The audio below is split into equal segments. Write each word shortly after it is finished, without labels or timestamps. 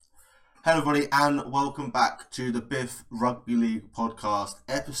Hello, everybody, and welcome back to the BIFF Rugby League podcast,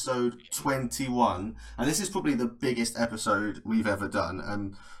 episode 21. And this is probably the biggest episode we've ever done.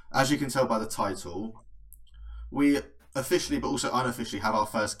 And as you can tell by the title, we officially, but also unofficially, have our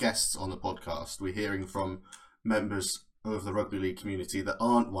first guests on the podcast. We're hearing from members of the rugby league community that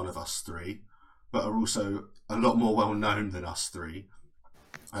aren't one of us three, but are also a lot more well known than us three,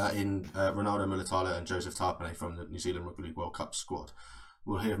 in Ronaldo Mulitalo and Joseph Tapine from the New Zealand Rugby League World Cup squad.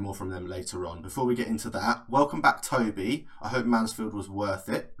 We'll hear more from them later on. Before we get into that, welcome back, Toby. I hope Mansfield was worth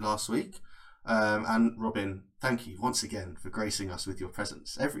it last week. And Robin, thank you once again for gracing us with your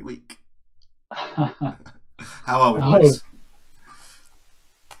presence every week. How are we, boys?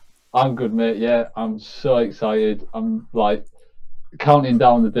 I'm good, mate. Yeah, I'm so excited. I'm like counting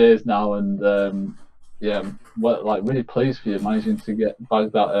down the days now, and really pleased for you managing to get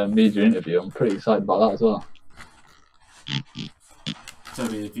back that media interview. I'm pretty excited about that as well.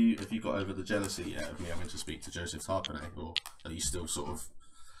 Toby, have you got over the jealousy yet of me having to speak to Joseph Tarpanay, or are you still sort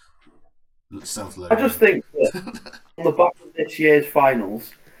of self-loathing? I just think that on the back of this year's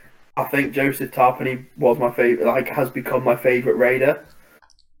finals, I think Joseph Tarpanay was my favourite, has become my favourite Raider.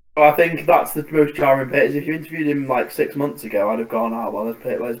 So I think that's the most charming bit. Is if you interviewed him 6 months ago, I'd have gone,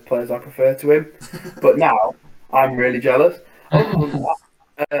 there's players I prefer to him. But now, I'm really jealous. Other than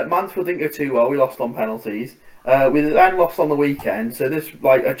that, Mansfield didn't go too well. We lost on penalties. We then lost on the weekend, so this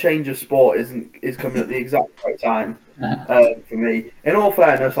a change of sport is coming at the exact right time for me. In all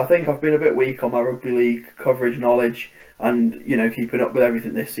fairness, I think I've been a bit weak on my rugby league coverage knowledge and keeping up with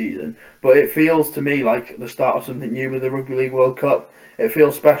everything this season. But it feels to me like the start of something new with the Rugby League World Cup. It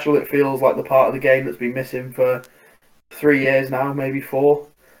feels special. It feels like the part of the game that's been missing for 3 years now, maybe 4,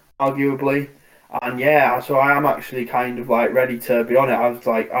 arguably. And yeah, so I am actually kind of ready to be on it. I was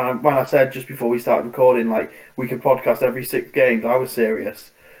when I said just before we started recording, we could podcast every 6 games, I was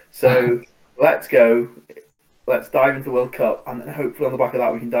serious. So let's go. Let's dive into the World Cup, and then hopefully on the back of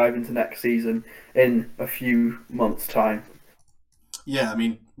that we can dive into next season in a few months' time. Yeah, I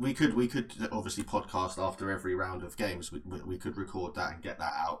mean, we could obviously podcast after every round of games. We could record that and get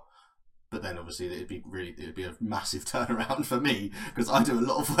that out. But then obviously it'd be a massive turnaround for me because I do a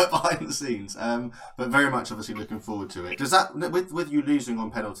lot of work behind the scenes. But very much obviously looking forward to it. Does that with you losing on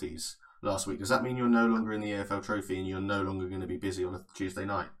penalties last week? Does that mean you're no longer in the EFL Trophy and you're no longer going to be busy on a Tuesday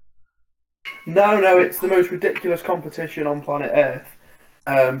night? No, it's the most ridiculous competition on planet Earth.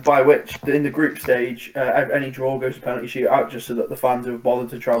 By which, in the group stage, any draw goes to penalty shootout, just so that the fans have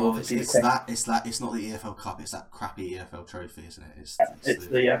bothered to travel to see it's not the EFL Cup. It's that crappy EFL Trophy, isn't it? It's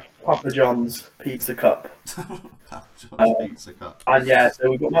the Papa John's Pizza Cup. Papa John's Pizza Cup. And yeah,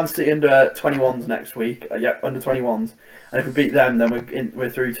 so we've got Man City under 21s next week. Under 21s, and if we beat them, then we're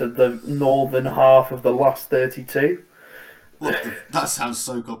through to the northern half of the last 32. That sounds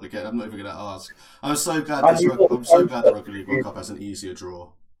so complicated. I'm not even going to ask. I'm so glad the Rugby League World Cup has an easier draw.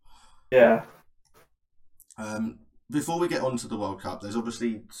 Yeah. Before we get on to the World Cup, there's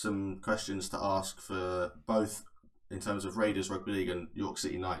obviously some questions to ask for both in terms of Raiders Rugby League and York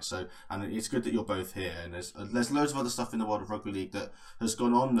City Knights. And it's good that you're both here. And there's loads of other stuff in the world of Rugby League that has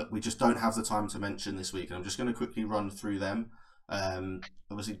gone on that we just don't have the time to mention this week. And I'm just going to quickly run through them.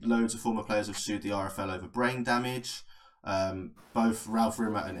 Obviously, loads of former players have sued the RFL over brain damage. Both Ralph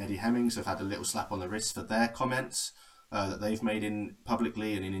Rimmer and Eddie Hemmings have had a little slap on the wrist for their comments that they've made in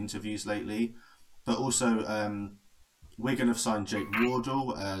publicly and in interviews lately. But also, Wigan have signed Jake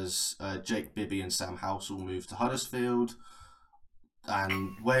Wardle as Jake Bibby and Sam Housel moved to Huddersfield.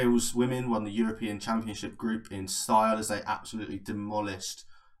 And Wales women won the European Championship group in style as they absolutely demolished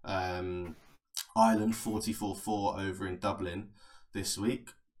Ireland 44-4 over in Dublin this week.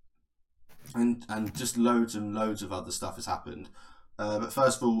 And just loads and loads of other stuff has happened. But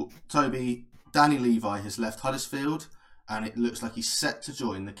first of all, Toby, Danny Levi has left Huddersfield and it looks like he's set to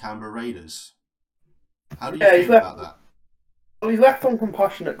join the Canberra Raiders. How do you feel about that? Well, he's left on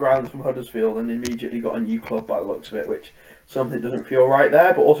compassionate grounds from Huddersfield and immediately got a new club by the looks of it, which something doesn't feel right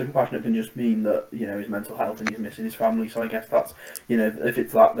there. But also compassionate can just mean that, his mental health and he's missing his family. So I guess that's, if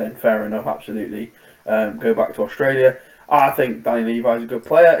it's that, then fair enough, absolutely. Go back to Australia. I think Danny Levi is a good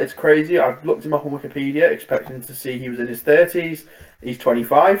player. It's crazy. I've looked him up on Wikipedia, expecting to see he was in his 30s. He's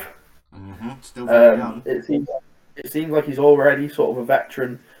 25. Still very young. It seems like he's already sort of a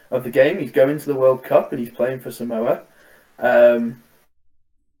veteran of the game. He's going to the World Cup and he's playing for Samoa.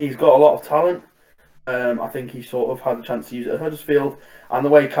 He's got a lot of talent. I think he sort of had a chance to use it at Huddersfield. And the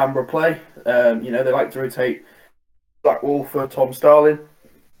way Canberra play, they like to rotate Blackwall for Tom Starling.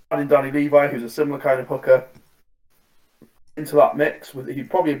 Adding Danny Levi, who's a similar kind of hooker, into that mix. He's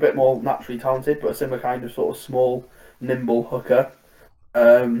probably a bit more naturally talented, but a similar kind of sort of small, nimble hooker.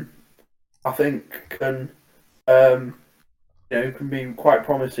 I think can be quite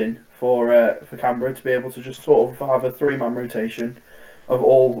promising for Canberra to be able to just sort of have a 3-man rotation of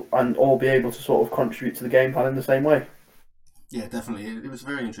all be able to sort of contribute to the game plan in the same way. Yeah, definitely. It was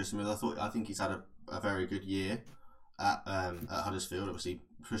very interesting. I think he's had a very good year at Huddersfield. Obviously,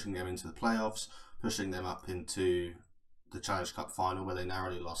 pushing them into the playoffs, pushing them up into the Challenge Cup final where they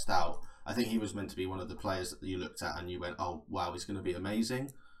narrowly lost out. I think he was meant to be one of the players that you looked at and you went, "Oh wow, he's going to be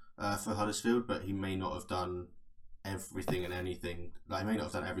amazing for Huddersfield," but he may not have done everything and anything. Like, he may not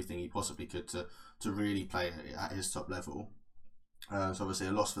have done everything he possibly could to really play at his top level. So obviously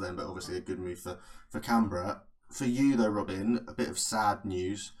a loss for them, but obviously a good move for Canberra. For you though, Robin, a bit of sad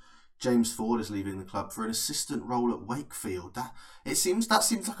news. James Ford is leaving the club for an assistant role at Wakefield. That seems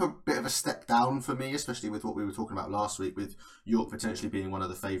like a bit of a step down for me, especially with what we were talking about last week, with York potentially being one of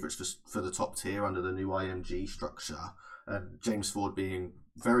the favourites for the top tier under the new IMG structure, and James Ford being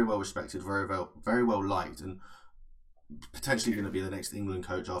very well respected, very well liked, and potentially going to be the next England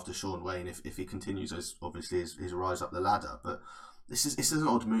coach after Sean Wayne if he continues his rise up the ladder. But this is an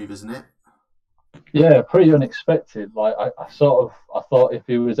odd move, isn't it? Yeah, pretty unexpected. Like I thought if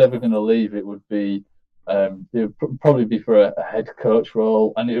he was ever going to leave, it would be probably be for a head coach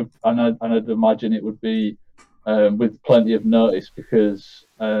role, and I'd imagine it would be with plenty of notice because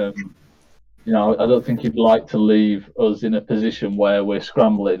I don't think he'd like to leave us in a position where we're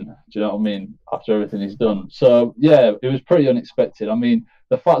scrambling. Do you know what I mean? After everything he's done. So yeah, it was pretty unexpected. I mean,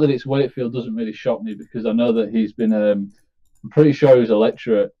 the fact that it's Wakefield doesn't really shock me because I know that he's been. I'm pretty sure he was a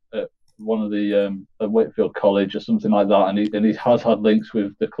lecturer at one of the at Wakefield College or something like that, and he has had links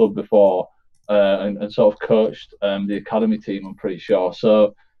with the club before and sort of coached the academy team. I'm pretty sure.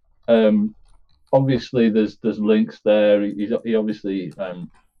 So obviously there's links there. He obviously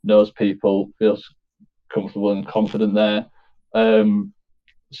knows people, feels comfortable and confident there.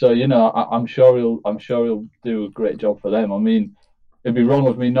 So I'm sure he'll do a great job for them. I mean, it'd be wrong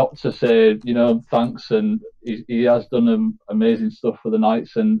of me not to say thanks, and he has done amazing stuff for the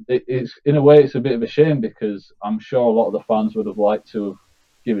Knights, and it's in a way it's a bit of a shame because I'm sure a lot of the fans would have liked to have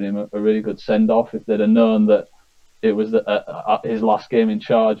given him a really good send off if they'd have known that it was his last game in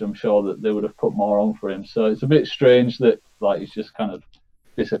charge. I'm sure that they would have put more on for him. So it's a bit strange that he's just kind of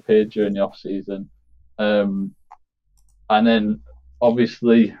disappeared during the off season. And then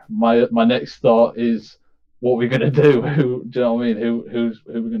obviously my next thought is what we're going to do. Do you know what I mean? Who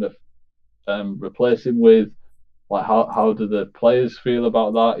we're going to replace him with? Like how do the players feel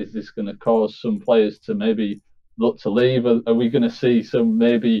about that? Is this going to cause some players to maybe look to leave? Are we going to see some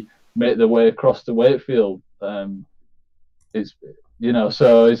maybe make their way across to Wakefield? It's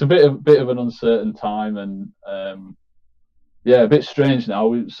so it's a bit of an uncertain time, and a bit strange now.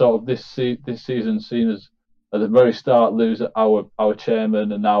 We sort of this season seen as at the very start lose our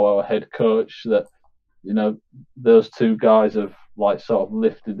chairman and now our head coach. That those two guys have sort of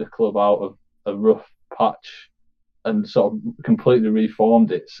lifted the club out of a rough patch and sort of completely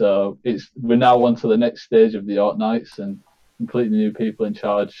reformed it. So we're now on to the next stage of the York Knights and completely new people in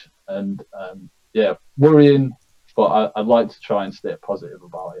charge. And worrying, but I'd like to try and stay positive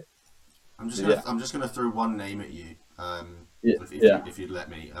about it. I'm just gonna throw one name at you. If you'd let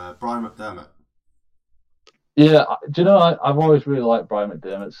me, Brian McDermott. Yeah, do you know I've always really liked Brian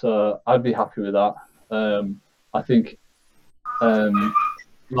McDermott, so I'd be happy with that. I think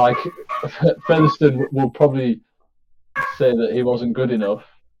Featherstone will probably say that he wasn't good enough,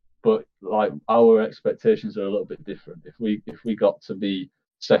 but our expectations are a little bit different. If we got to be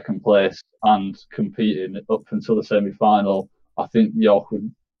second place and competing up until the semi-final, I think York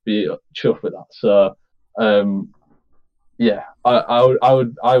would be chuffed with that. So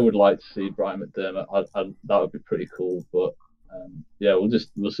I would like to see Brian McDermott. That would be pretty cool. But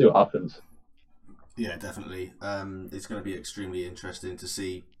we'll see what happens. Yeah, definitely. It's going to be extremely interesting to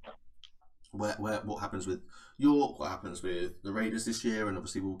see what happens with York, what happens with the Raiders this year, and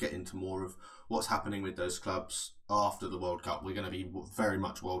obviously we'll get into more of what's happening with those clubs after the World Cup. We're going to be very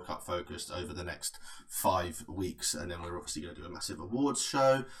much World Cup focused over the next 5 weeks, and then we're obviously going to do a massive awards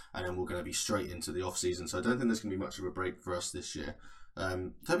show, and then we're going to be straight into the off season. So I don't think there's going to be much of a break for us this year.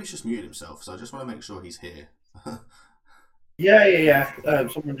 Toby's just muted himself, so I just want to make sure he's here. Yeah.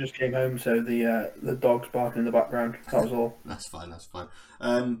 Someone just came home, so the dog's barking in the background. That was all. That's fine.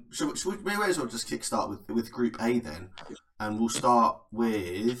 Should we may as well just kickstart with Group A then, and we'll start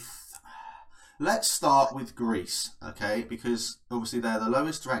with. Let's start with Greece, okay? Because obviously they're the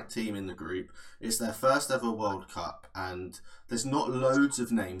lowest ranked team in the group. It's their first ever World Cup, and there's not loads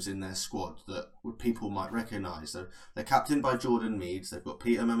of names in their squad that people might recognise. They're captained by Jordan Meads. They've got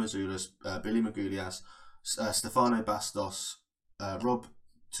Peter Mamazoulis, Billy Magoulias, Stefano Bastos, Rob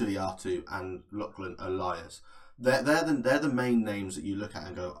Tuliatu and Lachlan Elias. They're the main names that you look at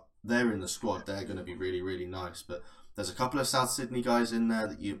and go, they're in the squad. They're going to be really, really nice. But there's a couple of South Sydney guys in there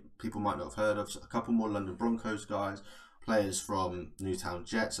that people might not have heard of. A couple more London Broncos guys, players from Newtown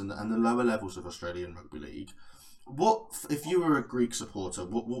Jets, and the lower levels of Australian Rugby League. What if you were a Greek supporter?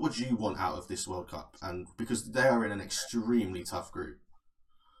 What would you want out of this World Cup? And because they are in an extremely tough group.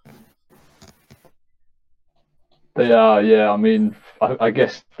 They are, yeah. I mean, I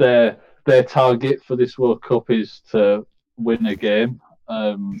guess their target for this World Cup is to win a game.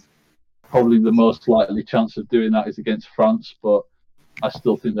 Probably the most likely chance of doing that is against France, but I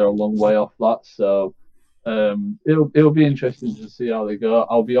still think they're a long way off that. So it'll be interesting to see how they go.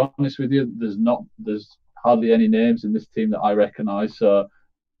 I'll be honest with you, there's hardly any names in this team that I recognise. So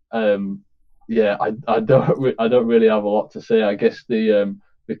yeah, I don't really have a lot to say. I guess the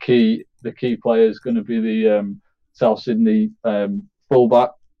key player is going to be the South Sydney fullback.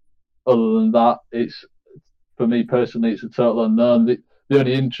 Other than that, it's, for me personally, it's a total unknown.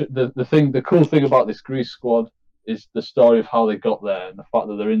 The cool thing about this Greece squad is the story of how they got there, and the fact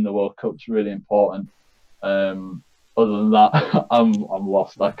that they're in the World Cup is really important. Other than that, I'm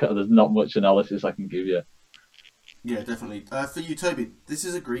lost. There's not much analysis I can give you. Yeah, definitely. For you, Toby, this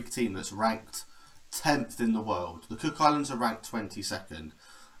is a Greek team that's ranked 10th in the world. The Cook Islands are ranked 22nd.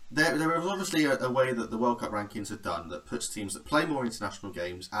 There is obviously a way that the World Cup rankings are done that puts teams that play more international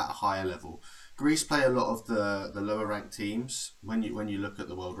games at a higher level. Greece play a lot of the lower ranked teams. When you look at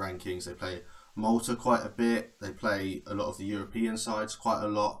the world rankings, they play Malta quite a bit. They play a lot of the European sides quite a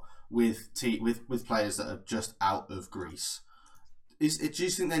lot with players that are just out of Greece. Do you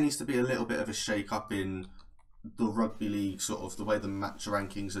think there needs to be a little bit of a shake up in the rugby league, sort of the way the match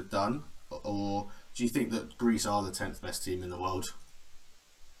rankings are done, or do you think that Greece are the 10th best team in the world?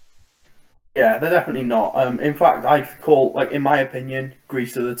 Yeah, they're definitely not. In fact, in my opinion,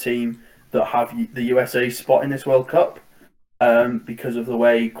 Greece are the team that have the USA spot in this World Cup. Because of the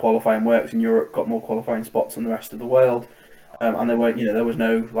way qualifying works in Europe, got more qualifying spots than the rest of the world, and there weren't, there was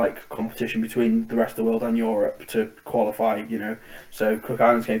no competition between the rest of the world and Europe to qualify, So Cook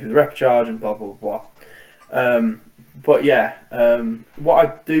Islands came through the repechage and blah blah blah. But yeah, what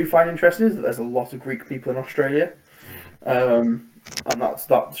I do find interesting is that there's a lot of Greek people in Australia. And that's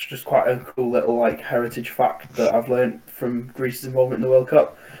just quite a cool little heritage fact that I've learned from Greece's involvement in the World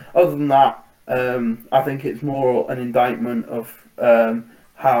Cup. Other than that, I think it's more an indictment of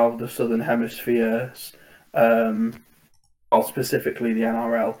how the Southern Hemisphere's, specifically the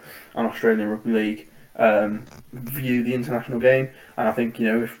NRL and Australian Rugby League, view the international game. And I think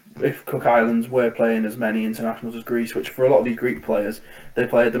if Cook Islands were playing as many internationals as Greece, which for a lot of these Greek players, they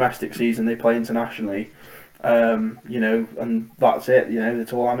play a domestic season, they play internationally. And that's it.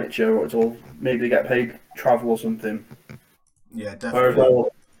 It's all amateur, or it's all, maybe they get paid travel or something. Yeah, definitely. Whereas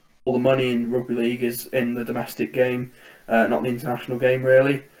all the money in rugby league is in the domestic game, not the international game,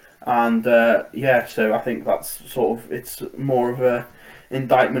 really. And so I think that's it's more of a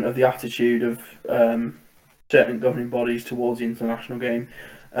indictment of the attitude of certain governing bodies towards the international game.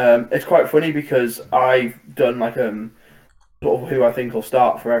 It's quite funny because I've done sort of who I think will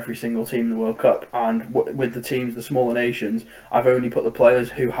start for every single team in the World Cup, and with the teams, the smaller nations, I've only put the players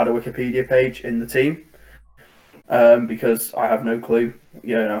who had a Wikipedia page in the team, because I have no clue,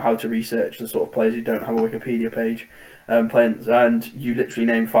 how to research the sort of players who don't have a Wikipedia page. And you literally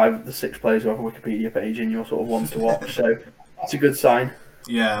name 5 of the 6 players who have a Wikipedia page in your sort of ones to watch, so that's a good sign.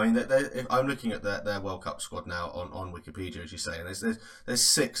 Yeah, I mean, I'm looking at their World Cup squad now on Wikipedia, as you say, and there's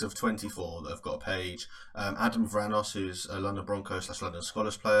 6 of 24 that have got a page. Adam Vranos, who's a London Broncos / London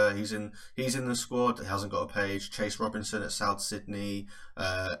Scholars player, he's in the squad. He hasn't got a page. Chase Robinson at South Sydney,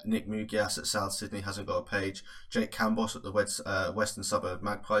 Nick Mugias at South Sydney hasn't got a page. Jake Cambos at the Western Suburb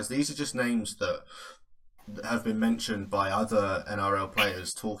Magpies. These are just names that have been mentioned by other NRL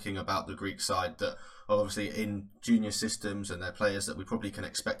players talking about the Greek side that are obviously in junior systems, and they're players that we probably can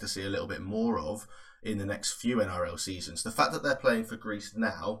expect to see a little bit more of in the next few NRL seasons. The fact that they're playing for Greece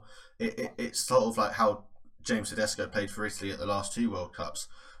now, it's sort of like how James Tedesco played for Italy at the last 2 World Cups.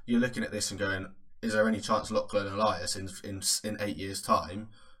 You're looking at this and going, is there any chance Lachlan Elias in 8 years' time,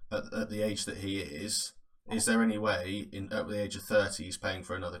 at the age that he is there any way at the age of 30 he's playing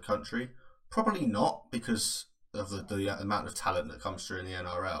for another country? Probably not, because of the amount of talent that comes through in the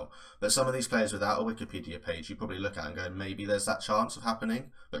NRL. But some of these players without a Wikipedia page, you probably look at and go, maybe there's that chance of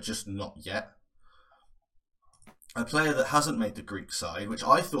happening, but just not yet. A player that hasn't made the Greek side, which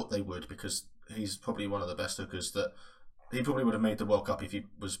I thought they would, because he's probably one of the best hookers, that he probably would have made the World Cup if he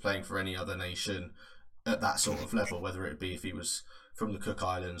was playing for any other nation at that sort of level, whether it be if he was from the Cook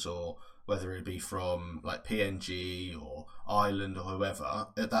Islands or whether it be from like PNG or Ireland or whoever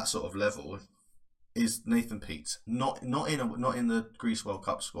at that sort of level, is Nathan Peats. Not in the Greece World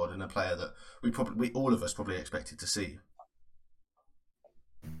Cup squad, and a player that we all of us probably expected to see.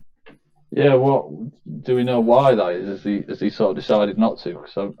 Yeah, what do we know why that is? Has he sort of decided not to?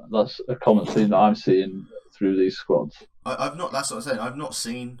 So that's a common theme that I'm seeing through these squads. I've not. That's what I'm saying. I've not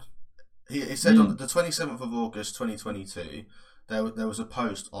seen. He said on the 27th of August 2022, there was a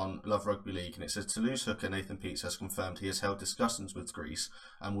post on Love Rugby League, and it says Toulouse hooker Nathan Peats has confirmed he has held discussions with Greece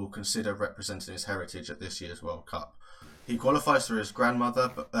and will consider representing his heritage at this year's World Cup. He qualifies through his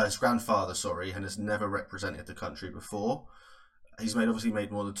grandfather, and has never represented the country before. He's obviously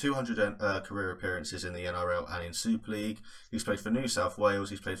made more than 200 career appearances in the NRL and in Super League. He's played for New South Wales.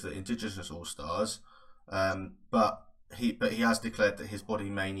 He's played for the Indigenous All Stars, but he has declared that his body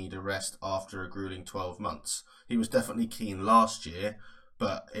may need a rest after a grueling 12 months. He was definitely keen last year,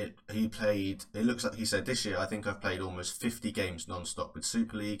 but he played. It looks like he said this year, I think I've played almost 50 games non-stop with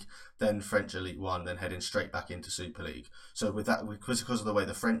Super League, then French Elite One, then heading straight back into Super League. So with that, because of the way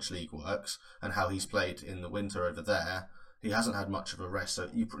the French League works and how he's played in the winter over there, he hasn't had much of a rest. So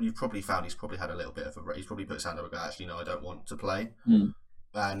you've probably found he's probably had a little bit of a rest. He's probably put his hand up and go, actually, no, I don't want to play.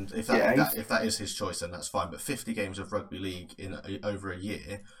 And if that is his choice, then that's fine. But 50 games of rugby league in over a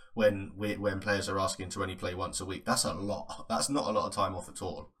year, when players are asking to only play once a week, that's a lot. That's not a lot of time off at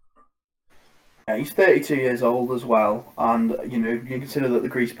all. Yeah, he's 32 years old as well, and you consider that the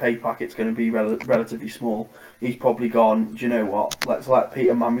Greece pay packet's going to be relatively small. He's probably gone, do you know what? Let's let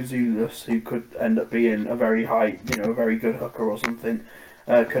Peter Mamouzelos, who could end up being a very high, a very good hooker or something,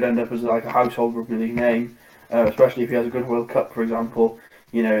 could end up as like a household rugby league name, especially if he has a good World Cup, for example.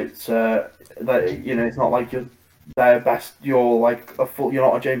 It's it's not like you're their best. You're like you're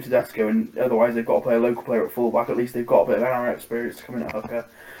not a James Tedesco, and otherwise they've got to play a local player at fullback. At least they've got a bit of NRL experience to come in at hooker.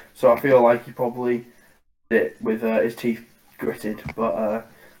 So I feel like he probably did it with his teeth gritted, but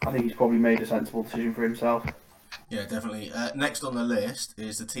I think he's probably made a sensible decision for himself. Yeah, definitely. Next on the list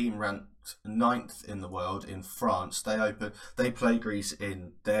is the team ranked 9th in the world in France. They play Greece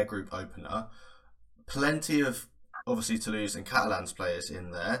in their group opener. Plenty of obviously Toulouse and Catalans players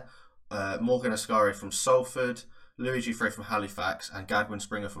in there. Morgan Ascari from Salford, Louis Dufresne from Halifax, and Gadwin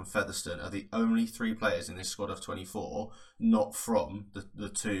Springer from Featherstone are the only 3 players in this squad of 24 not from the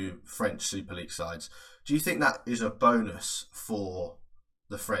 2 French Super League sides. Do you think that is a bonus for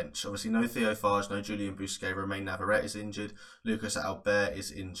the French? Obviously, no Theo Farge, no Julien Bousquet, Romain Navarrete is injured, Lucas Albert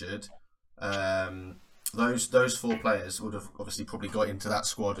is injured. Those 4 players would have obviously probably got into that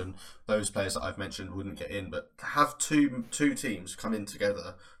squad, and those players that I've mentioned wouldn't get in. But to have two teams come in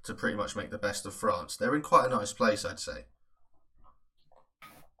together to pretty much make the best of France, they're in quite a nice place, I'd say.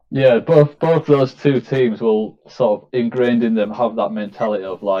 Yeah, both those 2 teams will sort of ingrained in them have that mentality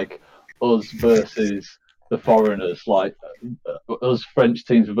of like us versus the foreigners, like us French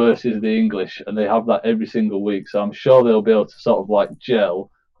teams versus the English, and they have that every single week. So I'm sure they'll be able to sort of like gel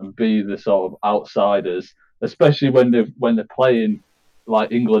and be the sort of outsiders, especially when they're playing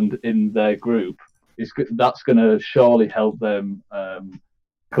like England in their group. That's going to surely help them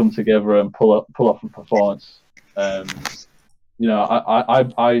come together and pull off a performance. I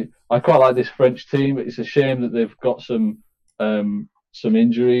quite like this French team. It's a shame that they've got some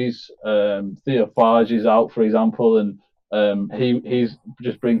injuries. Theo Farge is out, for example, and he's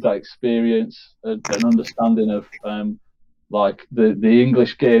just brings that experience, an understanding of like the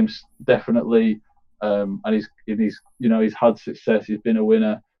English games definitely, and he's had success. He's been a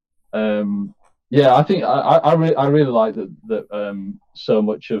winner. I think I really like that so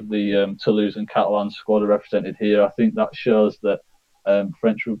much of the Toulouse and Catalan squad are represented here. I think that shows that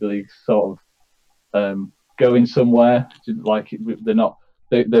French Rugby League sort of going somewhere. Like they're not,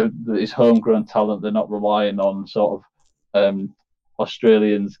 it's homegrown talent. They're not relying on sort of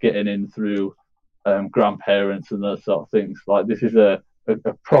Australians getting in through grandparents and those sort of things. Like this is a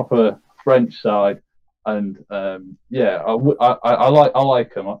proper French side, and I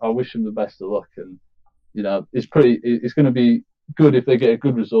like them. I wish them the best of luck, and it's going to be good if they get a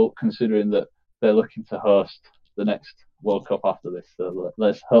good result, considering that they're looking to host the next World Cup after this. So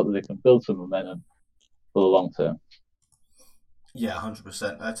let's hope that they can build some momentum for the long term. Yeah,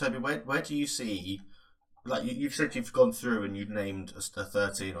 100%. Toby, where do you see? Like you've said, you've gone through and you've named a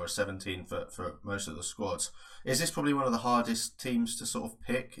 13 or a 17 for most of the squads. Is this probably one of the hardest teams to sort of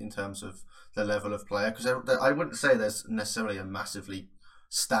pick in terms of the level of player? Because I wouldn't say there's necessarily a massively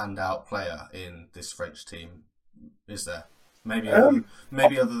standout player in this French team, is there? Maybe other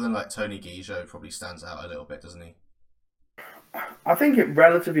than like Tony Guijo probably stands out a little bit, doesn't he? I think it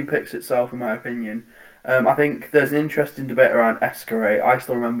relatively picks itself, in my opinion. I think there's an interesting debate around Escarate. I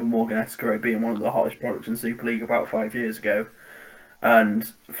still remember Morgan Escarate being one of the hottest products in Super League about 5 years ago.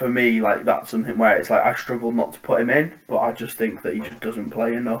 And for me, like that's something where it's like I struggle not to put him in, but I just think that he just doesn't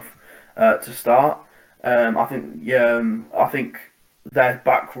play enough to start. I think their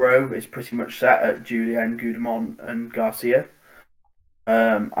back row is pretty much set at Julian, Gudemont, and Garcia.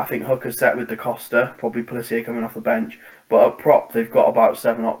 I think Hooker's set with Da Costa, probably Pelissier coming off the bench. But up prop, they've got about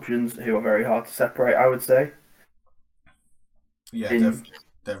 7 options who are very hard to separate, I would say. Yeah,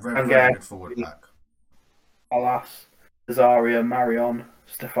 they're very, very good forward pack. Alas, Cesaria, Marion,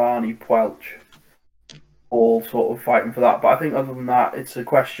 Stefani, Puelch, all sort of fighting for that. But I think other than that, it's a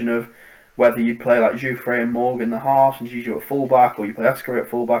question of whether you play like Jouffre and Morgan in the halves and Giju at fullback, or you play Escar at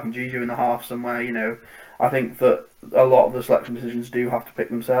fullback and Giju in the half somewhere. I think that a lot of the selection decisions do have to pick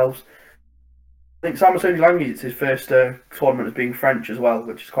themselves. I think Samasoni Langui, it's his first tournament as being French as well,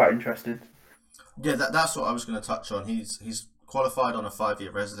 which is quite interesting. Yeah, that's what I was going to touch on. He's qualified on a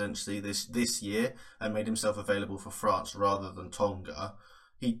 5-year residency this year and made himself available for France rather than Tonga.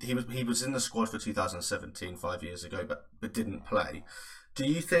 He was in the squad for 2017, 5 years ago, but didn't play. Do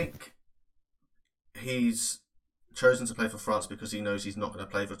you think he's chosen to play for France because he knows he's not going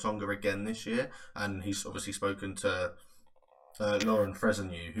to play for Tonga again this year? And he's obviously spoken to Laurent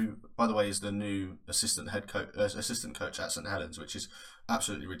Fresneau, who, by the way, is the new assistant coach at St Helens, which is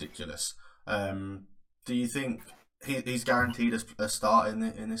absolutely ridiculous. Do you think he's guaranteed a start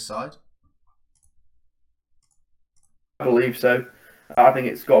in this side? I believe so. I think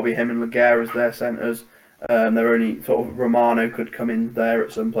it's got to be him and Laguerre as their centres. They're only sort of Romano could come in there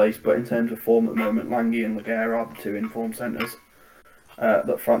at some place, but in terms of form at the moment, Langui and Laguerre are the two informed centres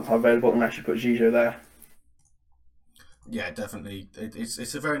that France have available, unless you put Giju there. Yeah, definitely.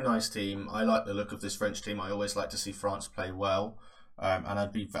 It's a very nice team. I like the look of this French team. I always like to see France play well, and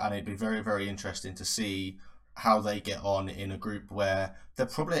it'd be very, very interesting to see how they get on in a group where they're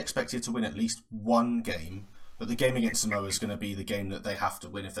probably expected to win at least one game, but the game against Samoa is going to be the game that they have to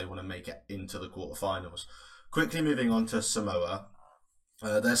win if they want to make it into the quarterfinals. Quickly moving on to Samoa.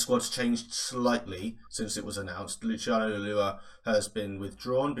 Their squad's changed slightly since it was announced. Luciano Lulua has been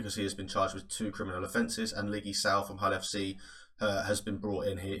withdrawn because he has been charged with 2 criminal offences, and Liggy Sal from Hull FC has been brought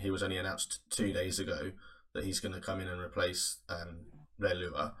in. He was only announced 2 days ago that he's going to come in and replace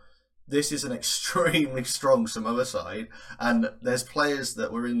Lulua. This is an extremely strong Samoa side, and there's players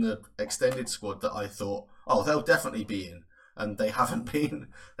that were in the extended squad that I thought, oh, they'll definitely be in, and they haven't been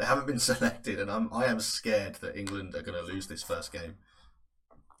selected, and I am scared that England are going to lose this first game.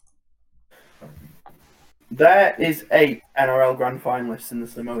 There is 8 NRL Grand Finalists in the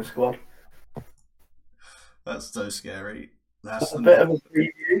Samoa squad. That's so scary. That's a bit of a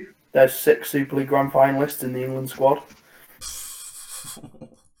preview. There's 6 Super League Grand Finalists in the England squad.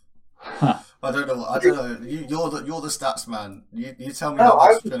 I don't know. You're the stats man. You tell me how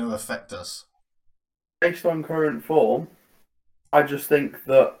that's going to affect us. Based on current form, I just think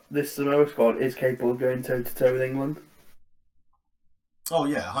that this Samoa squad is capable of going toe to toe with England. Oh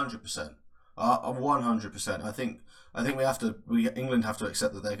yeah, 100%. 100%. I think England have to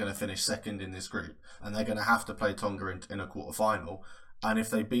accept that they're going to finish second in this group, and they're going to have to play Tonga in a quarter-final. And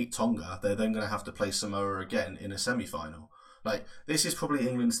if they beat Tonga, they're then going to have to play Samoa again in a semi-final. Like, this is probably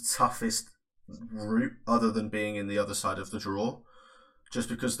England's toughest route, other than being in the other side of the draw, just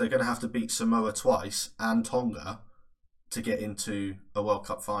because they're going to have to beat Samoa twice and Tonga to get into a World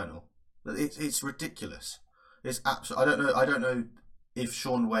Cup final. It's ridiculous. It's absolutely. I don't know if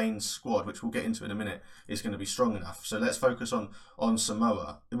Sean Wayne's squad, which we'll get into in a minute, is going to be strong enough. So let's focus on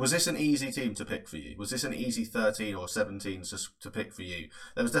Samoa. Was this an easy team to pick for you? Was this an easy 13 or 17 to pick for you?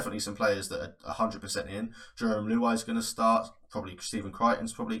 There was definitely some players that are 100% in. Jerome Luai's going to start. Probably Stephen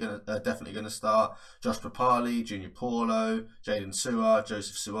Crichton's definitely going to start. Josh Papali, Junior Paulo, Jaden Suar,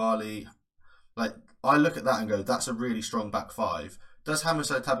 Joseph Suali. Like, I look at that and go, that's a really strong back five. Does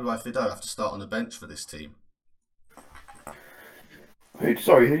Hamiso Tabuai-Fidow have to start on the bench for this team? Who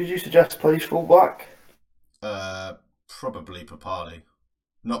did you suggest plays fullback? Probably Papali.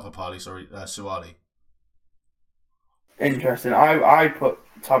 Not Papali, sorry, Suali. Interesting. I put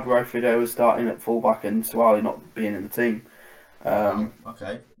Tabuai-Fidow as starting at fullback and Suali not being in the team.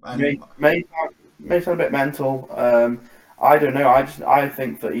 Okay. May sound a bit mental. I don't know. I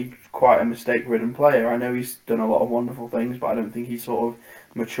think that he's quite a mistake-ridden player. I know he's done a lot of wonderful things, but I don't think he's sort of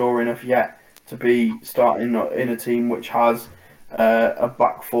mature enough yet to be starting in a team which has a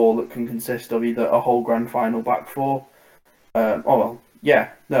back four that can consist of either a whole grand final back four. Taylor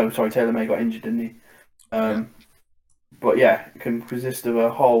May got injured, didn't he? Yeah. But yeah, it can consist of a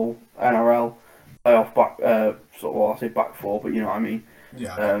whole NRL playoff back, I say back four, but you know what I mean.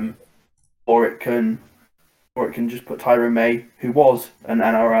 Yeah. Or it can or it can just put Tyrone May, who was an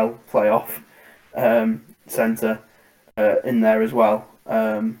NRL playoff centre, in there as well.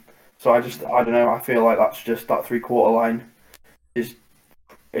 So I don't know. I feel like that's just that 3/4 line is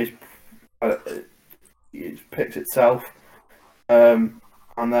uh, it picks itself. And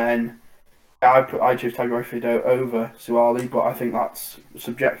then I choose Tagliafico over Suwali, but I think that's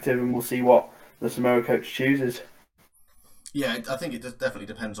subjective, and we'll see what the Samoa coach chooses. Yeah, I think it definitely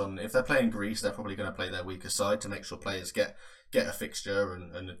depends on if they're playing Greece. They're probably going to play their weaker side to make sure players get a fixture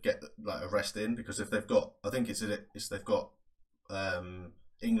and get like a rest in, because if they've got, I think it's they've got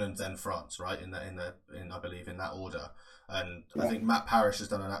England then France, right, in I believe in that order. And I think Matt Parrish has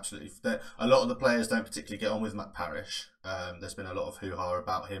done an absolutely. A lot of the players don't particularly get on with Matt Parrish. There's been a lot of hoo-ha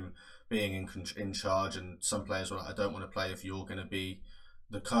about him being in charge, and some players were like, "I don't want to play if you're going to be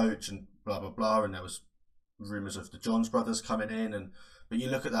the coach," and blah blah blah. And there was rumours of the Johns brothers coming in, but you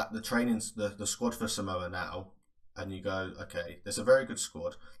look at that, the trainings, the squad for Samoa now, and you go, okay, there's a very good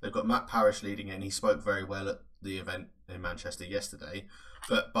squad. They've got Matt Parrish leading it, and he spoke very well at the event in Manchester yesterday.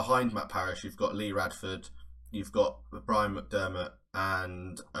 But behind Matt Parrish, you've got Lee Radford, you've got Brian McDermott,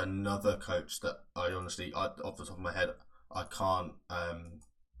 and another coach that I honestly, off the top of my head, I can't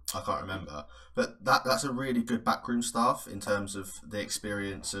remember. But that's a really good backroom staff in terms of the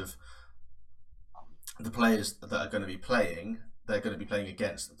experience of the players that are going to be playing. They're going to be playing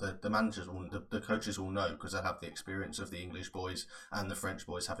against the managers. The coaches will know, because they have the experience of the English boys and the French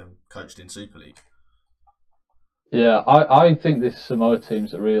boys having coached in Super League. Yeah, I think this Samoa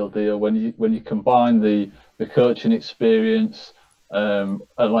team's a real deal when you combine the coaching experience, and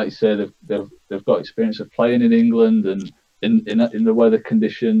like you say, they've got experience of playing in England and in the weather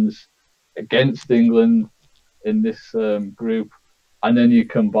conditions against England in this group, and then you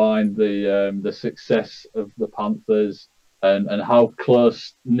combine the success of the Panthers and how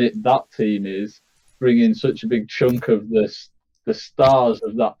close knit that team is, bringing such a big chunk of the stars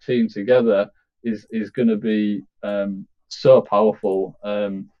of that team together is going to be so powerful.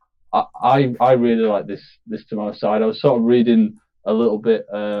 I really like this Samoa side. I was sort of reading a little bit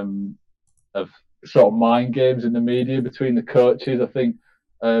of sort of mind games in the media between the coaches. I think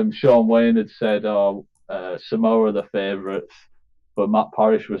Sean Wayne had said, "Oh, Samoa are the favourites," but Matt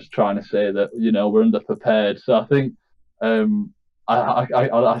Parrish was trying to say that we're underprepared. So I think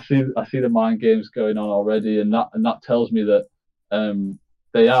I see the mind games going on already, and that tells me that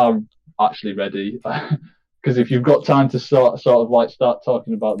they are actually ready. Because if you've got time to sort of like start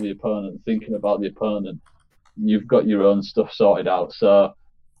talking about the opponent, thinking about the opponent, you've got your own stuff sorted out. So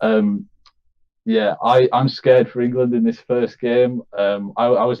yeah, I'm scared for England in this first game.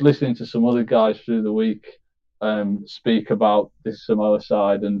 I was listening to some other guys through the week speak about this Samoa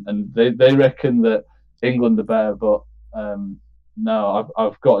side, and they reckon that England are better, but no,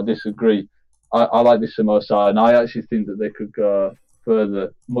 I've got to disagree. I like this Samoa side, and I actually think that they could go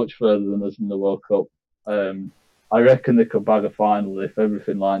much further than us in the World Cup. I reckon they could bag a final if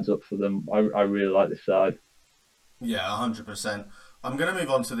everything lines up for them. I really like this side. Yeah, 100%. I'm going to move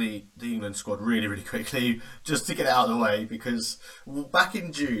on to the England squad really, really quickly, just to get it out of the way, because back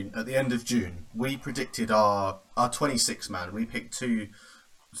in June, at the end of June, we predicted our 26-man. We picked two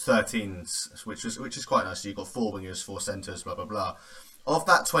 13s, which is quite nice. So you've got 4 wingers, 4 centres, blah, blah, blah. Of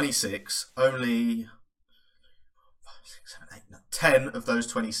that 26, only 10 of those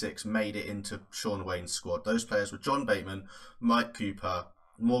 26 made it into Sean Wayne's squad. Those players were John Bateman, Mike Cooper,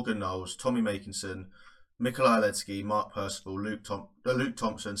 Morgan Knowles, Tommy Makinson, Mikolaj Ledsky, Mark Percival, Luke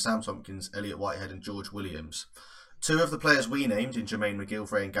Thompson, Sam Tompkins, Elliot Whitehead and George Williams. 2 of the players we named in Jermaine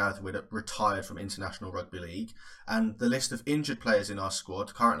McGilvray and Gareth Widdop retired from International Rugby League, and the list of injured players in our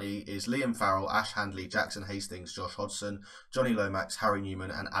squad currently is Liam Farrell, Ash Handley, Jackson Hastings, Josh Hodgson, Johnny Lomax, Harry Newman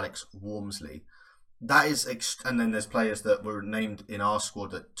and Alex Wormsley. That is, and then there's players that were named in our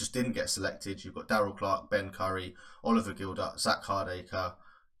squad that just didn't get selected. You've got Darryl Clark, Ben Curry, Oliver Gildutt, Zach Hardacre,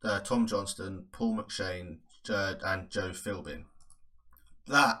 Tom Johnston, Paul McShane, and Joe Philbin.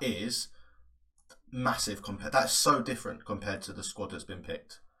 That is massive. That's so different compared to the squad that's been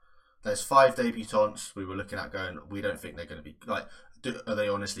picked. There's 5 debutants we were looking at going, we don't think they're going to be, like, are they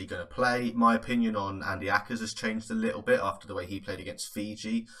honestly going to play? My opinion on Andy Ackers has changed a little bit after the way he played against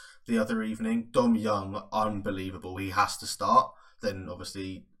Fiji the other evening. Dom Young, unbelievable. He has to start. Then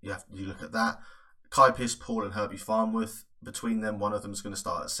obviously you look at that. Kai Pearce-Paul and Herbie Farnworth, between them, one of them is going to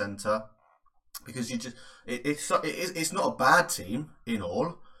start at centre, because it's not a bad team in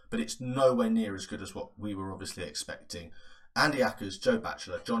all, but it's nowhere near as good as what we were obviously expecting. Andy Ackers, Joe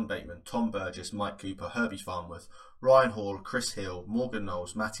Batchelor, John Bateman, Tom Burgess, Mike Cooper, Herbie Farnworth, Ryan Hall, Chris Hill, Morgan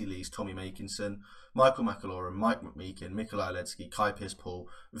Knowles, Matty Lees, Tommy Makinson, Michael McAloran, Mike McMeekin, Mikolaj Ledsky, Kai Pearce-Paul,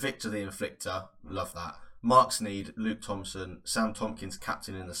 Victor the Inflictor, love that, Mark Sneyd, Luke Thompson, Sam Tompkins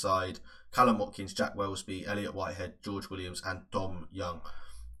captain in the side, Callum Watkins, Jack Wellesby, Elliot Whitehead, George Williams, and Dom Young.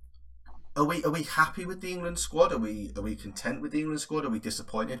 Are we happy with the England squad? Are we content with the England squad? Are we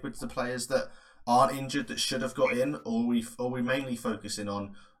disappointed with the players that aren't injured that should have got in? Or are we mainly focusing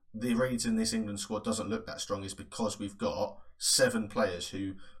on the reason this England squad doesn't look that strong is because we've got 7 players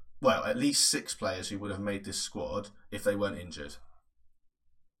who, well, at least 6 players who would have made this squad if they weren't injured?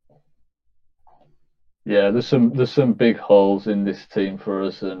 Yeah, there's some big holes in this team for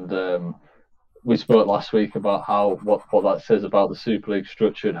us, and we spoke last week about what that says about the Super League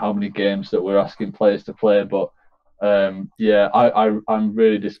structure and how many games that we're asking players to play. But I'm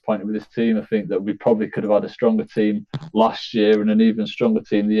really disappointed with this team. I think that we probably could have had a stronger team last year and an even stronger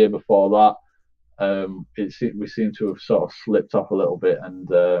team the year before that. We seem to have sort of slipped off a little bit, and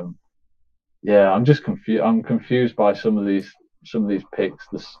I'm just confused. I'm confused by some of these picks.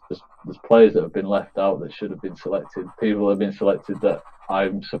 There's players that have been left out that should have been selected. People have been selected that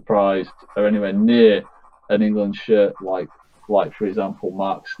I'm surprised are anywhere near an England shirt, like for example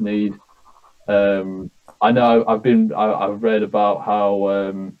Mark Sneyd. I know I've read about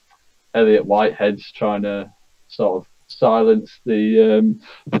how Elliot Whitehead's trying to sort of silence the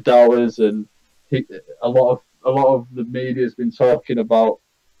doubters, and a lot of the media has been talking about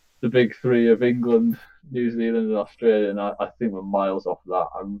the big 3 of England, New Zealand, and Australia, and I think we're miles off that.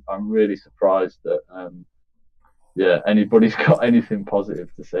 I'm really surprised that anybody's got anything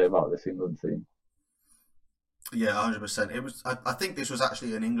positive to say about this England team. Yeah, 100%. It was. I think this was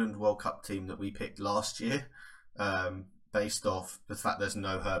actually an England World Cup team that we picked last year, based off the fact there's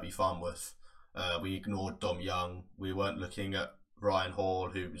no Herbie Farnworth. We ignored Dom Young. We weren't looking at Ryan Hall,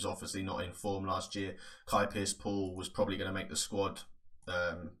 who was obviously not in form last year. Kai Pearce-Paul was probably going to make the squad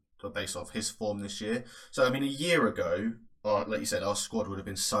based off his form this year. So, I mean, a year ago, like you said, our squad would have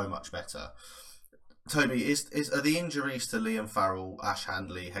been so much better. Toby, are the injuries to Liam Farrell, Ash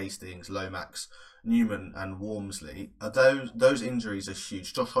Handley, Hastings, Lomax, Newman and Walmsley, are those injuries are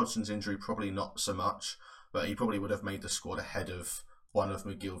huge? Josh Hodgson's injury probably not so much, but he probably would have made the squad ahead of one of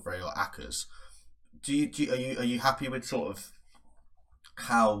McGillvray or Ackers. Are you happy with sort of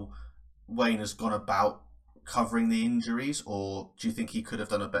how Wayne has gone about covering the injuries, or do you think he could have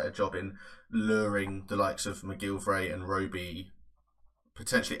done a better job in luring the likes of McGillvray and Roby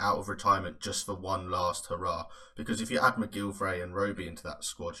potentially out of retirement just for one last hurrah? Because if you add McGillvray and Roby into that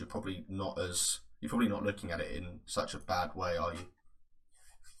squad, you're probably not looking at it in such a bad way, are you?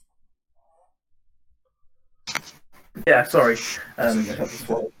 Yeah, sorry.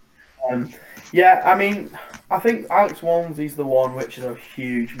 Yeah, I mean, I think Alex Walmsley's the one which is a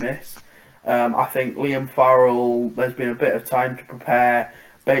huge miss. I think Liam Farrell, there's been a bit of time to prepare.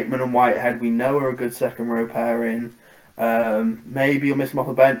 Bateman and Whitehead, we know are a good second row pairing. Maybe you'll miss him off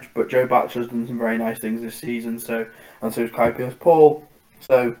the bench, but Joe Batchelor's done some very nice things this season, so has Kai Pearce-Paul.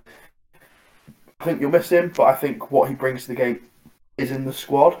 So I think you'll miss him, but I think what he brings to the game is in the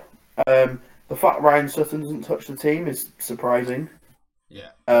squad. The fact Ryan Sutton doesn't touch the team is surprising.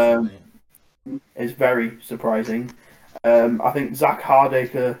 Yeah, is very surprising. I think Zach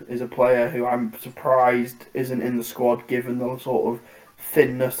Hardacre is a player who I'm surprised isn't in the squad, given the sort of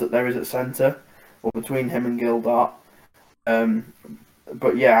thinness that there is at centre, or between him and Gildart.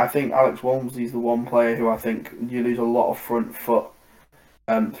 But yeah, I think Alex Walmsley's the one player who I think you lose a lot of front foot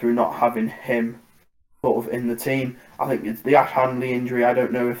through not having him sort of in the team. I think it's the Ash Handley injury. I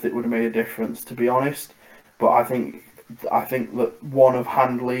don't know if it would have made a difference, to be honest. But I think that one of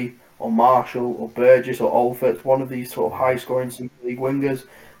Handley or Marshall or Burgess or Olfert, one of these sort of high-scoring Super League wingers,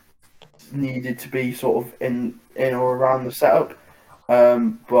 needed to be sort of in or around the setup.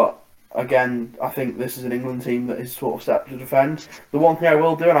 But again, I think this is an England team that is sort of set to defend. The one thing I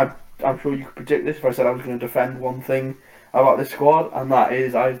will do, and I'm sure you could predict this if I said I was going to defend one thing about this squad, and that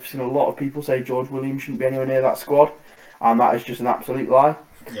is I've seen a lot of people say George Williams shouldn't be anywhere near that squad, and that is just an absolute lie.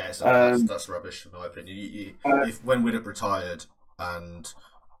 Yeah, that's rubbish in my opinion. If when Widdop retired and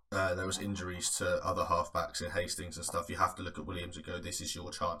there was injuries to other halfbacks in Hastings and stuff, you have to look at Williams and go, this is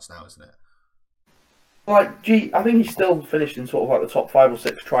your chance now, isn't it? Like, I think he's still finished in sort of like the top 5 or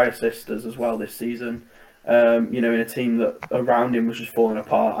 6 try assisters as well this season. In a team that around him was just falling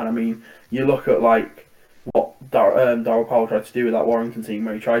apart. And I mean, you look at like what Darryl Powell tried to do with that Warrington team,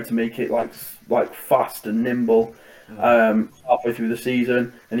 where he tried to make it like fast and nimble halfway through the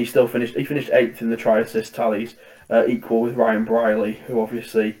season, and he still finished 8th in the try assist tallies, equal with Ryan Briley, who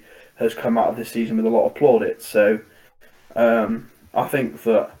obviously has come out of this season with a lot of plaudits. So I think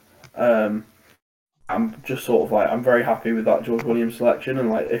that I'm just sort of like, I'm very happy with that George Williams selection, and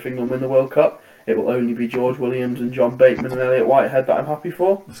like if England win the World Cup, it will only be George Williams and John Bateman and Elliot Whitehead that I'm happy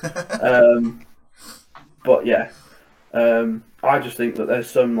for. But yeah, I just think that there's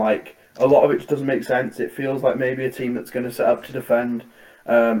some a lot of it just doesn't make sense. It feels like maybe a team that's going to set up to defend.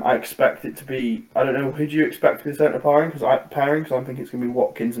 I expect it to be. I don't know who do you expect to be the centre pairing because I think it's going to be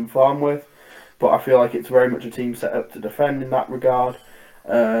Watkins and Farnworth, but I feel like it's very much a team set up to defend in that regard.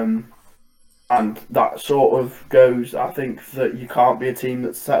 And that sort of goes. I think that you can't be a team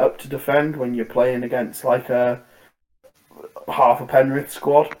that's set up to defend when you're playing against like a half a Penrith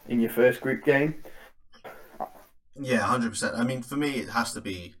squad in your first group game. Yeah, 100%. I mean, for me, it has to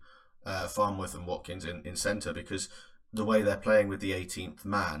be Farnworth and Watkins in centre because the way they're playing with the 18th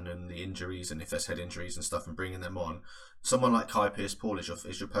man and the injuries and if there's head injuries and stuff and bringing them on, someone like Kai Pearce-Paul is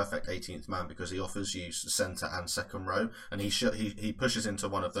your perfect 18th man because he offers you centre and second row and he pushes into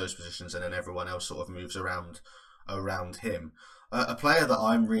one of those positions and then everyone else sort of moves around him. A player that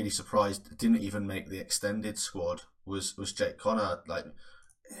I'm really surprised didn't even make the extended squad was Jake Connor. Like,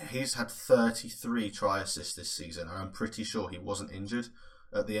 he's had 33 try assists this season and I'm pretty sure he wasn't injured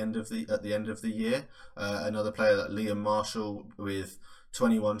at the end of the year. Another player like Liam Marshall with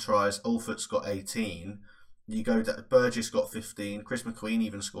 21 tries, Alfort's got 18. You go to Burgess got 15. Chris McQueen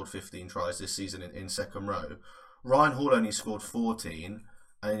even scored 15 tries this season in second row. Ryan Hall only scored 14.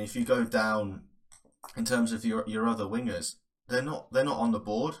 And if you go down in terms of your other wingers, they're not on the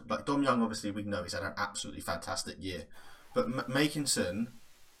board. Like Dom Young, obviously we know he's had an absolutely fantastic year, but Makinson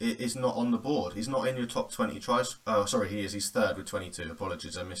is not on the board. He's not in your top 20 tries. Oh, sorry, he is. He's third with 22.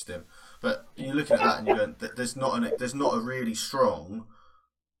 Apologies, I missed him. But you're looking at that and you're going, there's not a really strong.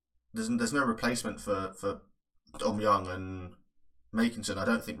 There's no replacement for Dom Young and Makinson. I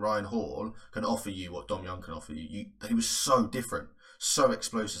don't think Ryan Hall can offer you what Dom Young can offer you. He was so different, so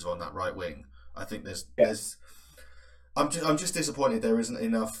explosive on that right wing. I think there's. I'm just disappointed there isn't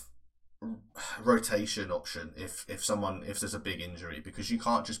enough rotation option if there's a big injury because you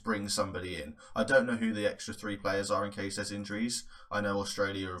can't just bring somebody in. I don't know who the extra 3 players are in case there's injuries. I know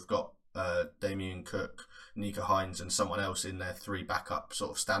Australia have got Damien Cook, Nico Hines and someone else in their 3 backup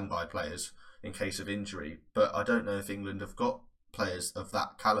sort of standby players in case of injury, but I don't know if England have got players of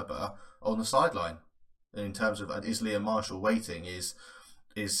that calibre on the sideline. In terms of is Liam Marshall waiting, is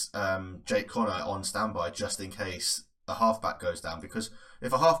Jake Connor on standby just in case a halfback goes down, because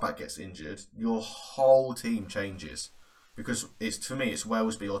if a halfback gets injured, your whole team changes. Because for me, it's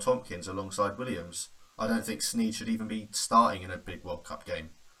Wellesby or Tompkins alongside Williams. I don't think Snead should even be starting in a big World Cup game.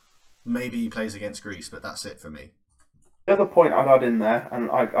 Maybe he plays against Greece, but that's it for me. The other point I'd add in there, and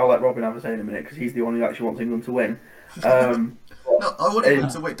I'll let Robin have a say in a minute because he's the one who actually wants England to win. No, I want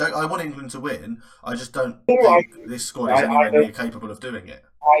England to win. I want England to win. I just don't think this squad is anywhere near capable of doing it.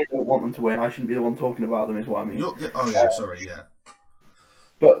 I don't want them to win. I shouldn't be the one talking about them, is what I mean. Sorry.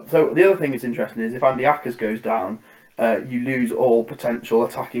 But so the other thing that's interesting is if Andy Ackers goes down, you lose all potential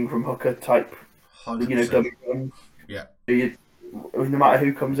attacking from hooker type. 100%. Yeah. No matter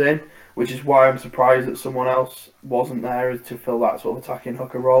who comes in, which is why I'm surprised that someone else wasn't there to fill that sort of attacking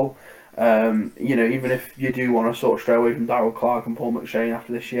hooker role. Even if you do want to sort of stray away from Darryl Clark and Paul McShane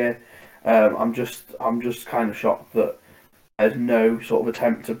after this year, I'm just kind of shocked that there's no sort of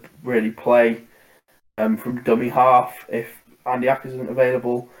attempt to really play from dummy half if Andy Ackers isn't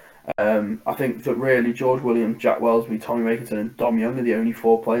available. I think that really George Williams, Jack Wellesby, Tommy Makinson and Dom Young are the only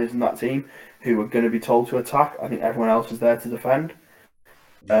 4 players in that team who are going to be told to attack. I think everyone else is there to defend.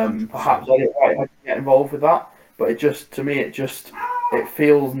 Perhaps I didn't get involved with that, but to me it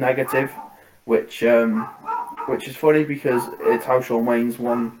feels negative, which is funny because it's how Sean Wayne's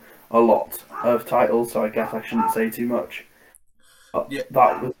won a lot of titles, so I guess I shouldn't say too much. Yeah.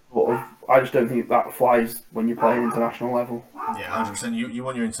 That was sort of, I just don't think that flies when you play at international level. Yeah, 100%. You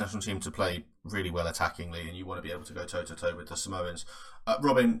want your international team to play really well attackingly, and you want to be able to go toe to toe with the Samoans.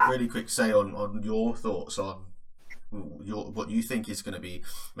 Robin, really quick say on your thoughts on what you think is going to be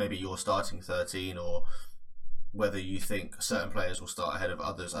maybe your starting 13, or whether you think certain players will start ahead of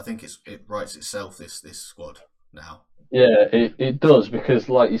others. I think it writes itself, this squad now. Yeah, it does, because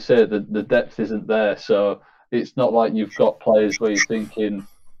like you said, the depth isn't there, so it's not like you've got players where you're thinking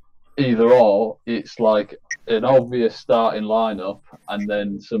either or. It's like an obvious starting lineup and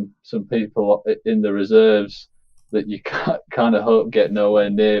then some people in the reserves that you kind of hope get nowhere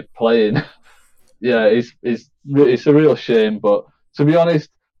near playing. Yeah, it's a real shame, but to be honest,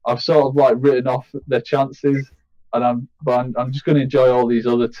 I've sort of like written off their chances, and I'm just going to enjoy all these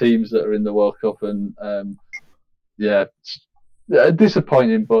other teams that are in the World Cup, and yeah,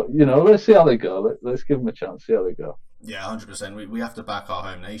 disappointing, but let's see how they go. Let's give them a chance, see how they go. Yeah, 100%. We have to back our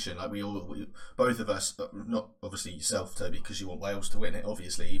home nation. Like both of us, not obviously yourself, Toby, because you want Wales to win it,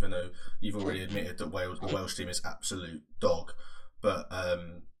 obviously, even though you've already admitted that the Welsh team is absolute dog. But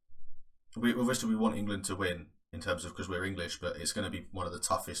we want England to win in terms of because we're English, but it's going to be one of the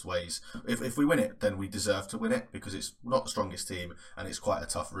toughest ways. If we win it, then we deserve to win it because it's not the strongest team and it's quite a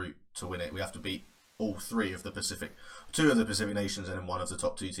tough route to win it. We have to beat all two of the Pacific nations, and then one of the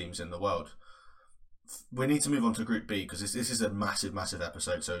top 2 teams in the world. We need to move on to Group B because this is a massive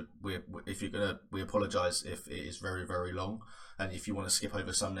episode. So we apologise if it is very, very long, and if you want to skip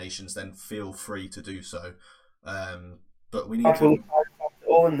over some nations, then feel free to do so. But we need to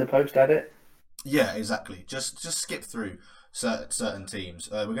all in the post edit. Yeah, exactly. Just skip through certain teams.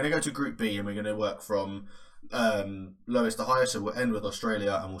 We're going to go to Group B, and we're going to work from lowest to highest. So we'll end with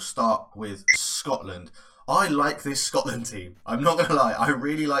Australia, and we'll start with Scotland. I like this Scotland team. I'm not going to lie. I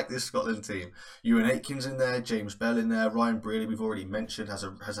really like this Scotland team. Ewan Aitken's in there, James Bell in there, Ryan Brearley, we've already mentioned, has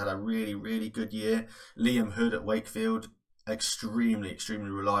had a really, really good year. Liam Hood at Wakefield, extremely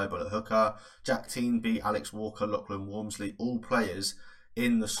reliable at hooker. Jack Teenby, Alex Walker, Lachlan Walmsley, all players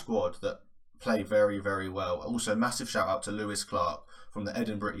in the squad that play very, very well. Also, massive shout out to Lewis Clark from the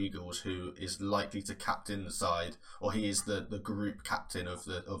Edinburgh Eagles, who is likely to captain the side, or he is the group captain of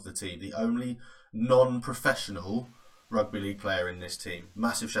the team. The only non-professional rugby league player in this team.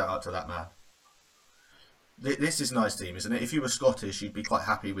 Massive shout out to that man. This is a nice team, isn't it? If you were Scottish, you'd be quite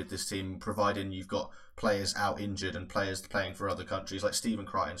happy with this team, providing you've got players out injured and players playing for other countries, like Stephen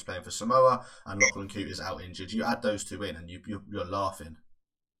Crichton's playing for Samoa and Lachlan Coote is out injured. You add those two in and you're laughing.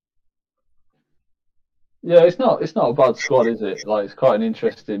 Yeah, it's not a bad squad, is it? Like, it's quite an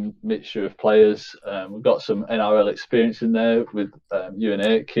interesting mixture of players. We've got some NRL experience in there with Ewan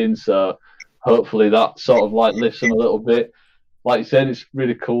Aitken, so hopefully that sort of like lifts them a little bit. Like you said, it's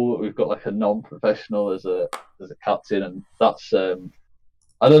really cool that we've got like a non-professional as a captain, and that's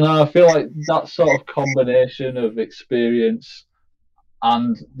I don't know. I feel like that sort of combination of experience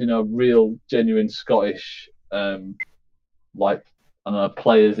and real genuine Scottish like I don't know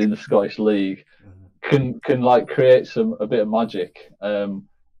players in the Scottish league can like create a bit of magic.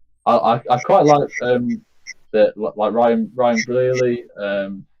 I quite like like Ryan Brearley.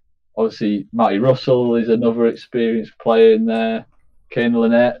 Obviously, Matty Russell is another experienced player in there. Kane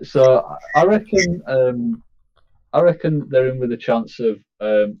Lynette. So I reckon they're in with a chance of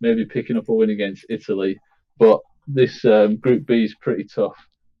maybe picking up a win against Italy. But this Group B is pretty tough.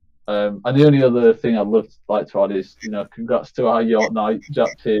 And the only other thing I'd like to add is, congrats to our York Knight,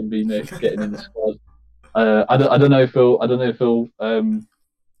 Jack Teenby, getting in the squad. I don't know if he'll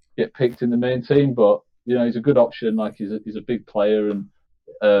get picked in the main team, but he's a good option. Like he's a big player, and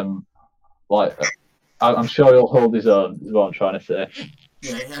like I'm sure he'll hold his own. Is what I'm trying to say.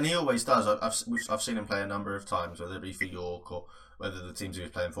 Yeah, and he always does. I've seen him play a number of times, whether it be for York or whether the teams he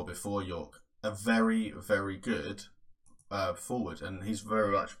was playing for before York. A very, very good forward, and he's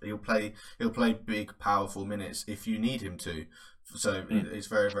he'll play big, powerful minutes if you need him to. So it's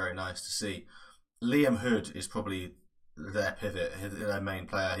very, very nice to see. Liam Hood is probably their pivot, their main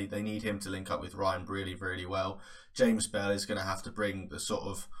player. They need him to link up with Ryan Brearley really well. James Bell is going to have to bring the sort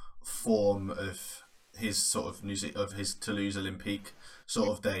of form of his Toulouse Olympique sort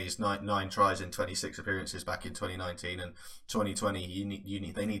of days. Nine tries in 26 appearances back in 2019 and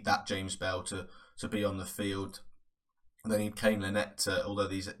 2020. They need that James Bell to be on the field. They need Kane Lynette, although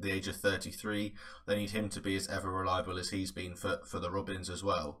he's at the age of 33, they need him to be as ever reliable as he's been for the Robins as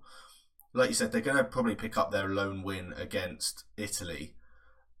well. Like you said, they're going to probably pick up their lone win against Italy.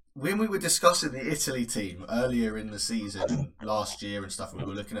 When we were discussing the Italy team earlier in the season, last year and stuff, we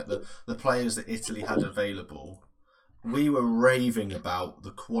were looking at the players that Italy had available. We were raving about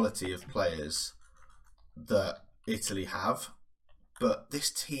the quality of players that Italy have, but this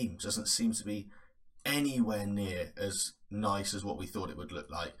team doesn't seem to be anywhere near as nice as what we thought it would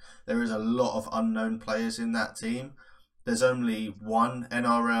look like. There is a lot of unknown players in that team. There's only one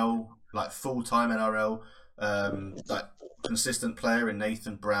NRL, like full-time NRL, like consistent player in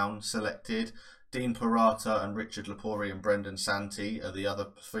Nathan Brown selected. Dean Parata and Richard Lepori and Brendan Santee are the other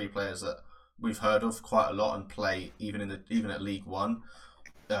 3 players that we've heard of quite a lot and play even at League One.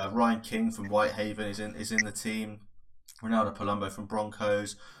 Ryan King from Whitehaven is in the team. Ronaldo Palumbo from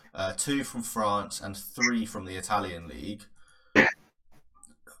Broncos. 2 from France and 3 from the Italian league.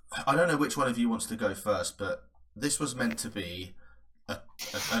 I don't know which one of you wants to go first, but this was meant to be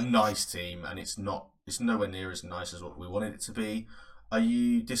a nice team, and it's nowhere near as nice as what we wanted it to be. Are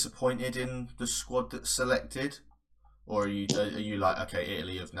you disappointed in the squad that's selected, or are you like, okay,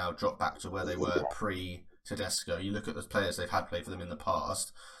 Italy have now dropped back to where they were pre-Tedesco? You look at the players they've had play for them in the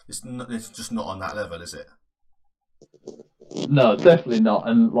past. It's just not on that level, is it? No, definitely not.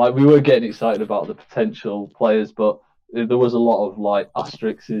 And like we were getting excited about the potential players, but there was a lot of like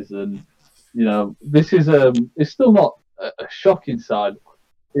asterisks, and this is it's still not a shocking side.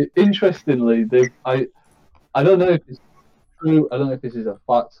 Interestingly, I don't know if it's true. I don't know if this is a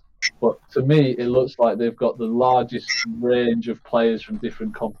fact, but to me, it looks like they've got the largest range of players from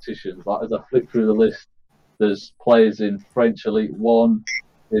different competitions. Like as I flip through the list, there's players in French Elite One,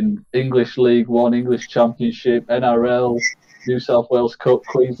 in English League One, English Championship, NRL, New South Wales Cup,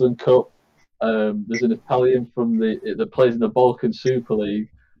 Queensland Cup. There's an Italian from that plays in the Balkan Super League.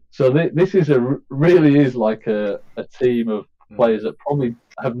 So this is really is like a team of players that probably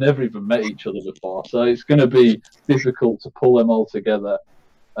have never even met each other before. So it's going to be difficult to pull them all together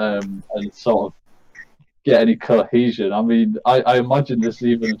and sort of get any cohesion. I mean, I imagine there's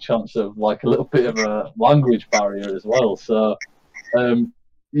even a chance of like a little bit of a language barrier as well. So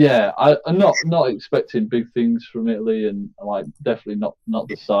yeah, I'm not expecting big things from Italy, and like definitely not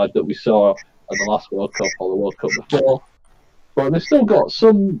the side that we saw at the last World Cup or the World Cup before. But they've still got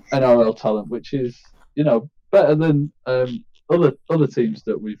some NRL talent, which is better than other teams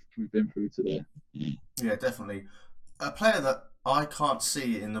that we've been through today. Yeah, definitely. A player that I can't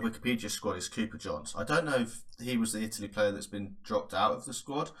see in the Wikipedia squad is Cooper Johns. I don't know if he was the Italy player that's been dropped out of the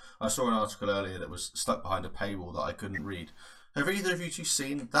squad. I saw an article earlier that was stuck behind a paywall that I couldn't read. Have either of you two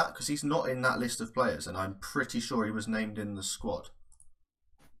seen that? Because he's not in that list of players, and I'm pretty sure he was named in the squad.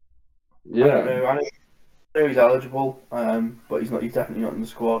 Yeah, I know he's eligible, but he's not. He's definitely not in the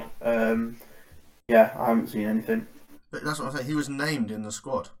squad. Yeah, I haven't seen anything. But that's what I'm saying. He was named in the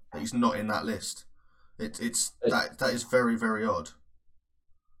squad, but he's not in that list. That is very, very odd.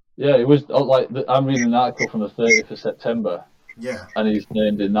 Yeah, it was like I'm reading an article from the 30th of September. Yeah, and he's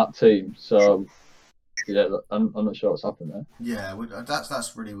named in that team. So yeah, I'm not sure what's happened there. Yeah,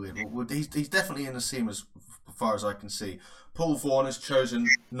 that's really weird. He's definitely in the team as far as I can see. Paul Vaughan has chosen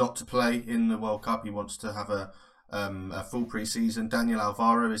not to play in the World Cup. He wants to have a full pre-season. Daniel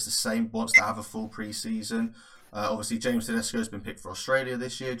Alvaro is the same, wants to have a full pre-season. Obviously, James Tedesco has been picked for Australia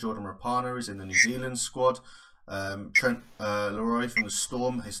this year. Jordan Rapana is in the New Zealand squad. Trent Leroy from the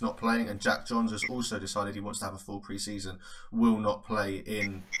Storm is not playing, and Jack Johns has also decided he wants to have a full pre-season, will not play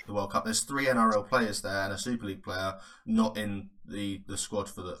in the World Cup. There's 3 NRL players there and a Super League player not in the squad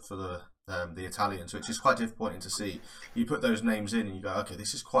for the Italians, which is quite disappointing to see. You put those names in and you go, okay,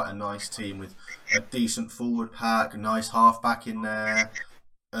 this is quite a nice team with a decent forward pack, a nice half-back in there,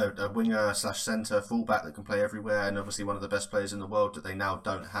 a winger / centre, full-back that can play everywhere, and obviously one of the best players in the world that they now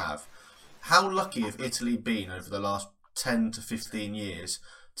don't have. How lucky have Italy been over the last 10 to 15 years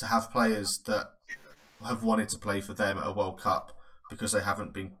to have players that have wanted to play for them at a World Cup because they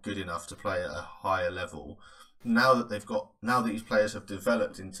haven't been good enough to play at a higher level? Now that these players have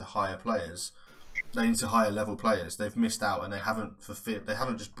developed into higher level players, they've missed out and they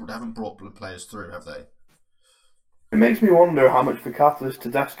haven't brought players through, have they? It makes me wonder how much the catalyst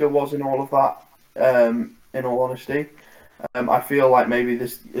Tedesco was in all of that. In all honesty. I feel like maybe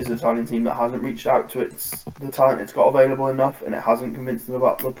this is an Italian team that hasn't reached out to the talent it's got available enough, and it hasn't convinced them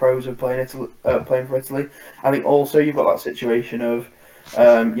about the pros of playing for Italy. I think also you've got that situation of,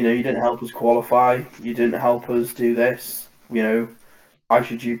 you didn't help us qualify, you didn't help us do this. Why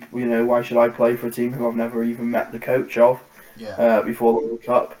should I play for a team who I've never even met the coach of before the World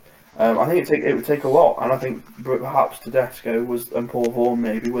Cup? I think it would take a lot, and I think perhaps Tedesco and Paul Vaughan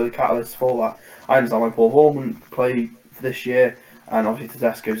maybe were the catalysts for that. I understand why Paul Vaughan wouldn't play this year, and obviously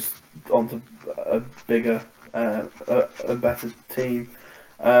Tedesco's onto a bigger, a better team.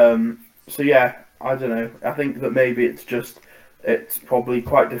 So yeah, I don't know. I think that maybe it's probably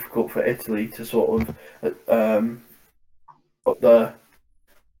quite difficult for Italy to sort of put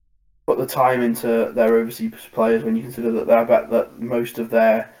the time into their overseas players when you consider that I bet that most of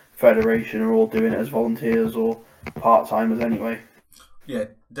their federation are all doing it as volunteers or part timers anyway. Yeah,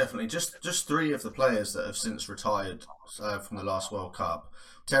 definitely. Just 3 of the players that have since retired from the last World Cup: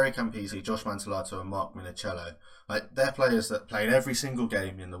 Terry Campisi, Josh Mantellato, and Mark Minicello. They're players that played every single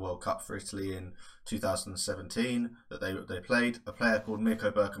game in the World Cup for Italy in 2017 that they played. A player called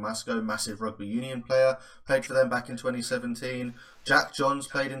Mirko Bergamasco, massive rugby union player, played for them back in 2017. Jack Johns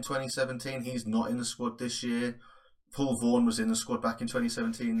played in 2017. He's not in the squad this year. Paul Vaughan was in the squad back in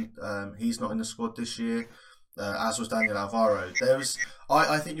 2017. He's not in the squad this year. As was Daniel Alvaro.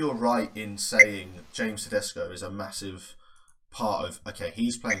 I think you're right in saying James Tedesco is a massive part of, okay,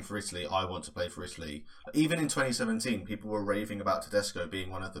 he's playing for Italy, I want to play for Italy. Even in 2017, people were raving about Tedesco being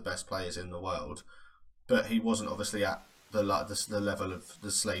one of the best players in the world, but he wasn't obviously at the level of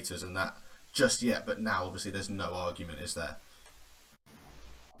the Slaters and that just yet, but now obviously there's no argument, is there?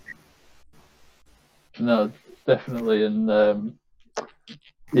 No, definitely, and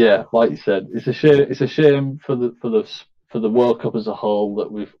yeah, like you said, it's a shame for for the World Cup as a whole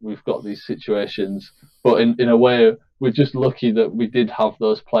that we've got these situations, but in a way we're just lucky that we did have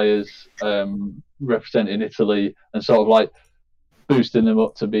those players representing Italy and sort of like boosting them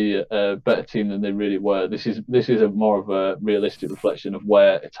up to be a better team than they really were. This is a more of a realistic reflection of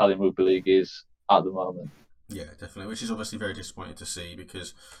where Italian rugby league is at the moment. Yeah, definitely, which is obviously very disappointing to see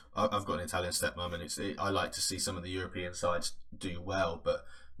because I've got an Italian stepmom and I like to see some of the European sides do well, but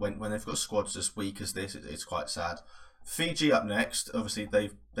when they've got squads as weak as this, it's quite sad. Fiji up next. Obviously,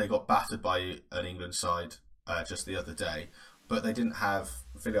 they got battered by an England side just the other day, but they didn't have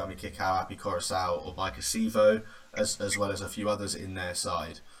Viliami Kikau, Api Coruscant, or Mike Acevo, as well as a few others in their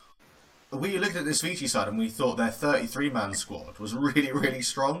side. We looked at this Fiji side and we thought their 33-man squad was really, really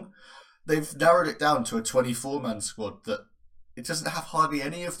strong. They've narrowed it down to a 24-man squad that it doesn't have hardly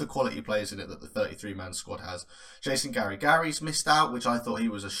any of the quality players in it that the 33-man squad has. Jason Gary's missed out, which I thought he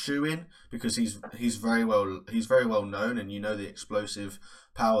was a shoo-in because he's very well known, and you know the explosive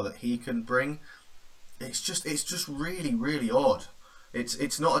power that he can bring. It's just really, really odd.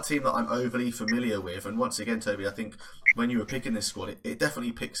 It's not a team that I'm overly familiar with, and once again, Toby, I think when you were picking this squad, it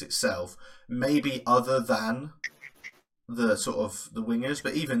definitely picks itself. Maybe other than the sort of the wingers,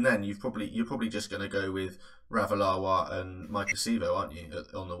 but even then, you're probably just going to go with Ravalawa and Mike Acevo, aren't you,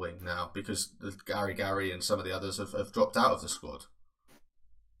 on the wing now, because Gary and some of the others have dropped out of the squad.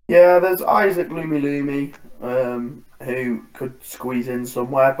 Yeah, there's Isaac Lumi, who could squeeze in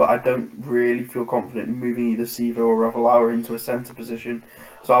somewhere, but I don't really feel confident in moving either Sevo or Ravalawa into a centre position.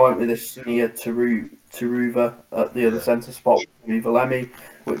 So I went with this Sunia Taruva at the other centre spot with Valemi,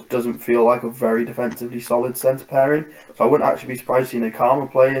 which doesn't feel like a very defensively solid centre pairing. So I wouldn't actually be surprised seeing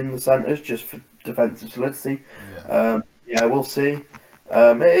Nakama play in the centres just for defensive solidity. Yeah, we'll see.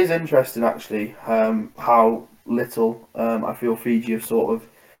 It is interesting actually how little I feel Fiji have sort of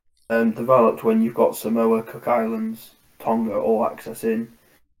developed when you've got Samoa, Cook Islands, Tonga all accessing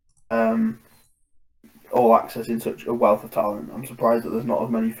such a wealth of talent. I'm surprised that there's not as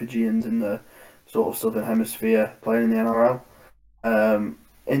many Fijians in the sort of southern hemisphere playing in the NRL.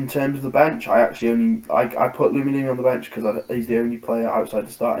 In terms of the bench, I actually I put Lumini on the bench because he's the only player outside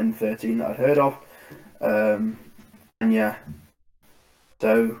the starting 13 that I'd heard of. And yeah,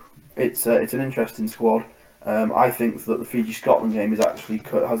 so it's an interesting squad. I think that the Fiji-Scotland game has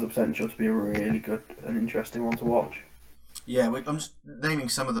the potential to be a really good and interesting one to watch. Yeah, I'm just naming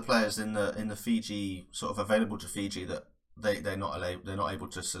some of the players in the Fiji sort of available to Fiji that they're not able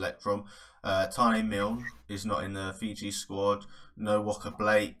to select from. Tane Milne is not in the Fiji squad. No Walker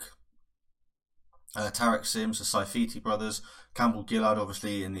Blake. Tarek Sims, the Saifiti brothers. Campbell Gillard,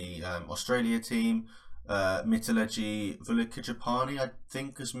 obviously in the Australia team. Mitaleji Vulikijapani, I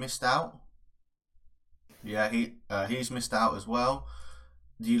think, has missed out. Yeah, he's missed out as well.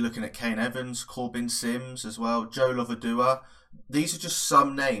 You're looking at Kane Evans, Corbin Sims as well, Joe Lovadua. These are just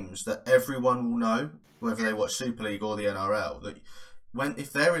some names that everyone will know, whether they watch Super League or the NRL. That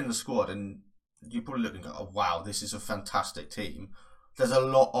if they're in the squad, and you're probably looking at, oh wow, this is a fantastic team. There's a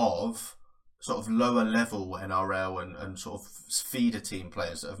lot of sort of lower level NRL and sort of feeder team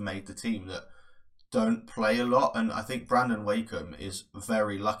players that have made the team that don't play a lot. And I think Brandon Wakeham is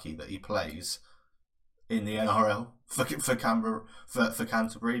very lucky that he plays in the NRL for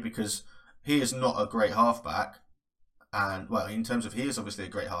Canterbury, because he is not a great halfback, and well, in terms of he is obviously a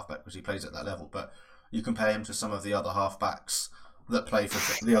great halfback because he plays at that level, but you compare him to some of the other halfbacks that play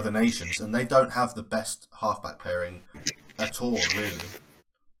for the other nations, and they don't have the best halfback pairing at all, really.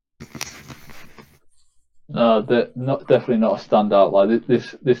 No, they're definitely not a standout. Like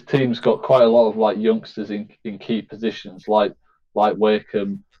this team's got quite a lot of like youngsters in key positions, like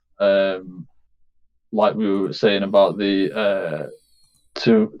Wakeham. Like we were saying about the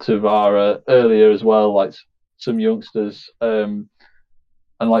Tavara earlier as well, like some youngsters, and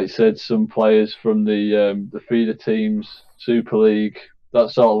like you said, some players from the feeder teams, Super League,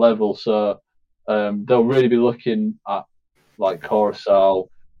 that sort of level. So they'll really be looking at like Coruscant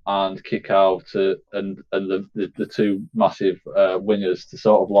and Kikau and the two massive wingers to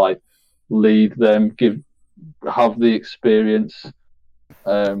sort of like lead them, have the experience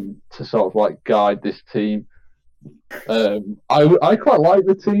to sort of like guide this team. I quite like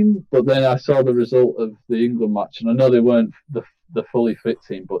the team, but then I saw the result of the England match, and I know they weren't the fully fit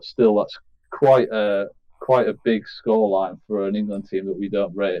team, but still, that's quite a big scoreline for an England team that we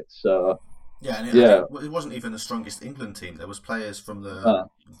don't rate. So yeah, and it wasn't even the strongest England team. There was players from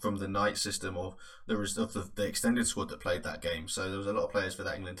the night system, or there was the extended squad that played that game. So there was a lot of players for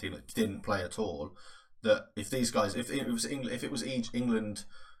that England team that didn't play at all. That if it was England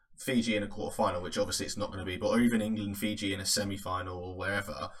Fiji in a quarter final, which obviously it's not going to be, but or even England Fiji in a semi final or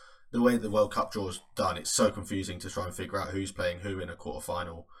wherever, the way the World Cup draw is done, it's so confusing to try and figure out who's playing who in a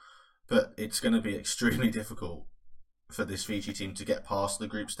quarter-final. But it's going to be extremely difficult for this Fiji team to get past the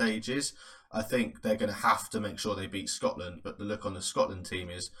group stages. I think they're going to have to make sure they beat Scotland, but the look on the Scotland team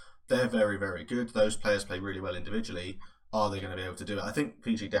is they're very, very good. Those players play really well individually. Are they going to be able to do it? I think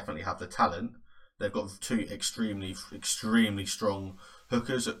Fiji definitely have the talent. They've got two extremely, extremely strong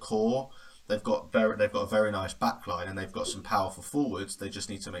hookers at core. They've got a very nice backline, and they've got some powerful forwards. They just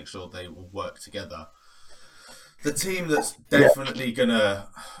need to make sure they will work together. The team that's definitely going to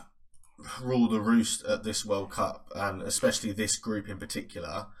rule the roost at this World Cup, and especially this group in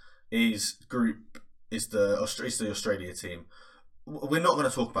particular, is the Australia team. We're not going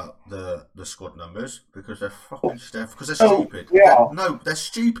to talk about the squad numbers because they're stupid. Yeah. They're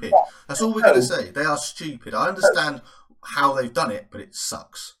stupid. That's all we're going to say. They are stupid. I understand how they've done it, but it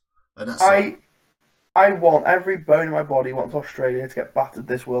sucks. And that's I want every bone in my body wants Australia to get battered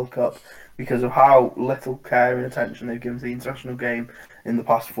this World Cup because of how little care and attention they've given to the international game in the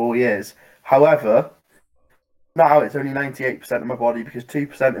past 4 years. However, now it's only 98% of my body because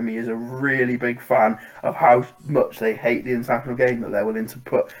 2% of me is a really big fan of how much they hate the international game, that they're willing to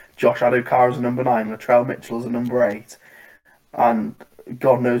put Josh Adokar as a number 9, Latrell Mitchell as a number 8, and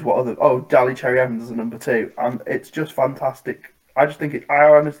God knows what other... Oh, Dally Cherry Evans as a number 2. And it's just fantastic. I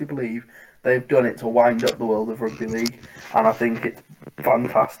honestly believe they've done it to wind up the world of rugby league, and I think it's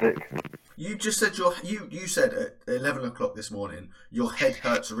fantastic. You just said you said at 11 o'clock this morning your head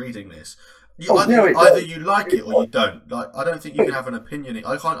hurts reading this. Either you like it or you don't. Like, I don't think you can have an opinion.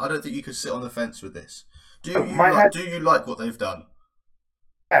 I don't think you can sit on the fence with this. Do you like what they've done?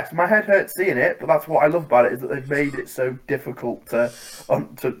 Yes, my head hurts seeing it, but that's what I love about it, is that they've made it so difficult to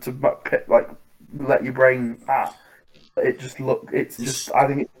like let your brain at. I think it's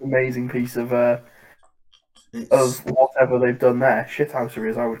an amazing piece of whatever they've done there. Shithousery,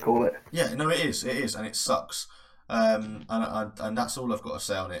 as I would call it. Yeah, no, it is, and it sucks. And that's all I've got to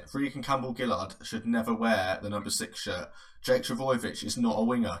say on it. Freaking Campbell Gillard should never wear the number 6 shirt. Jake Trbojevic is not a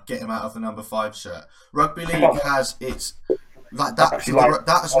winger. Get him out of the number 5 shirt. Rugby league has its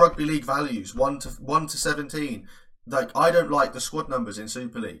that's rugby league values 1 to 17. Like, I don't like the squad numbers in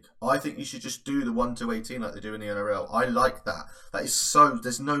Super League. I think you should just do the 1 to 18 like they do in the NRL. I like that. That is so.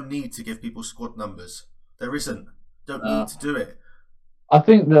 There's no need to give people squad numbers. There isn't. Don't need to do it. I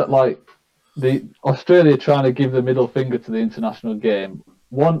think that the Australia trying to give the middle finger to the international game.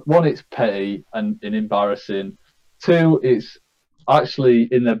 One, it's petty and embarrassing. 2, it's actually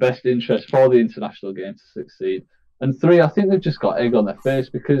in their best interest for the international game to succeed. And 3, I think they've just got egg on their face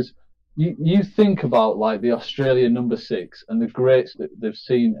because you think about the Australian number 6 and the greats that they've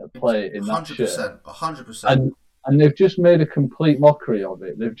seen play in that 100%, shirt. 100%. And they've just made a complete mockery of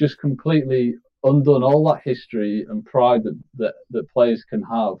it. They've just completely undone all that history and pride that players can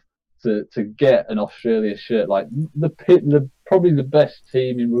have to get an Australia shirt. Like probably the best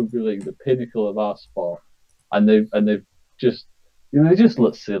team in rugby league, the pinnacle of our sport, and they've just they just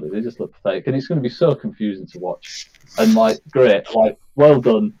look silly. They just look pathetic, and it's going to be so confusing to watch. And great, well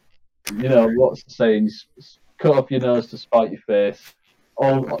done. You know what's the saying? Cut off your nose to spite your face.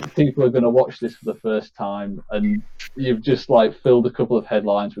 All people are going to watch this for the first time, and you've just filled a couple of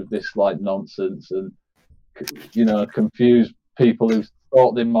headlines with this nonsense, and confused people who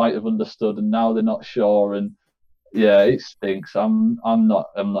thought they might have understood, and now they're not sure. And yeah, it stinks. I'm not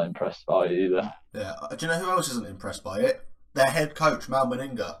impressed by it either. Yeah, do you know who else isn't impressed by it? Their head coach, Mal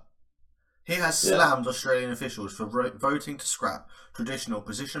Meninga. He has slammed Australian officials for voting to scrap traditional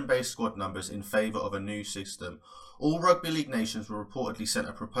position-based squad numbers in favour of a new system. All rugby league nations were reportedly sent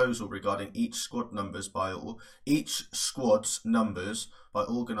a proposal regarding each squad's numbers by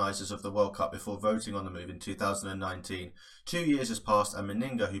organisers of the World Cup before voting on the move in 2019. 2 years has passed, and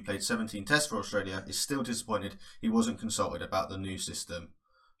Meninga, who played 17 tests for Australia, is still disappointed he wasn't consulted about the new system.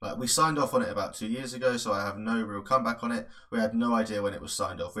 We signed off on it about 2 years ago, so I have no real comeback on it. We had no idea when it was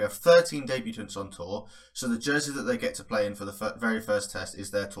signed off. We have 13 debutants on tour, so the jersey that they get to play in for the very first test is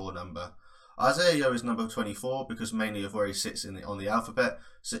their tour number. Isaiah Yeo is number 24 because mainly of where he sits on the alphabet,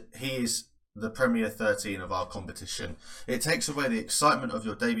 so he is the Premier 13 of our competition. It takes away the excitement of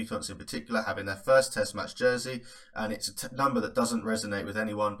your debutants in particular having their first test match jersey, and it's a number that doesn't resonate with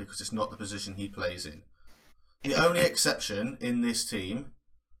anyone because it's not the position he plays in. The only exception in this team,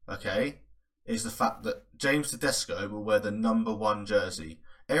 is the fact that James Tedesco will wear the number 1 jersey.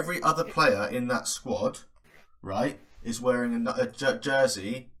 Every other player in that squad, is wearing a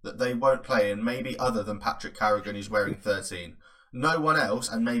jersey that they won't play in, maybe other than Patrick Carrigan, who's wearing 13. No one else,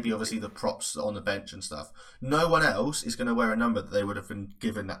 and maybe obviously the props on the bench and stuff, no one else is going to wear a number that they would have been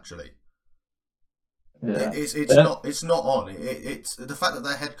given naturally. Yeah. It's not on. It's the fact that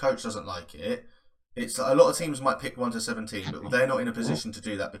their head coach doesn't like it. It's a lot of teams might pick 1 to 17, but they're not in a position to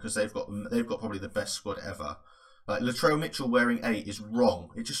do that because they've got probably the best squad ever. Like Latrell Mitchell wearing 8 is wrong.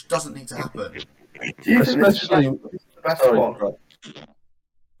 It just doesn't need to happen. Do you think this is the best squad?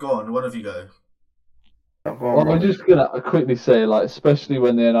 Go on, one of you go. Well, I'm just gonna quickly say, like, especially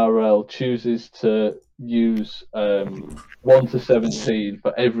when the NRL chooses to use 1 to 17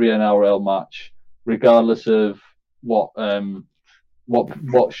 for every NRL match, regardless of what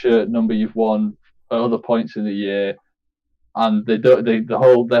shirt number you've won at other points in the year, and their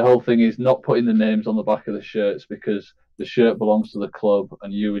whole thing is not putting the names on the back of the shirts because the shirt belongs to the club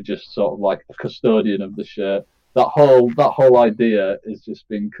and you were just sort of like a custodian of the shirt. That whole idea is just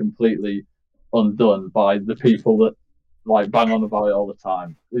been completely undone by the people that like bang on about it all the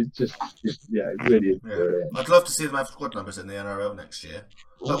time. It's just yeah, it really is brilliant. I'd love to see them have squad numbers in the NRL next year,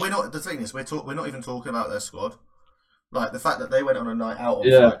 but we're not. The thing is, we're not even talking about their squad. Like the fact that they went on a night out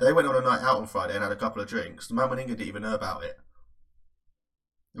on Friday. They went on a night out on Friday and had a couple of drinks. The man in England didn't even know about it.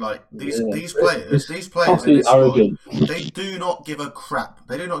 Like these players in this squad, they do not give a crap.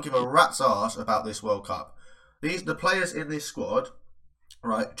 They do not give a rat's ass about this World Cup. The players in this squad,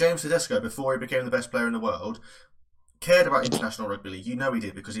 right? James Tedesco, before he became the best player in the world, cared about international rugby league. You know he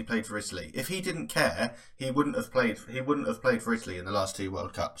did because he played for Italy. If he didn't care, he wouldn't have played for Italy in the last 2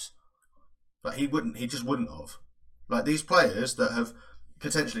 World Cups. Like he just wouldn't have. Like these players that have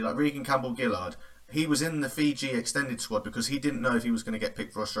potentially, like Regan Campbell-Gillard, he was in the Fiji extended squad because he didn't know if he was going to get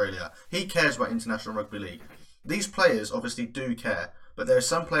picked for Australia. He cares about international rugby league. These players obviously do care, but there are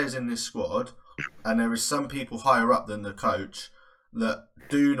some players in this squad, and there is some people higher up than the coach that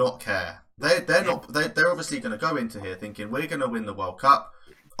do not care. They're obviously going to go into here thinking we're going to win the World Cup.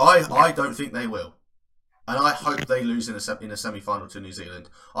 I don't think they will, and I hope they lose in a semi-final to New Zealand.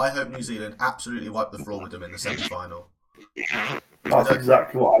 I hope New Zealand absolutely wipe the floor with them in the semi-final. That's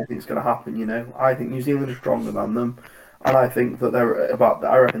exactly what I think is going to happen. You know, I think New Zealand is stronger than them, and I think that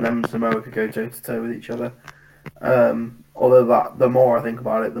I reckon them and Samoa could go toe to toe with each other. Although the more I think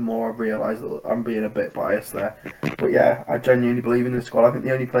about it, the more I realise that I'm being a bit biased there. But yeah, I genuinely believe in this squad. I think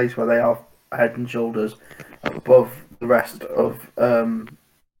the only place where they are head and shoulders above the rest of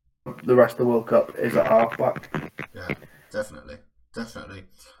the World Cup is at halfback. Yeah, definitely.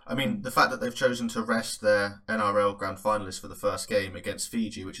 I mean, the fact that they've chosen to rest their NRL grand finalists for the first game against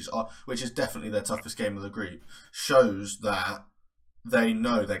Fiji, which is definitely their toughest game of the group, shows that they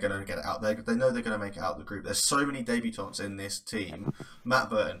know they're going to get it out. They know they're going to make it out of the group. There's so many debutants in this team: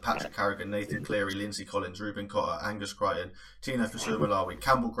 Matt Burton, Patrick Carrigan, Nathan Cleary, Lindsay Collins, Ruben Cotter, Angus Crichton, Tino Fasuamalawi,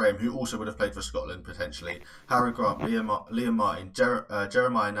 Campbell Graham, who also would have played for Scotland potentially, Harry Grant, Liam Martin,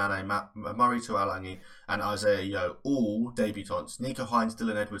 Jeremiah Nane, Murray Tualangi, and Isaiah Yeo, all debutants. Nico Hines,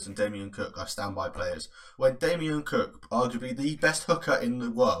 Dylan Edwards, and Damien Cook are standby players. When Damien Cook, arguably the best hooker in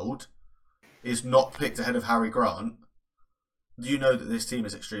the world, is not picked ahead of Harry Grant, you know that this team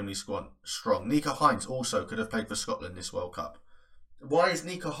is extremely strong. Nico Hines also could have played for Scotland this World Cup. Why is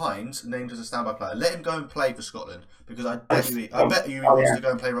Nico Hines named as a standby player? Let him go and play for Scotland, because I bet you he wants to go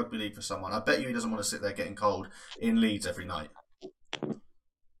and play rugby league for someone. I bet you he doesn't want to sit there getting cold in Leeds every night.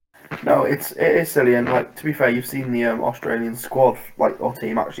 No, it is silly, and like to be fair, you've seen the Australian squad or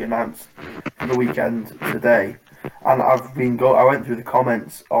team actually announced for the weekend today, and I went through the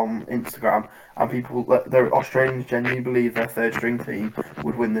comments on Instagram, and the Australians genuinely believe their third string team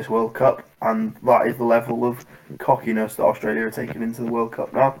would win this World Cup, and that is the level of cockiness that Australia are taking into the World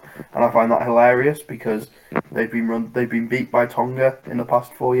Cup now, and I find that hilarious because they've been beat by Tonga in the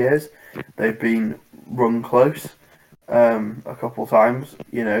past 4 years, they've been run close a couple times,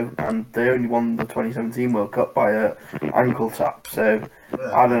 you know, and they only won the 2017 World Cup by a ankle tap. So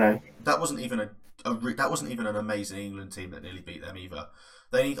I don't know. That wasn't even an amazing England team that nearly beat them either.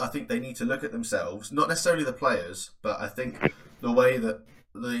 I think they need to look at themselves, not necessarily the players, but I think the way that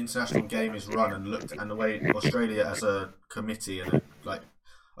the international game is run and looked, and the way Australia as a committee and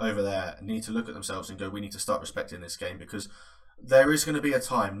over there need to look at themselves and go, we need to start respecting this game, because there is going to be a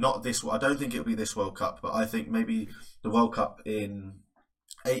time, not this. I don't think it'll be this World Cup, but I think maybe the World Cup in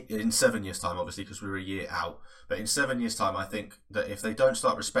 7 years' time, obviously, because we're a year out. But in 7 years' time, I think that if they don't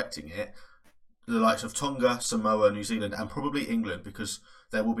start respecting it, the likes of Tonga, Samoa, New Zealand, and probably England, because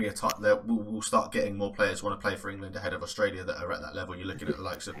there will be a time that we'll start getting more players want to play for England ahead of Australia that are at that level. You're looking at the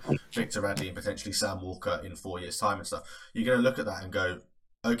likes of Victor Radley and potentially Sam Walker in 4 years' time and stuff. You're going to look at that and go,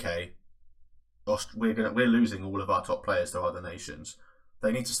 okay, we're losing all of our top players to other nations.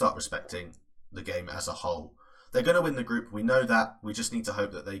 They need to start respecting the game as a whole. They're going to win the group. We know that. We just need to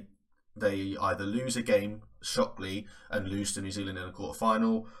hope that they they either lose a game shockingly and lose to New Zealand in a quarter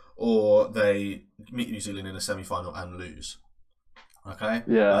final, or they meet New Zealand in a semi-final and lose. Okay,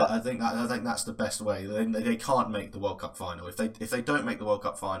 Yeah, I think that's the best way. They can't make the World Cup final. If they don't make the World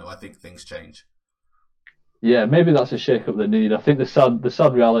Cup final, I think things change. yeah, maybe that's a shake-up they need. I think the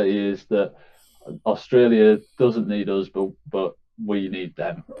sad reality is that Australia doesn't need us, but we need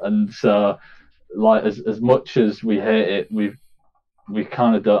them, and so like as much as we hate it, we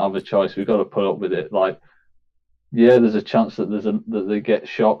kind of don't have a choice. We've got to put up with it. Like, yeah, there's a chance that that they get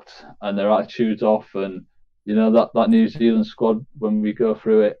shocked and their attitudes off, and you know that New Zealand squad when we go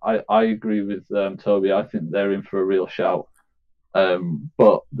through it. I agree with Toby. I think they're in for a real shout.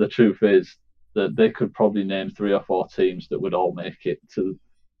 But the truth is that they could probably name 3 or 4 teams that would all make it to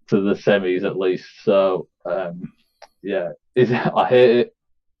the semis at least. So yeah, I hate it.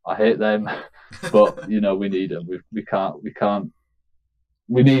 I hate them, but you know we need them. We can't.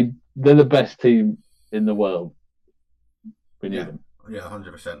 We need. They're the best team in the world. We need them. Yeah,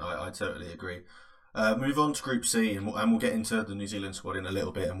 100%. I totally agree. Move on to Group C, and we'll get into the New Zealand squad in a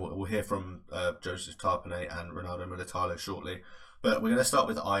little bit, and we'll hear from Joseph Tapine and Ronaldo Mulitalo shortly. But we're going to start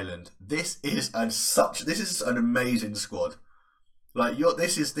with Ireland. This is an amazing squad. Like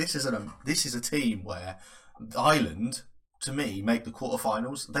this is a team where Ireland, to me, make the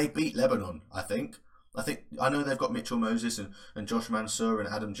quarterfinals. They beat Lebanon. I know they've got Mitchell Moses and Josh Mansour and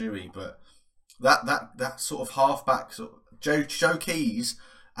Adam Dewey, but that sort of halfback, Joe Keys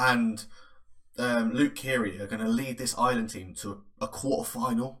and Luke Keary are going to lead this Ireland team to a quarter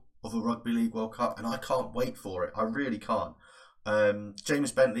final of a Rugby League World Cup, and I can't wait for it. I really can't.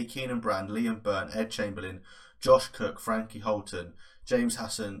 James Bentley, Keenan Brand, Liam Byrne, Ed Chamberlain, Josh Cook, Frankie Holton, James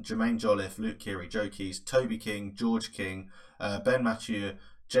Hassan, Jermaine Jolliffe, Luke Keary, Joe Keys, Toby King, George King, Ben Mathieu,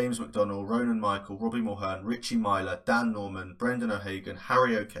 James McDonnell, Ronan Michael, Robbie Mulhern, Richie Myler, Dan Norman, Brendan O'Hagan,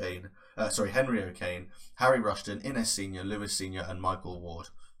 Henry O'Kane, Harry Rushton, Innes Senior, Lewis Senior, and Michael Ward.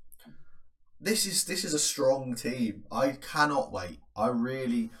 This is a strong team. I cannot wait. I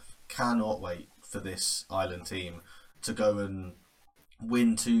really cannot wait for this Ireland team to go and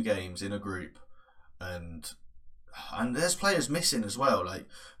win 2 games in a group, and there's players missing as well. Like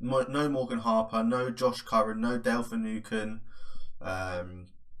no Morgan Harper, no Josh Curran, no Dale Finucane,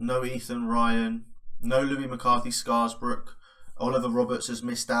 no Ethan Ryan, no Louis McCarthy Scarsbrook. Oliver Roberts has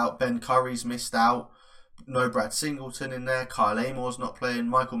missed out. Ben Curry's missed out. No Brad Singleton in there. Kyle Amore's not playing.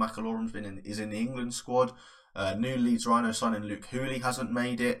 Michael McAloram's is in the England squad. New Leeds Rhino signing Luke Hooley hasn't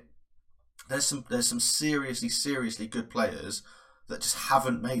made it. There's some seriously good players that just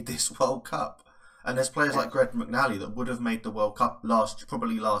haven't made this World Cup. And there's players like Greg McNally that would have made the World Cup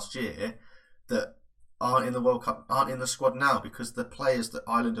probably last year that aren't in the World Cup, aren't in the squad now, because the players that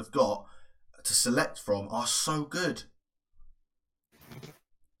Ireland have got to select from are so good.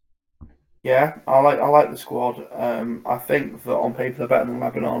 Yeah, I like the squad. I think that on paper they're better than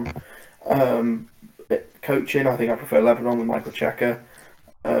Lebanon. Coaching, I think I prefer Lebanon with Michael Cheika.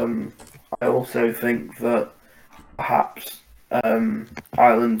 I also think that perhaps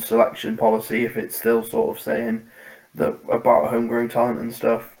Ireland's selection policy, if it's still sort of saying that about homegrown talent and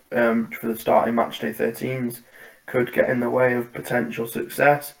stuff for the starting matchday 13s, could get in the way of potential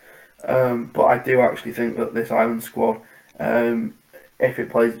success. But I do actually think that this Ireland squad, if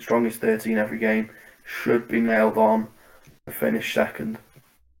it plays its strongest 13 every game, should be nailed on to finish second.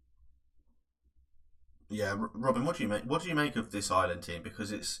 Yeah, Robin, what do you make? What do you make of this Ireland team?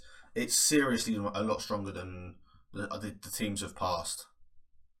 Because it's seriously a lot stronger than the teams of past.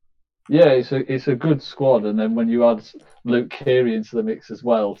 Yeah, it's a good squad, and then when you add Luke Keary into the mix as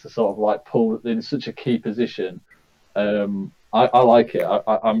well to sort of like pull in such a key position, I like it.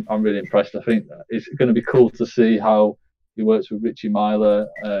 I'm really impressed. I think it's going to be cool to see how he works with Richie Myler,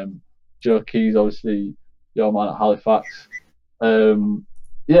 Joe Keys, obviously your man at Halifax.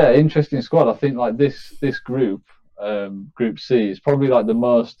 Yeah, interesting squad. I think like this group, Group C, is probably like the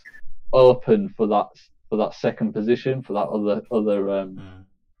most open for that second position, for that other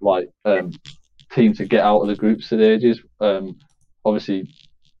team to get out of the group stages. Obviously,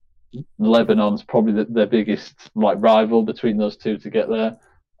 Lebanon's probably their biggest like rival between those two to get there.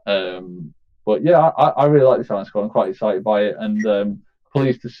 But yeah, I really like this Ireland squad. I'm quite excited by it, and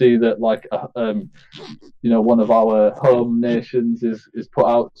pleased to see that like one of our home nations is put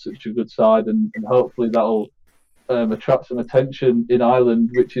out such a good side, and hopefully that'll attract some attention in Ireland,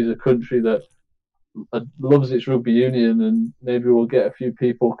 which is a country that loves its rugby union, and maybe we'll get a few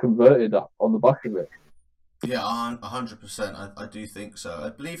people converted on the back of it. Yeah, 100%. I do think so. I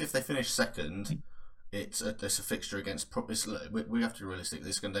believe if they finish second, it's a fixture against. We have to be realistic.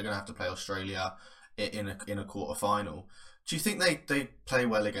 They're going to have to play Australia in a quarter final. Do you think they play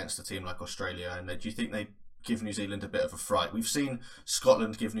well against a team like Australia, and do you think they give New Zealand a bit of a fright? We've seen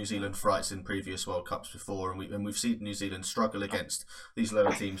Scotland give New Zealand frights in previous World Cups before, and we've seen New Zealand struggle against these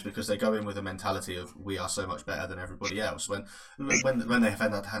lower teams because they go in with a mentality of we are so much better than everybody else. When they've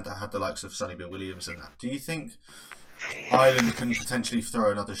had the likes of Sonny Bill Williams and that, do you think Ireland can potentially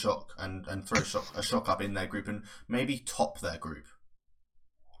throw another shock and throw a shock up in their group and maybe top their group?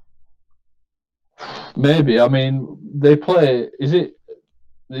 Maybe. I mean, they play.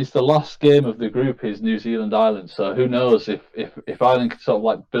 It's the last game of the group is New Zealand Ireland. So who knows if Ireland can sort of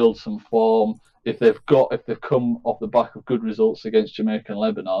like build some form, if they've come off the back of good results against Jamaica and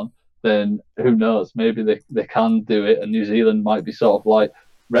Lebanon, then who knows? Maybe they can do it, and New Zealand might be sort of like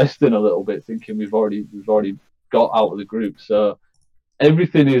resting a little bit, thinking we've already got out of the group. So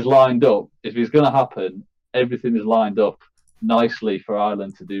everything is lined up. If it's going to happen, everything is lined up nicely for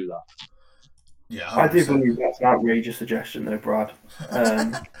Ireland to do that. Yeah, 100%. I do believe that's an outrageous suggestion, though, Brad.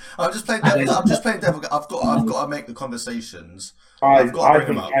 I'm just playing devil. I've got to make the conversations. I've got to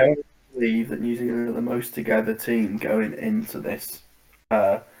bring them up. I believe that New Zealand are the most together team going into this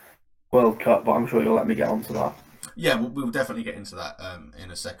World Cup, but I'm sure you'll let me get onto that. Yeah, we'll definitely get into that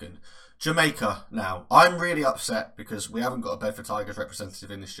in a second. Jamaica now. I'm really upset because we haven't got a Bedford Tigers representative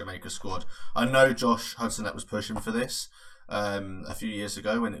in this Jamaica squad. I know Josh Hudson was pushing for this a few years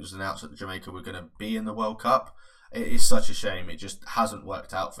ago when it was announced that Jamaica were going to be in the World Cup. It is such a shame. It just hasn't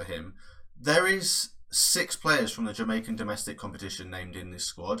worked out for him. There is 6 players from the Jamaican domestic competition named in this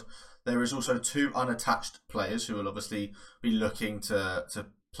squad. There is also 2 unattached players who will obviously be looking to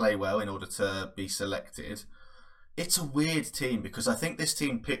play well in order to be selected. It's a weird team because I think this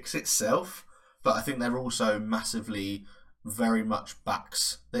team picks itself, but I think they're also massively, very much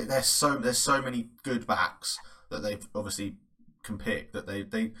backs. There's so many good backs that they've obviously can pick that they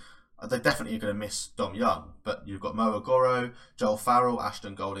definitely are going to miss Dom Young. But you've got Mo Agoro, Joel Farrell,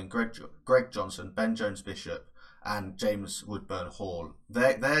 Ashton Golding, Greg Johnson, Ben Jones Bishop, and James Woodburn Hall.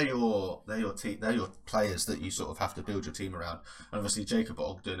 They're your players that you sort of have to build your team around. And obviously Jacob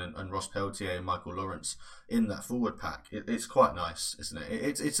Ogden and Ross Peltier and Michael Lawrence in that forward pack. It's quite nice, isn't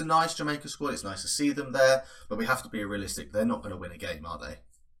it? It's a nice Jamaica squad. It's nice to see them there, but we have to be realistic. They're not going to win a game, are they?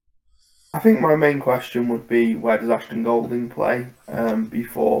 I think my main question would be, where does Ashton Golding play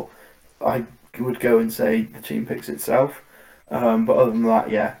before I would go and say the team picks itself. But other than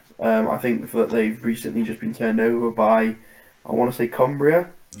that, yeah. I think that they've recently just been turned over by, I want to say, Cumbria.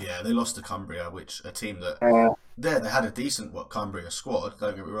 Yeah, they lost to Cumbria, which a team that they had a decent Cumbria squad.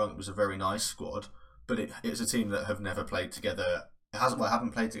 Don't get me wrong, it was a very nice squad, but it's a team that have never played together.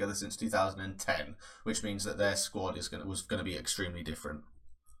 Haven't played together since 2010, which means that their squad was going to be extremely different.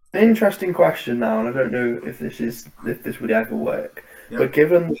 Interesting question now, and I don't know if this would ever work. Yep. But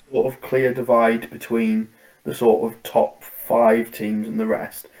given the sort of clear divide between the sort of top 5 teams and the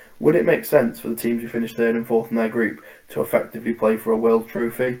rest, would it make sense for the teams who finish 3rd and 4th in their group to effectively play for a world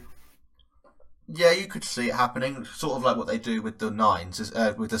trophy? Yeah, you could see it happening, sort of like what they do with the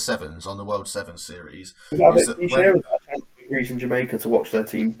 9s, with the 7s on the World 7 series. Greece and Jamaica to watch their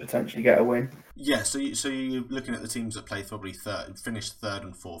team potentially get a win. Yeah, so you're looking at the teams that play probably finish 3rd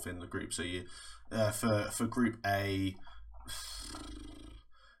and 4th in the group. So you for Group A,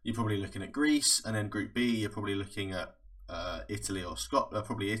 you're probably looking at Greece, and then Group B, you're probably looking at Italy or Scotland,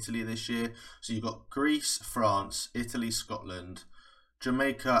 probably Italy this year. So you've got Greece, France, Italy, Scotland,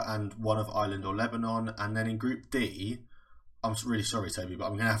 Jamaica, and one of Ireland or Lebanon. And then in Group D, I'm really sorry, Toby, but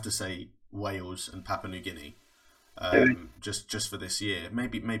I'm going to have to say Wales and Papua New Guinea. Just for this year,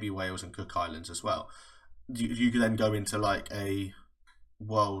 maybe Wales and Cook Islands as well. You then go into like a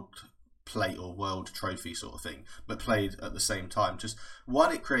world plate or world trophy sort of thing, but played at the same time. Just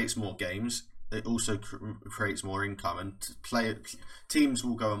one, it creates more games. It also creates more income, and teams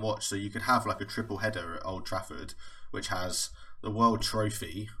will go and watch. So you could have like a triple header at Old Trafford, which has the World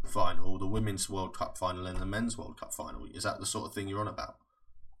Trophy final, the Women's World Cup final, and the Men's World Cup final. Is that the sort of thing you're on about?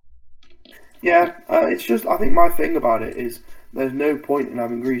 Yeah, it's just, I think my thing about it is there's no point in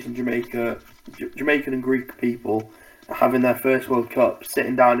having Greece and Jamaican and Greek people having their first World Cup,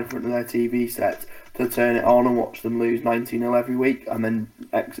 sitting down in front of their TV set to turn it on and watch them lose 19-0 every week and then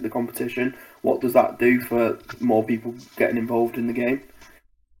exit the competition. What does that do for more people getting involved in the game?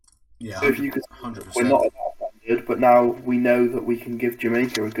 Yeah, so if you could, 100%. We're not at that standard, but now we know that we can give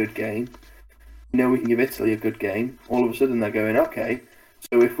Jamaica a good game. We know we can give Italy a good game. All of a sudden they're going, okay,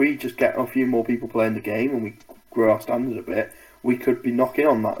 so if we just get a few more people playing the game and we grow our standards a bit, we could be knocking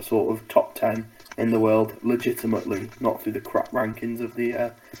on that sort of top 10 in the world legitimately, not through the crap rankings of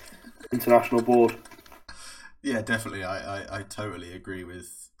the international board. Yeah, definitely. I totally agree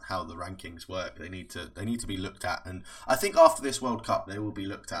with how the rankings work. They need to be looked at, and I think after this World Cup they will be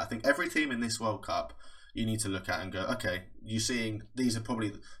looked at. I think every team in this World Cup you need to look at and go, okay, you're seeing these are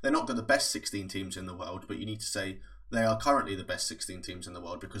probably, they're not the best 16 teams in the world, but you need to say they are currently the best 16 teams in the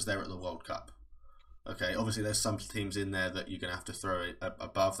world because they're at the World Cup. Okay, obviously there's some teams in there that you're going to have to throw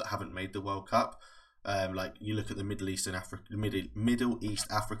above that haven't made the World Cup. Like you look at the Middle East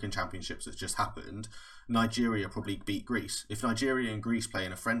African Championships that's just happened. Nigeria probably beat Greece. If Nigeria and Greece play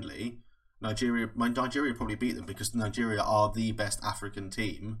in a friendly, Nigeria probably beat them because Nigeria are the best African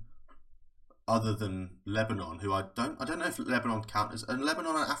team, other than Lebanon, who I don't know if Lebanon count as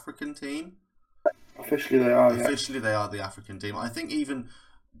Lebanon an African team. Officially they are. Officially they are the African team. I think even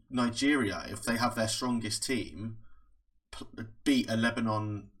Nigeria, if they have their strongest team, beat a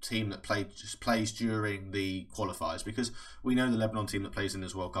Lebanon team that plays during the qualifiers, because we know the Lebanon team that plays in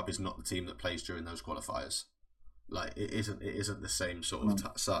this World Cup is not the team that plays during those qualifiers. Like it isn't the same sort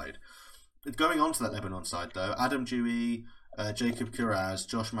of side. Going on to that Lebanon side though, Adam Dewey, Jacob Kiraz,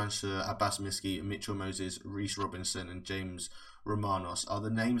 Josh Mansour, Abbas Miski, Mitchell Moses, Reece Robinson, and James Romanos are the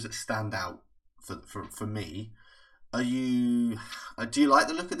names that stand out for me. Do you like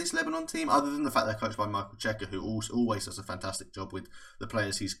the look of this Lebanon team, other than the fact they're coached by Michael Cheika, who always does a fantastic job with the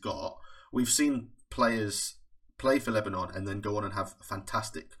players he's got? We've seen players play for Lebanon and then go on and have a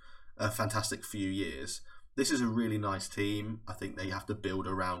fantastic few years. This is a really nice team. I think they have to build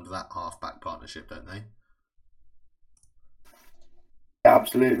around that half-back partnership, don't they? Yeah,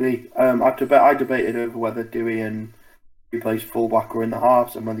 absolutely. I debated over whether Dewey and he plays fullback or in the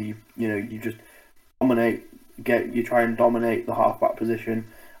halves, and whether you just try and dominate the halfback position,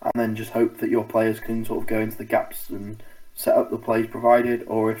 and then just hope that your players can sort of go into the gaps and set up the plays provided,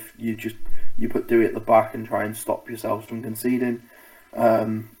 or if you put Dewey at the back and try and stop yourselves from conceding.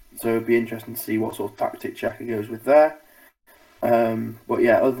 So it'd be interesting to see what sort of tactic Cheika goes with there. But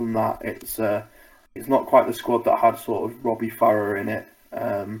yeah, other than that, it's not quite the squad that had sort of Robbie Farah in it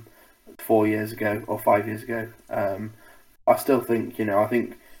 4 years ago or 5 years ago. I still think, I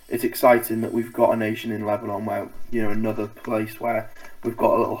think it's exciting that we've got a nation in Lebanon where, another place where we've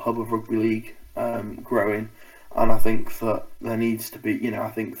got a little hub of rugby league growing. And I think that there needs to be, I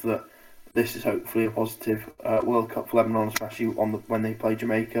think that this is hopefully a positive World Cup for Lebanon, especially when they play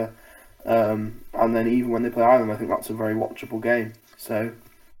Jamaica. And then even when they play Ireland, I think that's a very watchable game. So,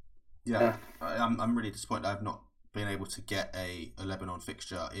 yeah. I'm really disappointed I've not been able to get a Lebanon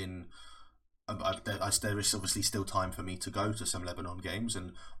fixture in. There is obviously still time for me to go to some Lebanon games,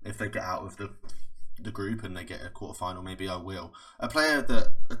 and if they get out of the group and they get a quarterfinal, maybe I will.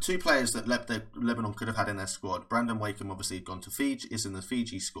 Two players that Lebanon could have had in their squad. Brandon Wakeham obviously gone to Fiji, is in the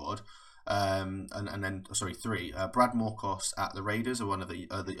Fiji squad, and then three. Brad Morkos at the Raiders,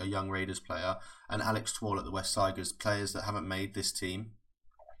 a young Raiders player, and Alex Twall at the West Tigers, players that haven't made this team.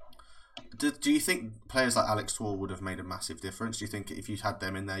 Do you think players like Alex Twall would have made a massive difference? Do you think if you had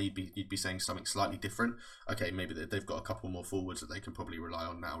them in there, you'd be saying something slightly different? Okay, maybe they've got a couple more forwards that they can probably rely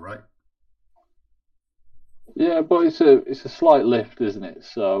on now, right? Yeah, but it's a slight lift, isn't it?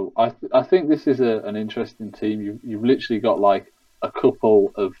 So I think this is an interesting team. You've literally got like a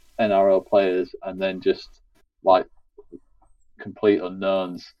couple of NRL players and then just like complete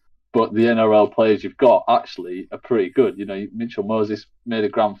unknowns. But the NRL players you've got actually are pretty good. Mitchell Moses made a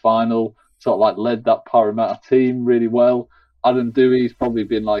grand final, sort of like led that Parramatta team really well. Adam Dewey's probably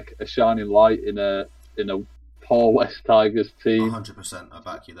been like a shining light in a poor West Tigers team. 100%, I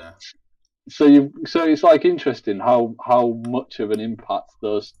back you there. So it's like interesting how much of an impact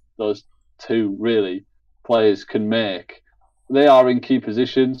those two really players can make. They are in key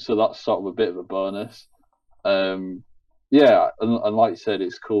positions, so that's sort of a bit of a bonus. Yeah, and like you said,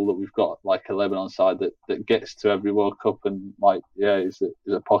 it's cool that we've got like a Lebanon side that gets to every World Cup, and is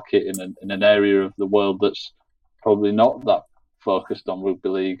a pocket in an area of the world that's probably not that focused on rugby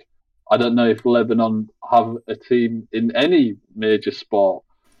league. I don't know if Lebanon have a team in any major sport.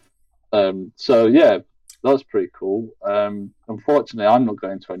 So yeah, that's pretty cool. Unfortunately, I'm not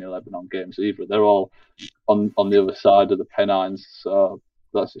going to any Lebanon games either. They're all on the other side of the Pennines, so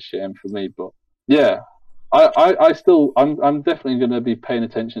that's a shame for me. But yeah. I'm definitely going to be paying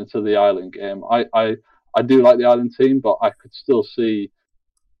attention to the Ireland game. I do like the Ireland team, but I could still see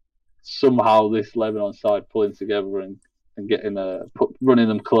somehow this Lebanon side pulling together and getting running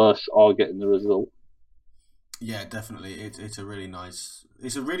them close or getting the result. Yeah, definitely. It's a really nice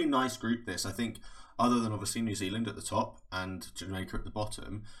group. This, I think, other than obviously New Zealand at the top and Jamaica at the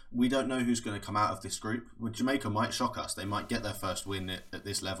bottom, we don't know who's going to come out of this group. Jamaica might shock us. They might get their first win at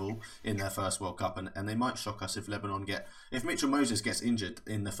this level in their first World Cup, and they might shock us if if Mitchell Moses gets injured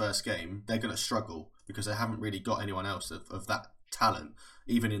in the first game. They're going to struggle because they haven't really got anyone else of that talent,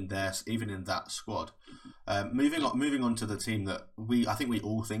 even in that squad. Moving on to the team that I think we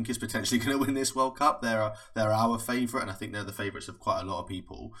all think is potentially going to win this World Cup. They're our favourite, and I think they're the favourites of quite a lot of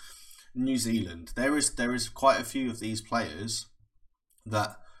people. New Zealand. There is quite a few of these players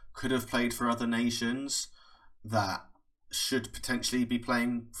that could have played for other nations that should potentially be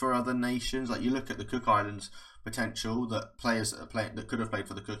playing for other nations. Like, you look at the Cook Islands potential, that players that could have played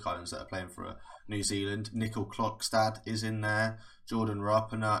for the Cook Islands that are playing for New Zealand. Nicol Klokstad is in there. Jordan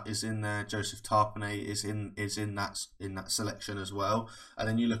Rapana is in there. Joseph Tapine is in that selection as well. And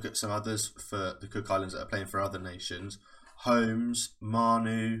then you look at some others for the Cook Islands that are playing for other nations. Holmes,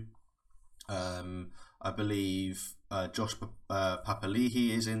 Manu, I believe Josh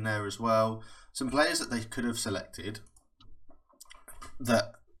Papali'i is in there as well. Some players that they could have selected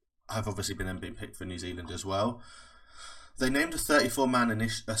that have obviously been picked for New Zealand as well. They named a 34-man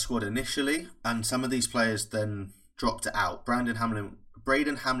squad initially, and some of these players then dropped it out. Braden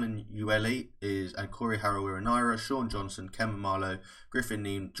Hamlin-Uele and Corey Harawira-Naira, Sean Johnson, Ken Marlowe, Griffin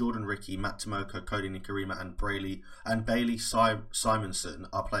Neame, Jordan Rickey, Matt Tomoko, Cody Nikarima, and Bailey Simonson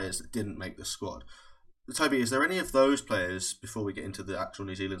are players that didn't make the squad. Toby, is there any of those players, before we get into the actual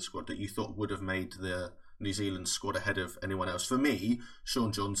New Zealand squad, that you thought would have made the New Zealand squad ahead of anyone else? For me,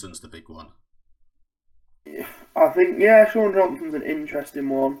 Sean Johnson's the big one. I think, Sean Johnson's an interesting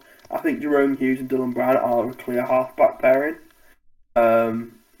one. I think Jerome Hughes and Dylan Brown are a clear half-back pairing.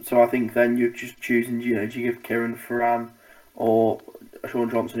 So I think then you're just choosing, do you give Kieran Ferran or Sean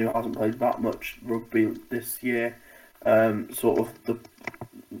Johnson, who hasn't played that much rugby this year, sort of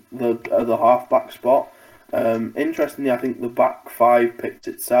the half-back spot. Interestingly, I think the back five picked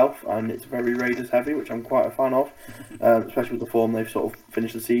itself, and it's very Raiders heavy, which I'm quite a fan of, especially with the form they've sort of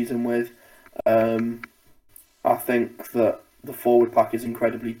finished the season with. I think that the forward pack is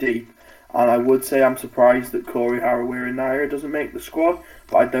incredibly deep, and I would say I'm surprised that Corey Harawira-Naira doesn't make the squad,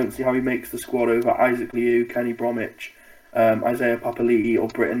 but I don't see how he makes the squad over Isaac Liu, Kenny Bromwich, Isaiah Papali'i, or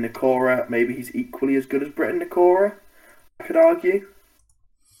Britton Nikora. Maybe he's equally as good as Britton Nikora, I could argue.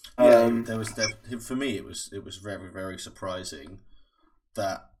 For me, it was very, very surprising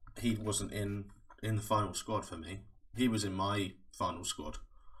that he wasn't in the final squad for me. He was in my final squad.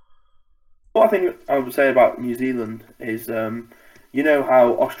 What I think I would say about New Zealand is, you know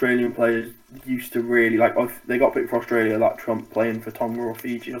how Australian players used to really, like, if they got picked for Australia, like Trump playing for Tonga or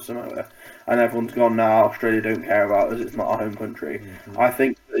Fiji or somewhere, and everyone's gone, now Australia don't care about us, it's not our home country. Mm-hmm. I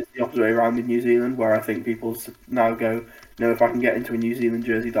think it's the opposite way around with New Zealand, where I think people now go, no, if I can get into a New Zealand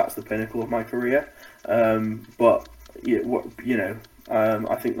jersey, that's the pinnacle of my career. But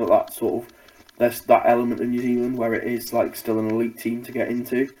I think that sort of, there's that element of New Zealand where it is like still an elite team to get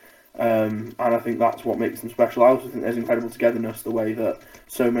into. And I think that's what makes them special. I also think there's incredible togetherness, the way that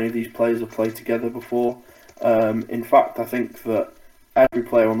so many of these players have played together before. In fact, I think that every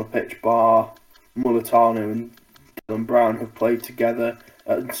player on the pitch, bar Mulitalo and Dylan Brown, have played together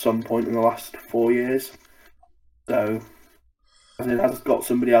at some point in the last 4 years. So it has got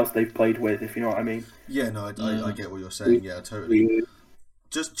somebody else they've played with, if you know what I mean. Yeah, no, I get what you're saying. Yeah, totally.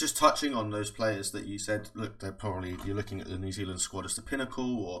 Just touching on those players that you said, look, you're looking at the New Zealand squad as the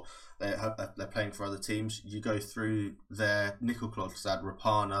pinnacle, or they're playing for other teams. You go through their Nicol Klokstad,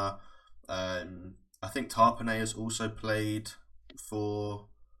 Rapana. I think Tapine has also played for.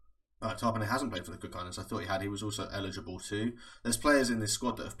 Tapine hasn't played for the Cook Islands. I thought he had. He was also eligible too. There's players in this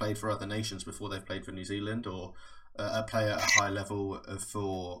squad that have played for other nations before they've played for New Zealand, or a player at a high level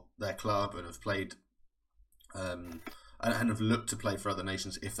for their club and have played. And have looked to play for other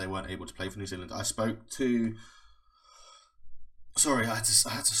nations if they weren't able to play for New Zealand. I spoke to... Sorry, I had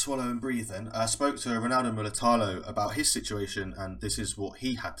to swallow and breathe then. I spoke to Ronaldo Mulitalo about his situation, and this is what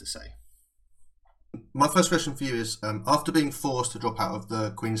he had to say. My first question for you is, after being forced to drop out of the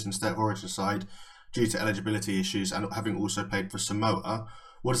Queensland State of Origin side due to eligibility issues and having also played for Samoa,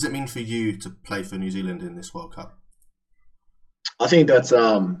 what does it mean for you to play for New Zealand in this World Cup? I think that's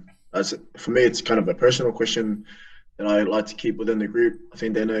for me, it's kind of a personal question that I like to keep within the group. I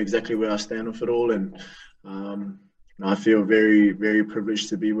think they know exactly where I stand with it all, and I feel very, very privileged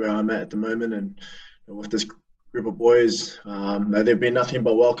to be where I'm at the moment, and with this group of boys. They've been nothing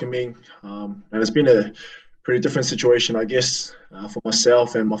but welcoming, and it's been a pretty different situation, I guess, for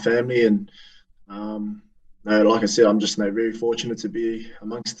myself and my family. And like I said, I'm just very fortunate to be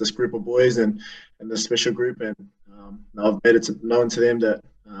amongst this group of boys and this special group, and I've made it known to them that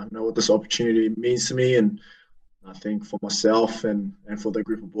what this opportunity means to me. And I think for myself and for the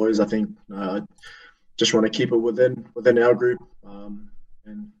group of boys, I think I just want to keep it within our group, and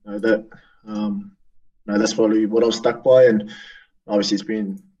that's probably what I was stuck by. And obviously, it's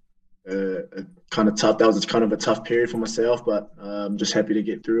been a kind of tough. That was kind of a tough period for myself, but I'm just happy to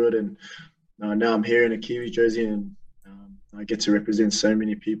get through it. And now I'm here in a Kiwi jersey, and I get to represent so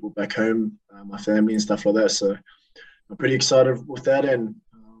many people back home, my family and stuff like that. So I'm pretty excited with that, and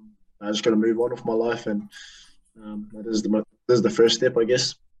I just got to move on with my life, and this is the first step, I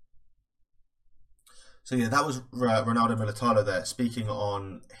guess. So yeah, that was Ronaldo Mulitalo there, speaking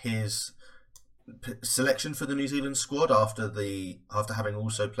on his selection for the New Zealand squad after having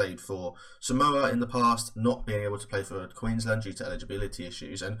also played for Samoa in the past, not being able to play for Queensland due to eligibility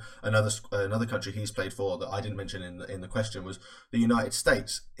issues, and another country he's played for that I didn't mention in the question was the United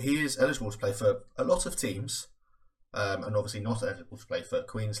States. He is eligible to play for a lot of teams, and obviously not eligible to play for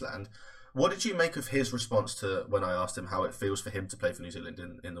Queensland. What did you make of his response to when I asked him how it feels for him to play for New Zealand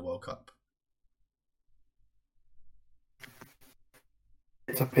in the World Cup?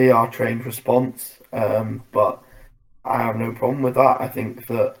 It's a PR trained response, but I have no problem with that. I think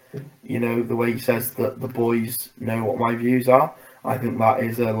that, the way he says that the boys know what my views are, I think that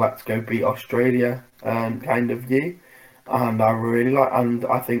is a let's go beat Australia kind of view. And I really and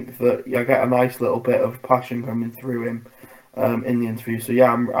I think that I get a nice little bit of passion coming through him in the interview. So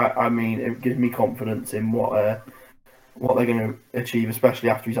yeah, I mean, it gives me confidence in what they're going to achieve, especially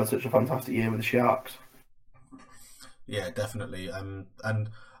after he's had such a fantastic year with the Sharks. Yeah, definitely. And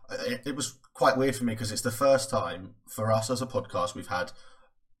it was quite weird for me because it's the first time for us as a podcast we've had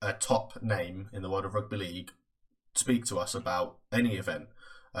a top name in the world of rugby league speak to us about any event.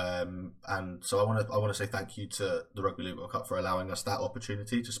 And so I want to say thank you to the Rugby League World Cup for allowing us that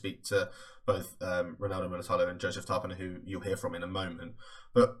opportunity to speak to both Ronaldo Mulitalo and Joseph Tapine, who you'll hear from in a moment.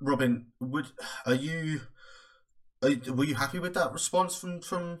 But Robin, were you happy with that response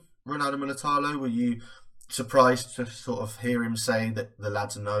from Ronaldo Mulitalo? Were you surprised to sort of hear him say that the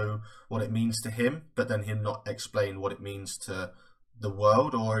lads know what it means to him, but then him not explain what it means to the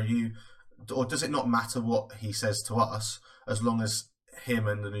world? Or does it not matter what he says to us as long as him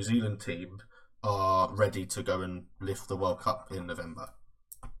and the New Zealand team are ready to go and lift the World Cup in November?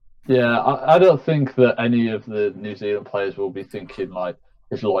 Yeah, I don't think that any of the New Zealand players will be thinking like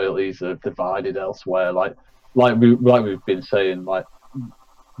his loyalties are divided elsewhere. Like we've been saying, like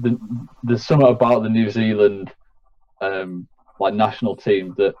there's something about the New Zealand national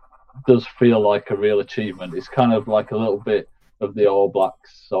team that does feel like a real achievement. It's kind of like a little bit of the All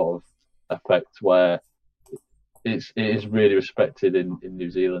Blacks sort of effect where it is really respected in New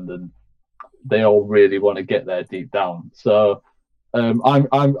Zealand, and they all really want to get there deep down. So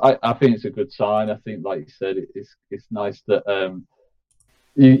I think it's a good sign. I think, like you said, it's nice that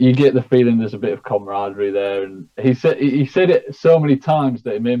you get the feeling there's a bit of camaraderie there, and he said it so many times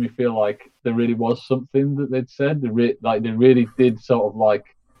that it made me feel like there really was something that they'd said. They really did sort of like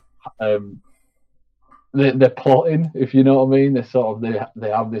they're plotting, if you know what I mean. They're sort of they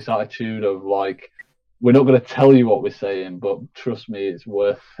have this attitude of like, we're not going to tell you what we're saying, but trust me, it's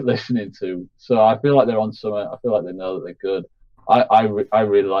worth listening to. So I feel like they're on something. I feel like they know that they're good. I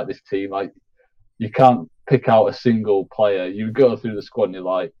really like this team. Like, you can't pick out a single player. You go through the squad and you're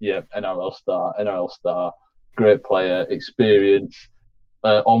like, yeah, NRL star, great player, experience,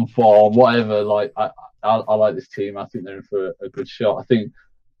 on form, whatever. Like, I like this team. I think they're in for a good shot. I think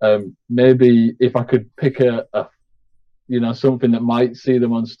maybe if I could pick a something that might see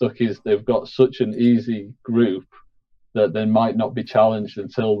them unstuck is they've got such an easy group that they might not be challenged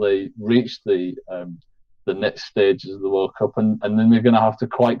until they reach the next stages of the World Cup, and then they're going to have to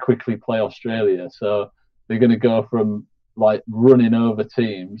quite quickly play Australia. So they're going to go from like running over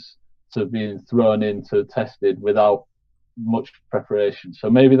teams to being thrown into tested without much preparation. So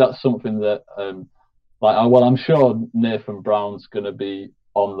maybe that's something that I'm sure Nathan Brown's going to be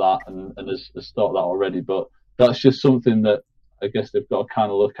on that and has thought that already, but that's just something that I guess they've got to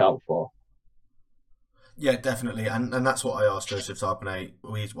kind of look out for. Yeah, definitely, and that's what I asked Joseph Tapine.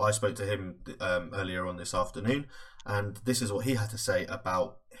 I spoke to him earlier on this afternoon, and this is what he had to say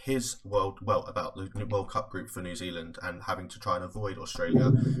about about the World Cup group for New Zealand and having to try and avoid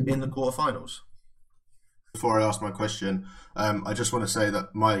Australia in the quarterfinals. Before I ask my question, I just want to say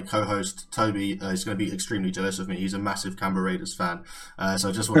that my co-host Toby is going to be extremely jealous of me. He's a massive Canberra Raiders fan, so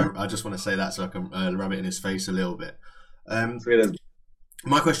I just want to say that so I can rub it in his face a little bit.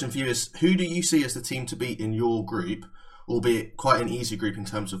 My question for you is, who do you see as the team to beat in your group, albeit quite an easy group in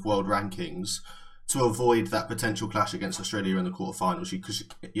terms of world rankings, to avoid that potential clash against Australia in the quarterfinals? Because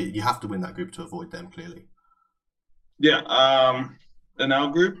you have to win that group to avoid them, clearly. Yeah, in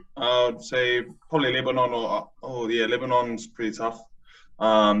our group, I would say probably Lebanon Lebanon's pretty tough.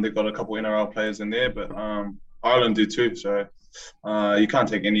 They've got a couple NRL players in there, but Ireland do too. So you can't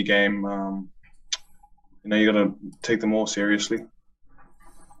take any game. You got to take them all seriously.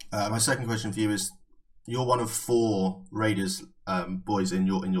 My second question for you is: you're one of 4 Raiders boys in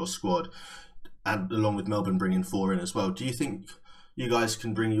your squad, and along with Melbourne bringing 4 in as well. Do you think you guys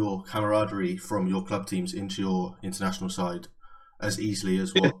can bring your camaraderie from your club teams into your international side as easily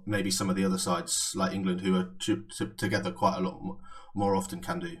as what maybe some of the other sides like England, who are together quite a lot more often,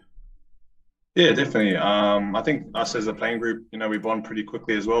 can do? Yeah, definitely. I think us as a playing group, we bond pretty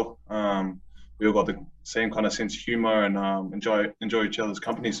quickly as well. We all got the same kind of sense of humor and enjoy each other's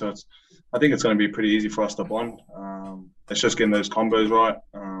company. So I think it's going to be pretty easy for us to bond. It's just getting those combos right,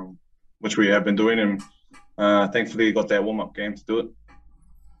 which we have been doing, and thankfully got that warm-up game to do it.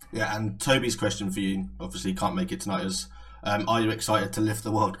 Yeah, and Toby's question for you, obviously can't make it tonight, is are you excited to lift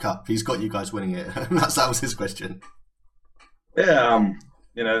the World Cup? He's got you guys winning it. that was his question. Yeah,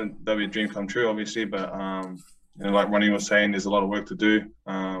 that'll be a dream come true, obviously. But like Ronnie was saying, there's a lot of work to do.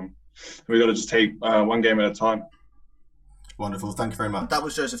 We got to just take one game at a time. Wonderful, thank you very much. That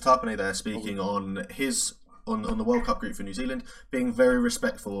was Joseph Tapine there speaking on the World Cup group for New Zealand, being very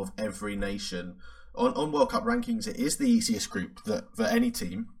respectful of every nation. On World Cup rankings, it is the easiest group for any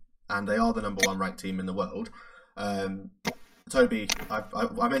team, and they are the number 1 ranked team in the world. Toby,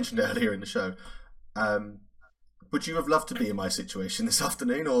 I mentioned earlier in the show, would you have loved to be in my situation this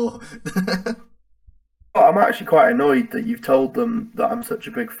afternoon, or? I'm actually quite annoyed that you've told them that I'm such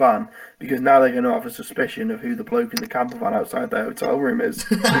a big fan, because now they're going to have a suspicion of who the bloke in the camper van outside their hotel room is.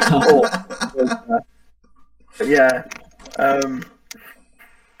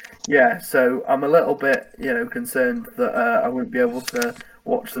 Yeah, so I'm a little bit, concerned that I won't be able to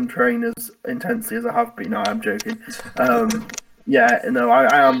watch them train as intensely as I have been. No, I'm joking. I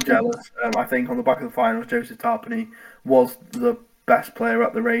am jealous. I think on the back of the finals, Joseph Tarpany was the best player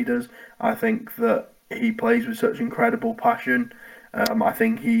at the Raiders. I think that he plays with such incredible passion. I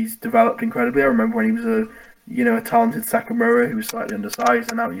think he's developed incredibly. I remember when he was a talented second rower who was slightly undersized,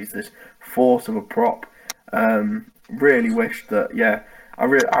 and now he's this force of a prop. Really wish that,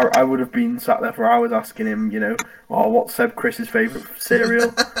 I would have been sat there for hours asking him, what's Seb Chris's favourite cereal?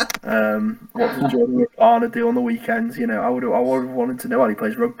 What does Jordan Arna do on the weekends? I would have wanted to know. Well, he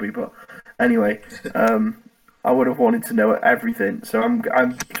plays rugby, but anyway, I would have wanted to know everything. So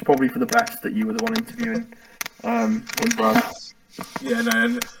it's probably for the best that you were the one interviewing him, Brad. Yeah, no,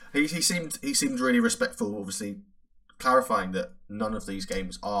 and he seemed really respectful, obviously clarifying that none of these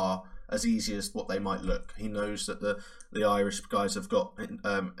games are as easy as what they might look. He knows that the Irish guys have got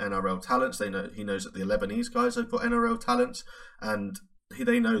NRL talents. He knows that the Lebanese guys have got NRL talents, and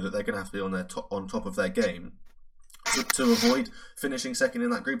they know that they're going to have to be on top of their game to avoid finishing second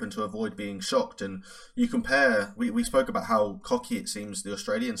in that group and to avoid being shocked. And you compare, we spoke about how cocky it seems the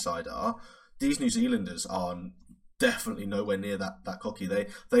Australian side are. These New Zealanders are definitely nowhere near that cocky.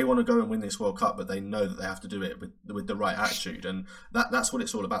 They want to go and win this World Cup, but they know that they have to do it with the right attitude, and that's what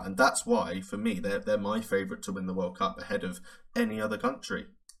it's all about. And that's why, for me, they're my favourite to win the World Cup ahead of any other country.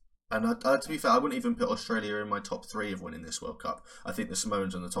 And to be fair, I wouldn't even put Australia in my top 3 of winning this World Cup. I think the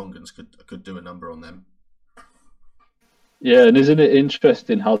Samoans and the Tongans could do a number on them. Yeah, and isn't it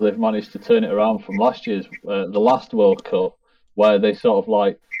interesting how they've managed to turn it around from last year's, the last World Cup, where they sort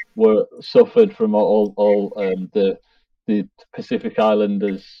of were suffered from all the Pacific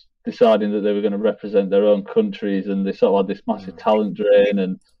Islanders deciding that they were going to represent their own countries, and they sort of had this massive talent drain,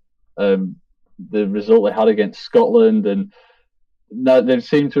 and the result they had against Scotland, and now they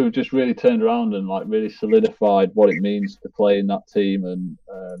seem to have just really turned around and really solidified what it means to play in that team. And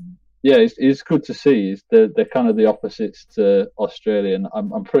it's good to see. They're kind of the opposites to Australia, and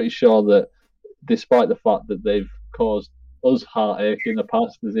I'm pretty sure that despite the fact that they've caused us heartache in the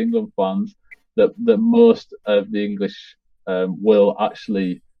past as England fans, that most of the English will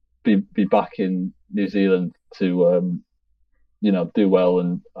actually be back in New Zealand to do well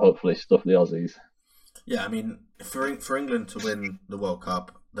and hopefully stuff the Aussies. Yeah, I mean, for England to win the World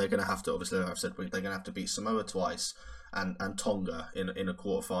Cup, they're going to have to, obviously, like I've said, they're going to have to beat Samoa twice and Tonga in a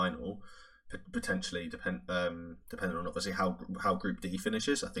quarter final, potentially depending on obviously how Group D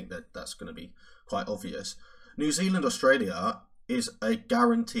finishes. I think that's going to be quite obvious. New Zealand Australia is a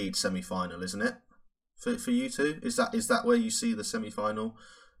guaranteed semi-final, isn't it? For you two, is that where you see the semi-final?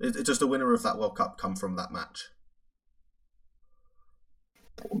 Does the winner of that World Cup come from that match?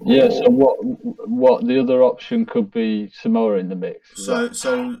 Yeah. So what the other option could be Samoa in the mix. So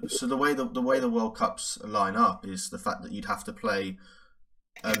the way the World Cups line up is the fact that you'd have to play.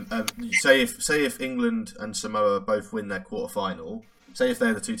 Say if England and Samoa both win their quarter final. Say if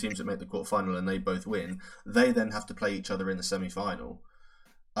they're the two teams that make the quarter final and they both win, they then have to play each other in the semi final.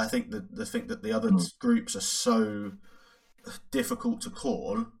 I think that the other groups are so difficult to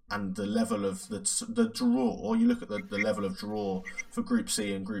call, and the level of the draw, or you look at the level of draw for Group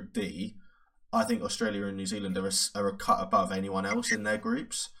C and Group D, I think Australia and New Zealand are a cut above anyone else in their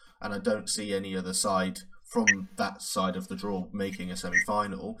groups, and I don't see any other side from that side of the draw making a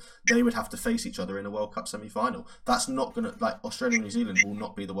semi-final. They would have to face each other in a World Cup semi-final. That's not going to, like, Australia and New Zealand will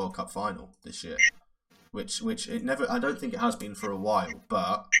not be the World Cup final this year, which it never, I don't think it has been for a while,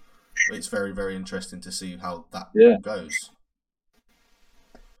 but it's very, very interesting to see how that goes.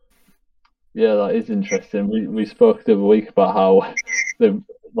 Yeah, that is interesting. We spoke the other week about how the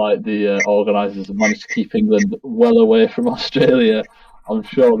organisers have managed to keep England well away from Australia. I'm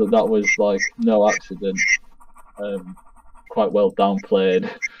sure that was like no accident. Quite well downplayed.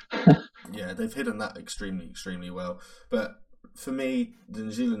 Yeah, they've hidden that extremely, extremely well. But for me, the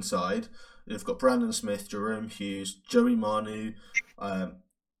New Zealand side, they've got Brandon Smith, Jerome Hughes, Joey Manu.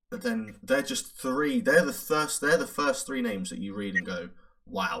 But then they're just three. They're the first three names that you read and go,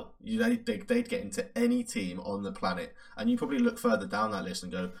 wow, they'd get into any team on the planet. And you probably look further down that list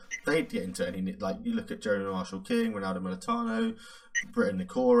and go, they'd get into any, like, you look at Jeremy Marshall-King, Ronaldo Mulitalo, Britton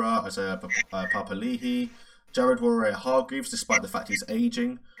Nikora, Isaiah Papali'i, Jared Warrior-Hargreaves, despite the fact he's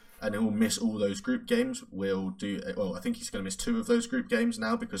aging and he'll miss all those group games, I think he's going to miss 2 of those group games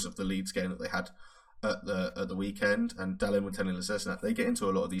now because of the Leeds game that they had at the weekend, and Dallin with Tenny Lasesna. They get into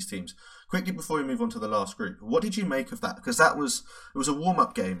a lot of these teams. Quickly before we move on to the last group, what did you make of that? Because it was a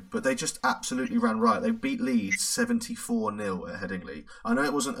warm-up game, but they just absolutely ran riot. They beat Leeds 74-0 at Headingley. I know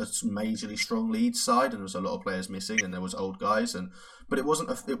it wasn't a majorly strong Leeds side, and there was a lot of players missing, and there was old guys, but it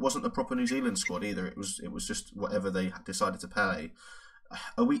wasn't a proper New Zealand squad either. It was just whatever they decided to play.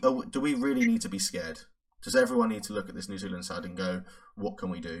 Do we really need to be scared? Does everyone need to look at this New Zealand side and go, what can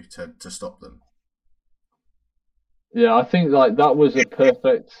we do to stop them? Yeah, I think like that was a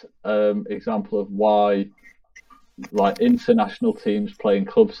perfect example of why like international teams playing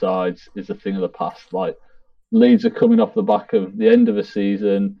club sides is a thing of the past. Like Leeds are coming off the back of the end of a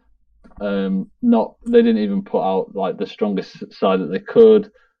season. They didn't even put out like the strongest side that they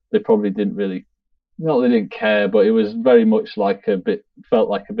could. They probably didn't really, they didn't care, but it was very much like felt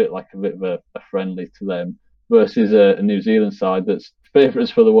like a bit of a friendly to them versus a New Zealand side that's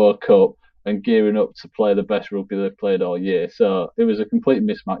favourites for the World Cup and gearing up to play the best rugby they've played all year. So it was a complete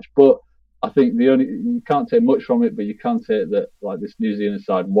mismatch. But I think you can't take much from it, but you can take that like this New Zealand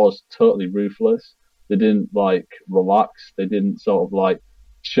side was totally ruthless. They didn't like relax. They didn't sort of like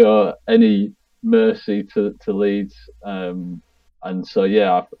show any mercy to Leeds. And so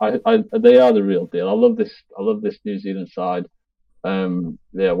yeah, they are the real deal. I love this New Zealand side. One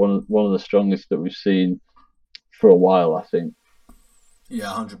of the strongest that we've seen for a while, I think. Yeah,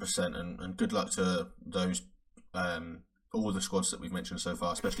 100%, and good luck to those all the squads that we've mentioned so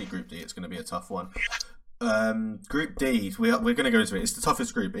far, especially Group D. It's going to be a tough one. Group D, we're going to go into it. It's the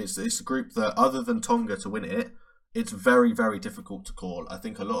toughest group. It's a group that, other than Tonga to win it, it's very, very difficult to call. I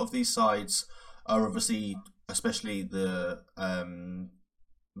think a lot of these sides are obviously, especially the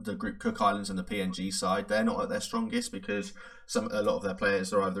Group Cook Islands and the PNG side, they're not at their strongest because a lot of their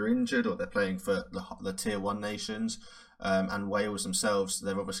players are either injured or they're playing for the Tier 1 nations. And Wales themselves,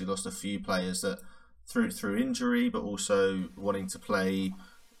 they've obviously lost a few players that through injury, but also wanting to play,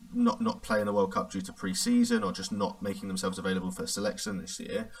 not play in the World Cup due to pre-season or just not making themselves available for selection this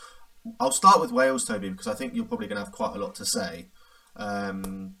year. I'll start with Wales, Toby, because I think you're probably going to have quite a lot to say.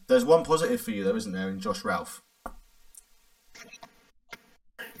 There's one positive for you, though, isn't there, in Josh Ralph?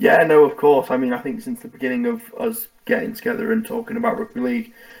 Yeah, no, of course. I mean, I think since the beginning of us getting together and talking about rugby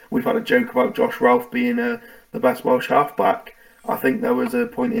league, we've had a joke about Josh Ralph being the best Welsh halfback. I think there was a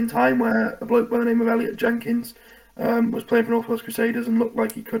point in time where a bloke by the name of Elliot Jenkins was playing for North Wales Crusaders and looked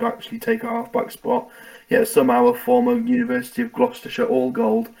like he could actually take a halfback spot. Yet somehow a former University of Gloucestershire All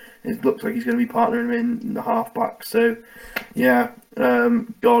Gold, it looks like he's going to be partnering him in the halfback. So, yeah,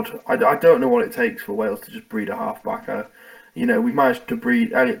 God, I don't know what it takes for Wales to just breed a halfback. We've managed to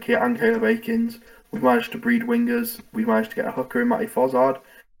breed Elliot Keat and Caleb Akins. We've managed to breed wingers. We've managed to get a hooker in Matty Fozzard.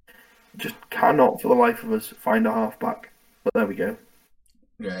 Just cannot, for the life of us, find a halfback. But there we go.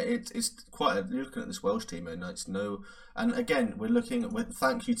 Yeah, it's quite. You're looking at this Welsh team, and it's no. And again, we're looking.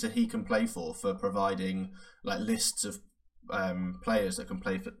 Thank you to He Can Play for providing like lists of players that can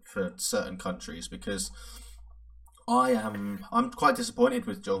play for certain countries, because I'm quite disappointed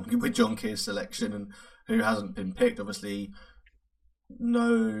with John Keir's selection and who hasn't been picked. Obviously,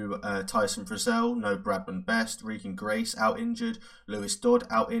 no Tyson Frizzell, no Bradman Best, Regan Grace out injured, Lewis Dodd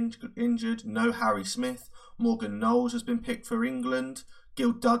out injured, no Harry Smith, Morgan Knowles has been picked for England,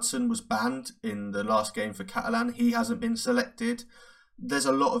 Gil Dudson was banned in the last game for Catalan, he hasn't been selected. There's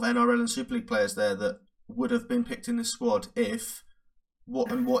a lot of NRL and Super League players there that would have been picked in this squad if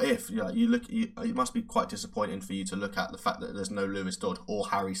What if you look? It must be quite disappointing for you to look at the fact that there's no Lewis Dodd or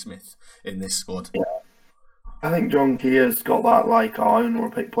Harry Smith in this squad. Yeah. I think John Keir's got that, like, I only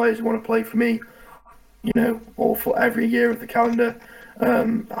want to pick players who want to play for me, or for every year of the calendar.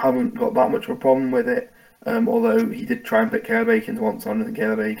 I haven't got that much of a problem with it, although he did try and pick Caleb Akins once, and I think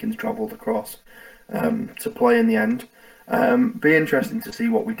Caleb Akins travelled across to play in the end. Be interesting to see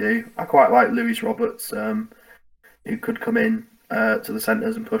what we do. I quite like Lewis Roberts, who could come in to the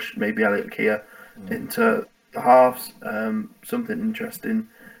centres and push maybe Elliot Keir into the halves. Something interesting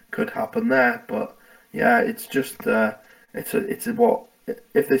could happen there, but yeah, it's just it's what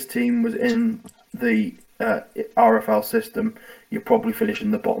if this team was in the RFL system, you're probably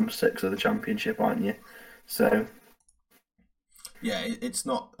finishing the bottom 6 of the championship, aren't you? So yeah, it's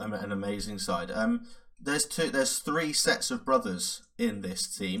not an amazing side. There's 3 sets of brothers in this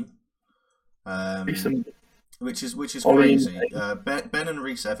team, which is crazy. Ben and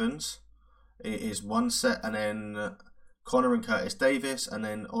Reese Evans is one set, and then Connor and Curtis Davis, and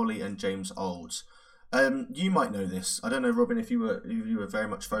then Ollie and James Olds. You might know this. I don't know, Robin, if you were very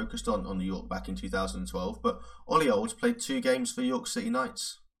much focused on the York back in 2012, but Ollie Olds played 2 games for York City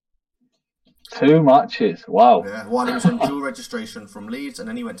Knights. 2 matches, wow. Yeah, one he was on dual registration from Leeds, and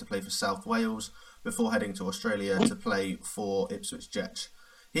then he went to play for South Wales before heading to Australia to play for Ipswich Jets.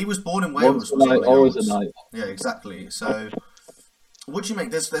 He was born in Wales. Always a Knight. Yeah, exactly. So, what do you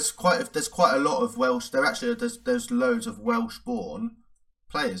make? There's quite a lot of Welsh. There's loads of Welsh-born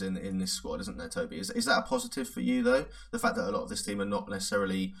players in this squad, isn't there, Toby? Is that a positive for you, though? The fact that a lot of this team are not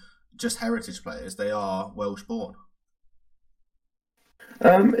necessarily just heritage players; they are Welsh-born.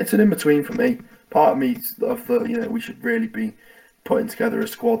 It's an in-between for me. Part of me of the we should really be putting together a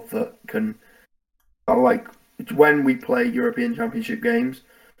squad that can, like, when we play European Championship games,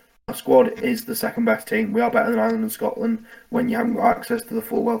 our squad is the second best team. We are better than Ireland and Scotland when you haven't got access to the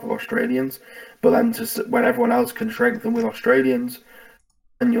full wealth of Australians. But then when everyone else can strengthen with Australians,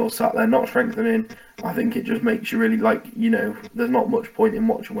 and you're sat there not strengthening, I think it just makes you really there's not much point in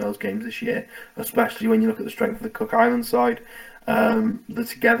watching Wales games this year, especially when you look at the strength of the Cook Islands side, the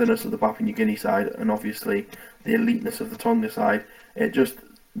togetherness of the Papua New Guinea side, and obviously the eliteness of the Tonga side. They just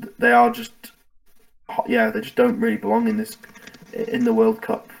don't really belong in the World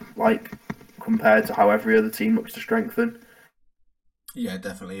Cup, like, compared to how every other team looks to strengthen. Yeah,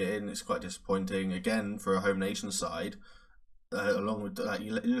 definitely, and it's quite disappointing again for a home nation side. Along with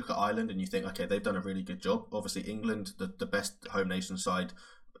you look at Ireland and you think, okay, they've done a really good job. Obviously, England, the best home nation side,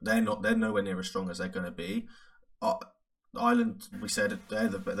 they're nowhere near as strong as they're going to be. Ireland, we said they're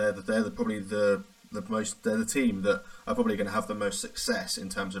probably the team that are probably going to have the most success in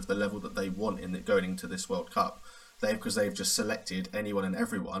terms of the level that they want going into this World Cup. Because they've just selected anyone and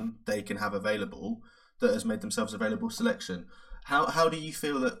everyone they can have available that has made themselves available selection. How do you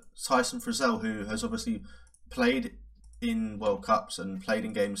feel that Tyson Frizzell, who has obviously played in World Cups and played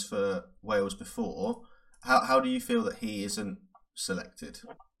in games for Wales before, how do you feel that he isn't selected?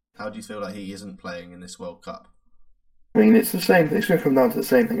 How do you feel like he isn't playing in this World Cup? I mean, it's the same thing. It's going to come down to the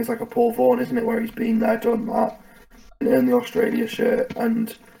same thing. It's like a Paul Vaughan, isn't it, where he's been there, done that, and earned the Australia shirt.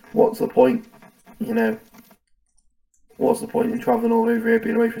 And what's the point? What's the point in travelling all over here,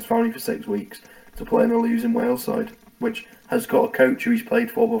 being away from his family for 6 weeks to play in a losing Wales side, which has got a coach who he's played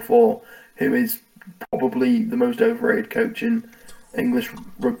for before, who is probably the most overrated coach in English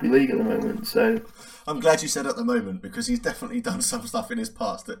rugby league at the moment. So I'm glad you said at the moment, because he's definitely done some stuff in his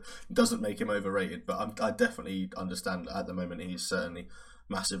past that doesn't make him overrated. But I definitely understand that at the moment he's certainly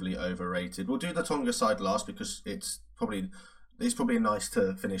massively overrated. We'll do the Tonga side last because it's probably nice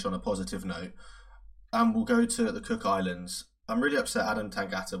to finish on a positive note. And we'll go to the Cook Islands. I'm really upset Adam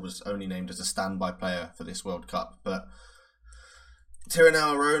Tangata was only named as a standby player for this World Cup, but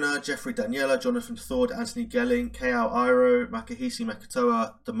Tiranau Arona, Jeffrey Daniela, Jonathan Thord, Anthony Gelling, Keao Iro, Makahisi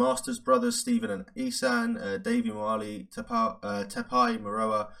Makatoa, the Masters brothers, Stephen and Isan, Davey Moali, Tepai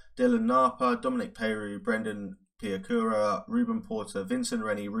Maroa, Dylan Napa, Dominic Peru, Brendan Piakura, Ruben Porter, Vincent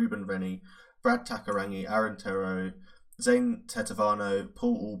Rennie, Ruben Rennie, Brad Takarangi, Aaron Tero, Zane Tetavano,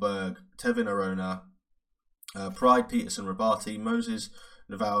 Paul Alberg, Tevin Arona, Pride Peterson Rabati, Moses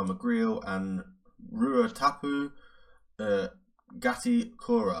Navawa McGreal, and Rua Tapu Gatti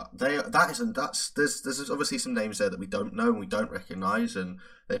Kora. There's obviously some names there that we don't know and we don't recognise, and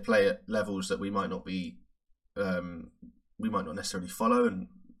they play at levels that we might not necessarily follow, and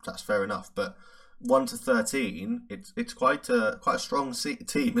that's fair enough. But 1 to 13, it's quite a strong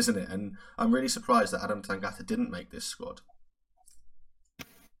team, isn't it? And I'm really surprised that Adam Tangata didn't make this squad.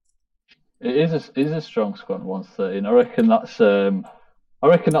 It is a strong squad. 1 to 13. I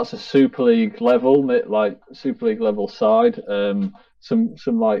reckon that's a Super League level, like Super League level side. some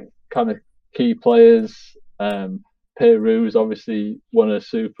like kind of key players. Peru's obviously won a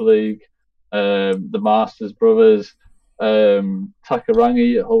Super League. The Masters brothers,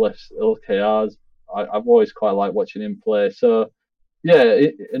 Takarangi at Hull LKRs. I've always quite liked watching him play. So yeah,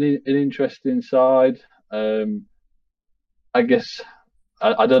 an interesting side. I guess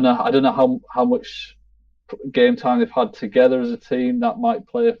I don't know how much game time they've had together as a team. That might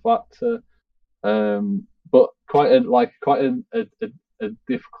play a factor. But quite a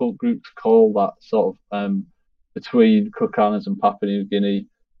difficult group to call, that sort of between Cook Islands and Papua New Guinea.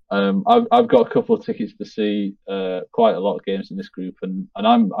 I've got a couple of tickets to see quite a lot of games in this group, and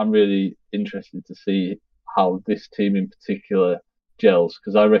I'm really interested to see how this team in particular gels,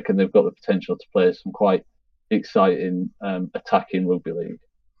 because I reckon they've got the potential to play some quite exciting attacking rugby league.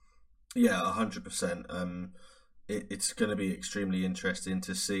 Yeah, 100%. It's going to be extremely interesting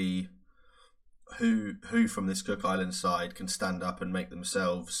to see who from this Cook Island side can stand up and make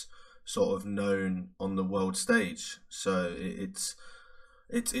themselves sort of known on the world stage. So it's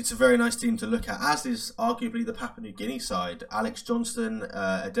a very nice team to look at, as is arguably the Papua New Guinea side. Alex Johnston,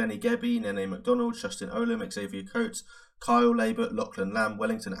 Adeni Gebi, Nene McDonald, Justin Olam, Xavier Coates, Kyle Labert, Lachlan Lamb,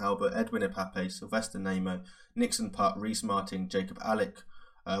 Wellington Albert, Edwin Ipape, Sylvester Namo, Nixon Putt, Reese Martin, Jacob Alec,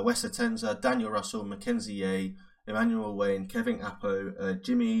 Wes Atenza, Daniel Russell, Mackenzie Ye, Emmanuel Wayne, Kevin Appo,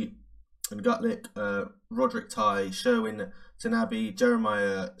 Jimmy Ngutlik, Roderick Tai, Sherwin Tanabi,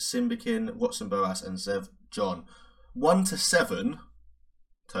 Jeremiah Simbikin, Watson Boas, and Zev John. 1 to 7,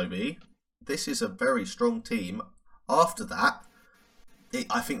 Toby. This is a very strong team. After that,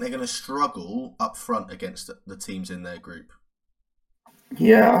 I think they're going to struggle up front against the teams in their group.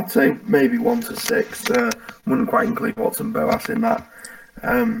 Yeah, I'd say maybe 1 to 6. Wouldn't quite include Watson Boas in that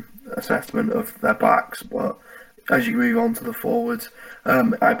assessment of their backs, but as you move on to the forwards,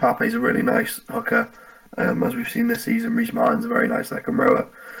 Ipape is a really nice hooker, as we've seen this season. Reese Martin's a very nice second rower,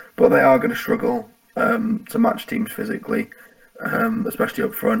 but they are going to struggle to match teams physically, especially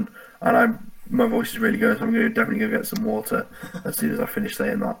up front. And my voice is really good, so I'm definitely going to get some water as soon as I finish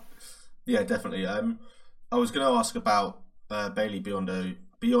saying that. Yeah, definitely. I was going to ask about Bailey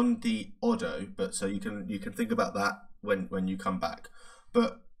Biondi Odo, but so you can think about that when you come back.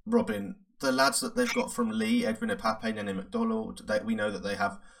 But Robin, the lads that they've got from Lee, Edwin Ipape, Nene McDonald, we know that they've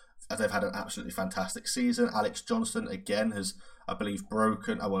had an absolutely fantastic season. Alex Johnston again has, I believe,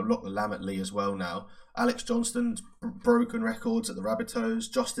 broken. Lachlan Lamb at Lee as well now. Alex Johnston's broken records at the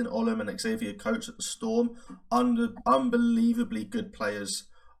Rabbitohs. Justin Olam and Xavier Coates at the Storm. Unbelievably good players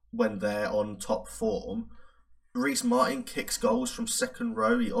when they're on top form. Reese Martin kicks goals from second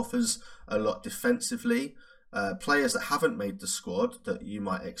row. He offers a lot defensively. Players that haven't made the squad that you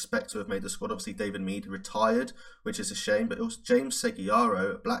might expect to have made the squad. Obviously, David Mead retired, which is a shame. But also James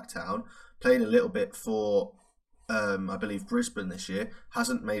Seguiaro at Blacktown played a little bit for, I believe, Brisbane this year.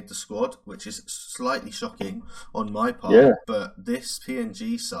 Hasn't made the squad, which is slightly shocking on my part. Yeah. But this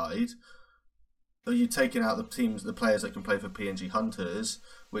PNG side, are you taking out the players that can play for PNG Hunters,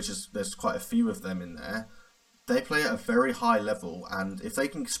 there's quite a few of them in there. They play at a very high level, and if they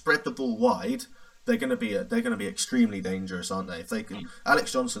can spread the ball wide, they're going to be extremely dangerous, aren't they? If they can,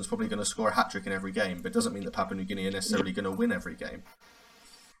 Alex Johnston's probably going to score a hat-trick in every game, but it doesn't mean that Papua New Guinea are necessarily going to win every game.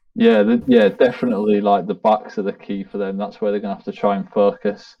 Yeah, definitely. Like, the backs are the key for them. That's where they're going to have to try and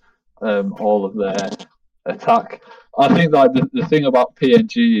focus all of their attack. I think like the thing about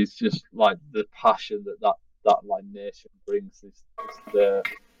PNG is just like the passion that like nation brings.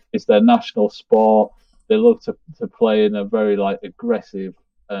 It's their national sport. They love to play in a very like aggressive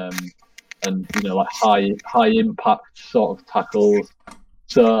and like high impact sort of tackles.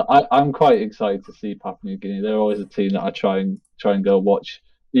 So I'm quite excited to see Papua New Guinea. They're always a team that I try and go watch.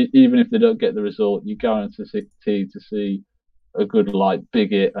 Even if they don't get the result, you guarantee to see a good like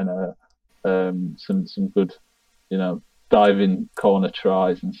bigot and some good diving corner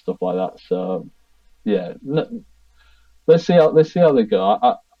tries and stuff like that. So yeah, let's see how they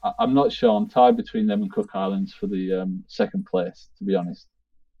go. I'm not sure. I'm tied between them and Cook Islands for the second place, to be honest.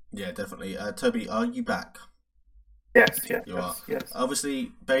 Yeah, definitely. Toby, are you back? Yes. You are. Yes.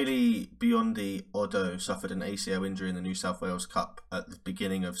 Obviously, Bailey Biondi Odo suffered an ACL injury in the New South Wales Cup at the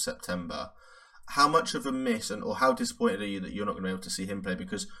beginning of September. How much of a miss, or how disappointed are you that you're not going to be able to see him play?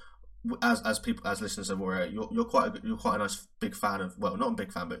 Because as listeners are aware, you're quite a nice big fan of. Well, not a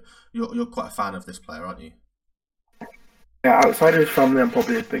big fan, but you're quite a fan of this player, aren't you? Yeah, outside of his family, I'm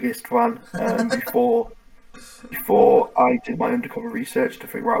probably his biggest fan. Before I did my undercover research to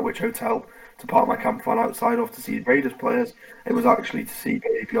figure out which hotel to park my camper van outside of to see Raiders players, it was actually to see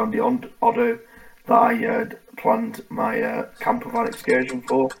Biondi Odo that I had planned my camper van excursion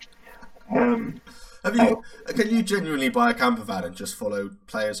for. Have you? Can you genuinely buy a camper van and just follow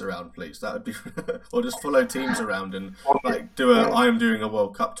players around, please? That would be, or just follow teams around and like do a. I am doing a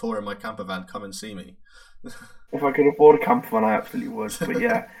World Cup tour in my camper van. Come and see me. If I could afford a camper van, I absolutely would. But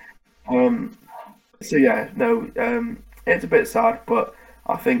yeah, so yeah, no, it's a bit sad, but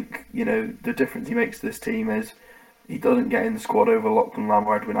I think the difference he makes to this team is he doesn't get in the squad over Lachlan Lamb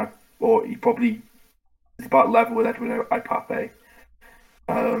or Edwin, or he probably is about level with Edwin Ipape.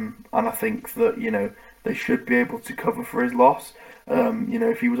 And I think that they should be able to cover for his loss.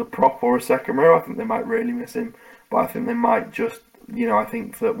 If he was a prop or a second row, I think they might really miss him. But I think they might just, I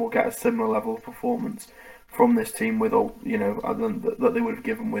think that we'll get a similar level of performance from this team with all, that they would have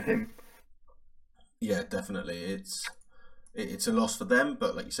given with him. Yeah, definitely. It's a loss for them,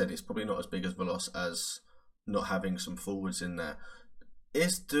 but like you said, it's probably not as big of a loss as not having some forwards in there.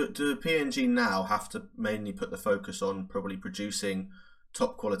 Do PNG now have to mainly put the focus on probably producing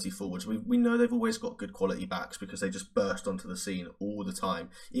top quality forwards? We know they've always got good quality backs because they just burst onto the scene all the time,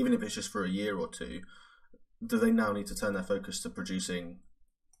 even if it's just for a year or two. Do they now need to turn their focus to producing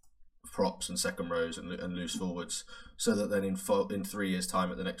props and second rows and loose forwards, so that then in 3 years'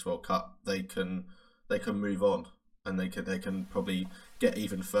 time at the next World Cup they can move on and they can probably get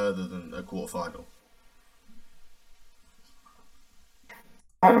even further than a quarter-final?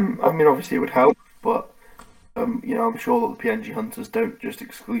 I mean, obviously it would help, but I'm sure that the PNG Hunters don't just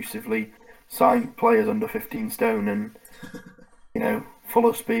exclusively sign players under 15 stone and full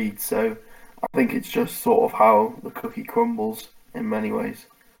of speed. So I think it's just sort of how the cookie crumbles in many ways.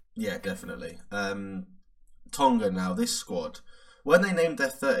 Yeah, definitely. Tonga now, this squad, when they named their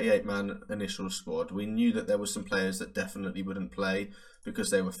 38-man initial squad, we knew that there were some players that definitely wouldn't play because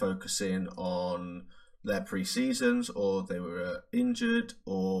they were focusing on their pre-seasons, or they were injured,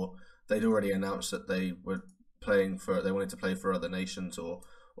 or they'd already announced that they were they wanted to play for other nations or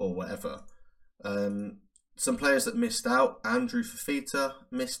whatever. Some players that missed out: Andrew Fafita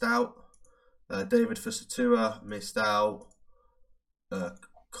missed out, David Fusatua missed out,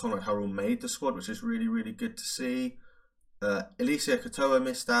 Conrad Harrell made the squad, which is really, really good to see. Alicia Katoa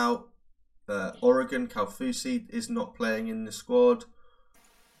missed out. Oregon Kaufusi is not playing in the squad.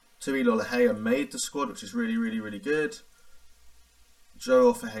 Tui Lolahea made the squad, which is really, really, really good.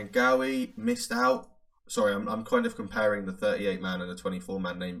 Joe Offahengawi missed out. Sorry, I'm kind of comparing the 38-man and the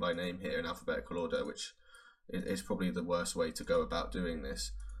 24-man name by name here in alphabetical order, which is probably the worst way to go about doing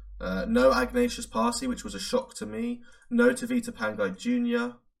this. No Ignatius Parsi, which was a shock to me. No Tavita Pangai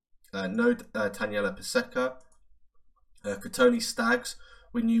Jr. No Taniela Paseka. Katoni Staggs,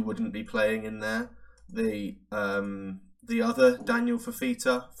 we knew wouldn't be playing in there. The other Daniel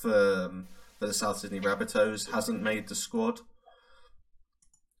Fafita for the South Sydney Rabbitohs hasn't made the squad.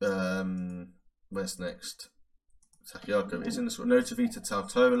 Where's next? Takiako is in the squad. No Tavita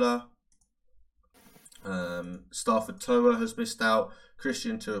Tautola. Stafford Toa has missed out.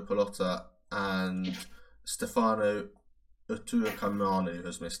 Christian Tuapolota and Stefano Utuakamanu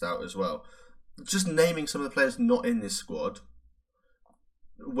has missed out as well. Just naming some of the players not in this squad,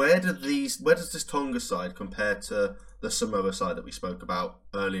 where does this Tonga side compare to the Samoa side that we spoke about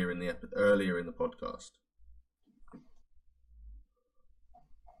earlier in the podcast?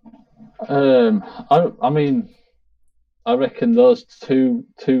 I mean, I reckon those two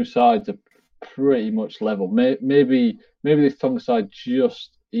sides are pretty much level. Maybe this Tonga side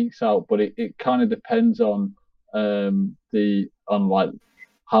just ekes out, but it kind of depends on like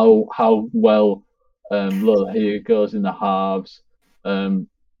how well Lolahea goes in the halves.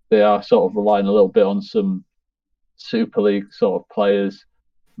 They are sort of relying a little bit on some Super League sort of players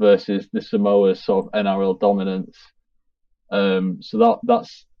versus the Samoa's sort of NRL dominance. So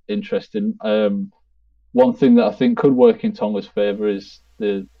that's interesting. One thing that I think could work in Tonga's favour is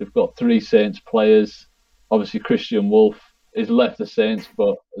they've got 3 Saints players. Obviously, Christian Wolf is left the Saints,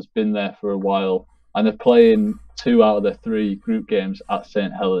 but has been there for a while, and they're playing 2 out of their 3 group games at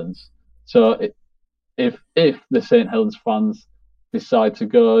St Helens. So if the St Helens fans decide to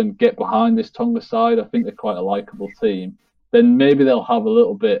go and get behind this Tonga side, I think they're quite a likeable team. Then maybe they'll have a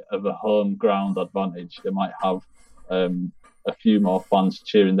little bit of a home ground advantage. They might have a few more fans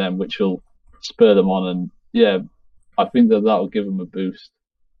cheering them, which will spur them on. And yeah, I think that'll give them a boost.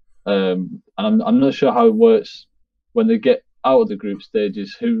 And I'm not sure how it works when they get out of the group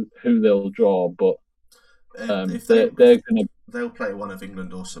stages, who they'll draw, but they'll play one of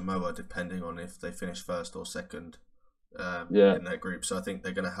England or Samoa, depending on if they finish first or second in their group. So I think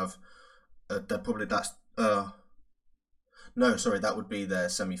they're going to have. That would be their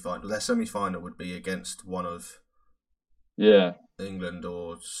semi-final. Their semi-final would be against one of England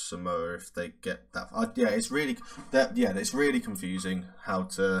or Samoa if they get that. It's really confusing how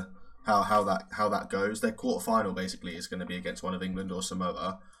to how that goes. Their quarter final basically is going to be against one of England or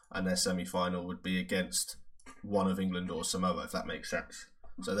Samoa, and their semi final would be against one of England or Samoa, if that makes sense.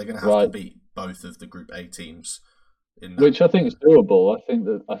 So they're going to have to beat both of the Group A teams. Which I think is doable. I think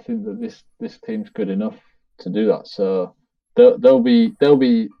that this team's good enough to do that. So they'll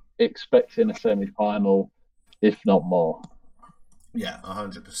be expecting a semi final, if not more. Yeah,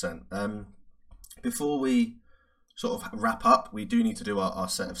 100%. Before we sort of wrap up, we do need to do our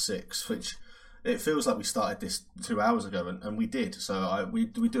set of six, which it feels like we started this 2 hours ago, and we did. So we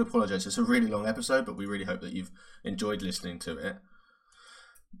do apologise. It's a really long episode, but we really hope that you've enjoyed listening to it.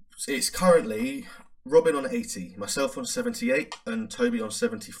 It's currently Robin on 80, myself on 78, and Toby on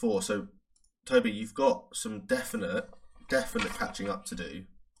 74. So, Toby, you've got some definite catching up to do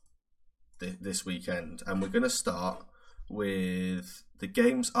this weekend, and we're going to start with the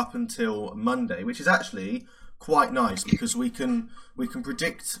games up until Monday, which is actually quite nice because we can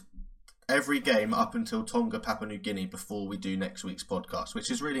predict every game up until Tonga, Papua New Guinea before we do next week's podcast, which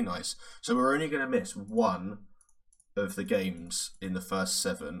is really nice. So we're only going to miss one of the games in the first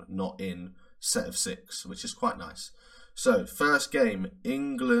 7, not in set of 6, which is quite nice. So first game,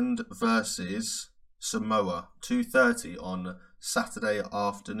 England versus Samoa, 2:30 on Saturday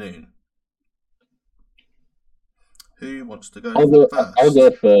afternoon. Who wants to go first? I'll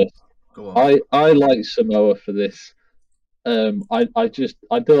go first. Go on. I like Samoa for this. I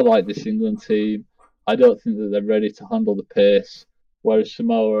don't like this England team. I don't think that they're ready to handle the pace. Whereas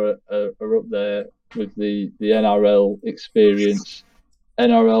Samoa are up there with the NRL experience,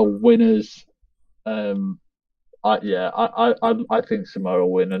 NRL winners. I think Samoa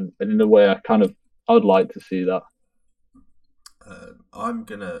will win, and in a way, I would like to see that. I'm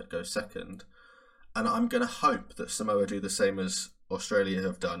gonna go second, and I'm gonna hope that Samoa do the same as Australia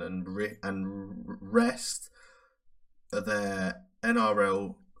have done and rest their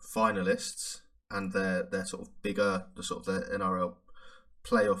NRL finalists and their sort of bigger, their NRL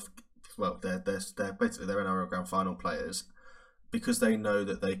playoff. Well, they're basically their NRL grand final players, because they know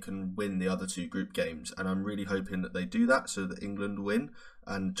that they can win the other 2 group games, and I'm really hoping that they do that so that England win.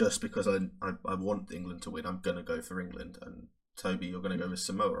 And just because I want England to win, I'm gonna go for England. And Toby, you're gonna go with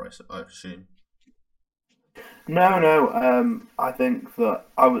Samoa, I assume. No. I think that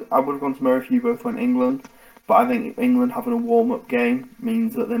I would have gone Samoa if you both went England, but I think England having a warm-up game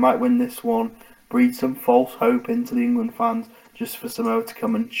means that they might win this one, breed some false hope into the England fans, just for Samoa to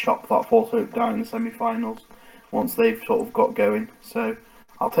come and chop that false hope down in the semi-finals once they've sort of got going. So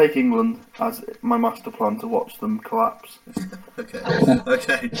I'll take England as my master plan to watch them collapse.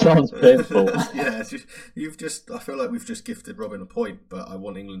 Okay. Sounds painful. Yeah, I feel like we've just gifted Robin a point, but I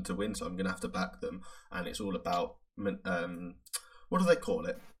want England to win, so I'm going to have to back them. And it's all about, what do they call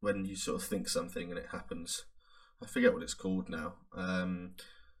it when you sort of think something and it happens? I forget what it's called now.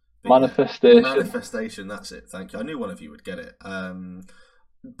 Manifestation. Manifestation, that's it. Thank you. I knew one of you would get it.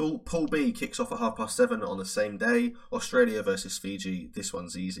 Pool B kicks off at 7:30 on the same day. Australia versus Fiji. This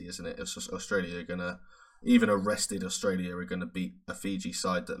one's easy, isn't it? It's just Australia are gonna, even a rested Australia are gonna beat a Fiji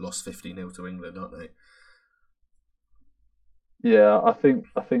side that lost 50-0 to England, aren't they? Yeah, I think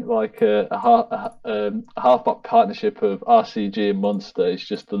like a halfback partnership of RCG and Munster is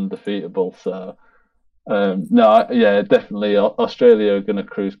just undefeatable. So definitely Australia are going to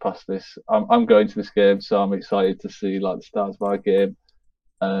cruise past this. I'm going to this game, so I'm excited to see like the stars of our game.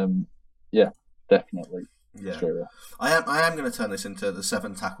 Definitely. Yeah, Australia. I am going to turn this into the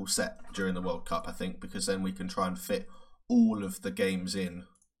 7 tackle set during the World Cup, I think, because then we can try and fit all of the games in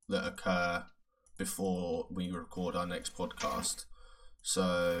that occur before we record our next podcast.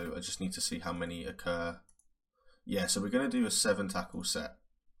 So I just need to see how many occur. Yeah, so we're going to do a 7 tackle set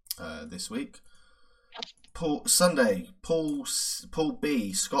this week. Sunday, Pool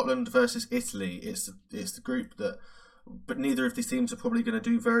B, Scotland versus Italy. It's the group that, but neither of these teams are probably going to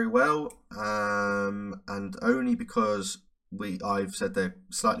do very well, and only because I've said they're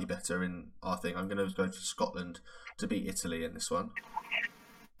slightly better in our thing, I'm going to go for Scotland to beat Italy in this one.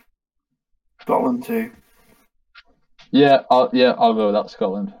 Scotland too. Yeah, I'll go with that,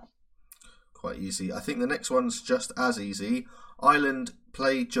 Scotland. Quite easy. I think the next one's just as easy. Ireland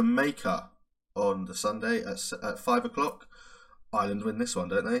play Jamaica on the Sunday at 5 o'clock. Ireland win this one,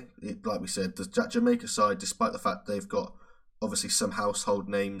 don't they? Like we said, the Jamaica side, despite the fact they've got obviously some household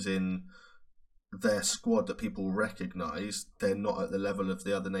names in their squad that people recognise, they're not at the level of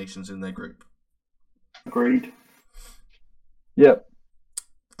the other nations in their group. Agreed. Yep.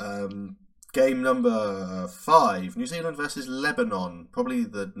 Game number 5, New Zealand versus Lebanon. Probably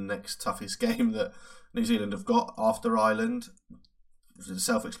the next toughest game that New Zealand have got after Ireland.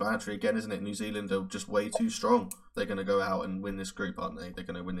 self-explanatory again, isn't it? New Zealand are just way too strong. They're going to go out and win this group, aren't they? They're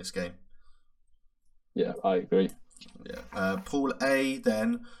going to win this game. Yeah, I agree. Yeah. Pool A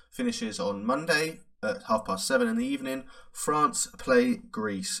then finishes on Monday at 7:30 in the evening. France play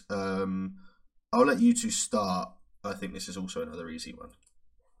Greece. I'll let you two start. I think this is also another easy one.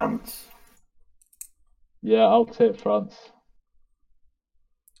 France. Yeah, I'll take France.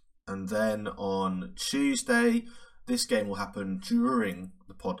 And then on Tuesday, this game will happen during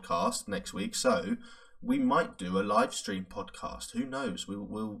the podcast next week. So we might do a live stream podcast. Who knows?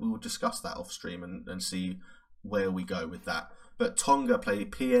 We'll discuss that off stream and see where we go with that. But Tonga play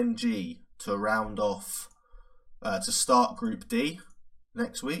PNG to round off, to start Group D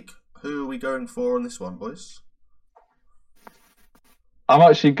next week. Who are we going for on this one, boys? I'm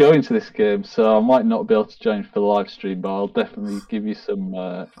actually going to this game, so I might not be able to join for the live stream, but I'll definitely give you some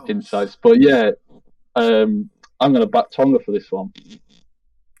insights. But yeah, I'm going to back Tonga for this one.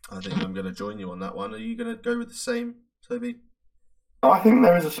 I think I'm going to join you on that one. Are you going to go with the same, Toby? I think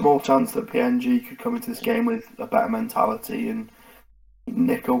there is a small chance that PNG could come into this game with a better mentality and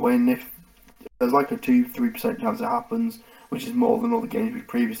nick a win. If there's like a 2-3% chance it happens, which is more than all the games we've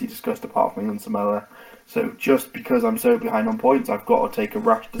previously discussed apart from England Samoa. So just because I'm so behind on points, I've got to take a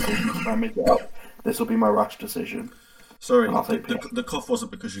rash decision to try and make it up. This will be my rash decision. Sorry, the cough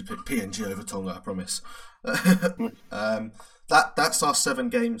wasn't because you picked PNG over Tonga, I promise. That's our 7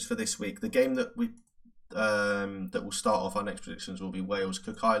 games for this week. The game that will start off our next predictions will be Wales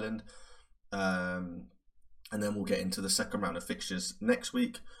Cook Island, and then we'll get into the second round of fixtures next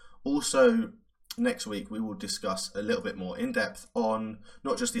week. Also, next week we will discuss a little bit more in depth on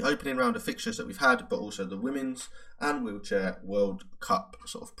not just the opening round of fixtures that we've had, but also the women's and wheelchair World Cup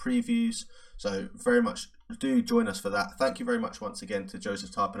sort of previews. So very much do join us for that. Thank you very much once again to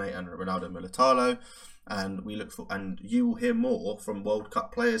Joseph Tapine and Ronaldo Mulitalo, and you will hear more from World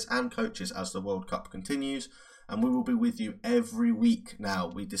Cup players and coaches as the World Cup continues. And we will be with you every week now.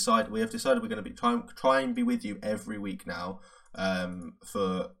 We have decided we're going to be try and be with you every week now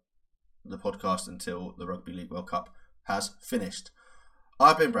for the podcast until the Rugby League World Cup has finished.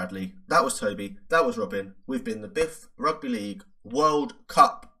 I've been Bradley, that was Toby, that was Robin. We've been the BIFF Rugby League World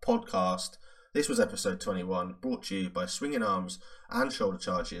Cup podcast. This was episode 21, brought to you by Swinging Arms and Shoulder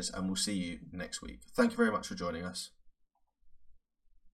Charges, and we'll see you next week. Thank you very much for joining us.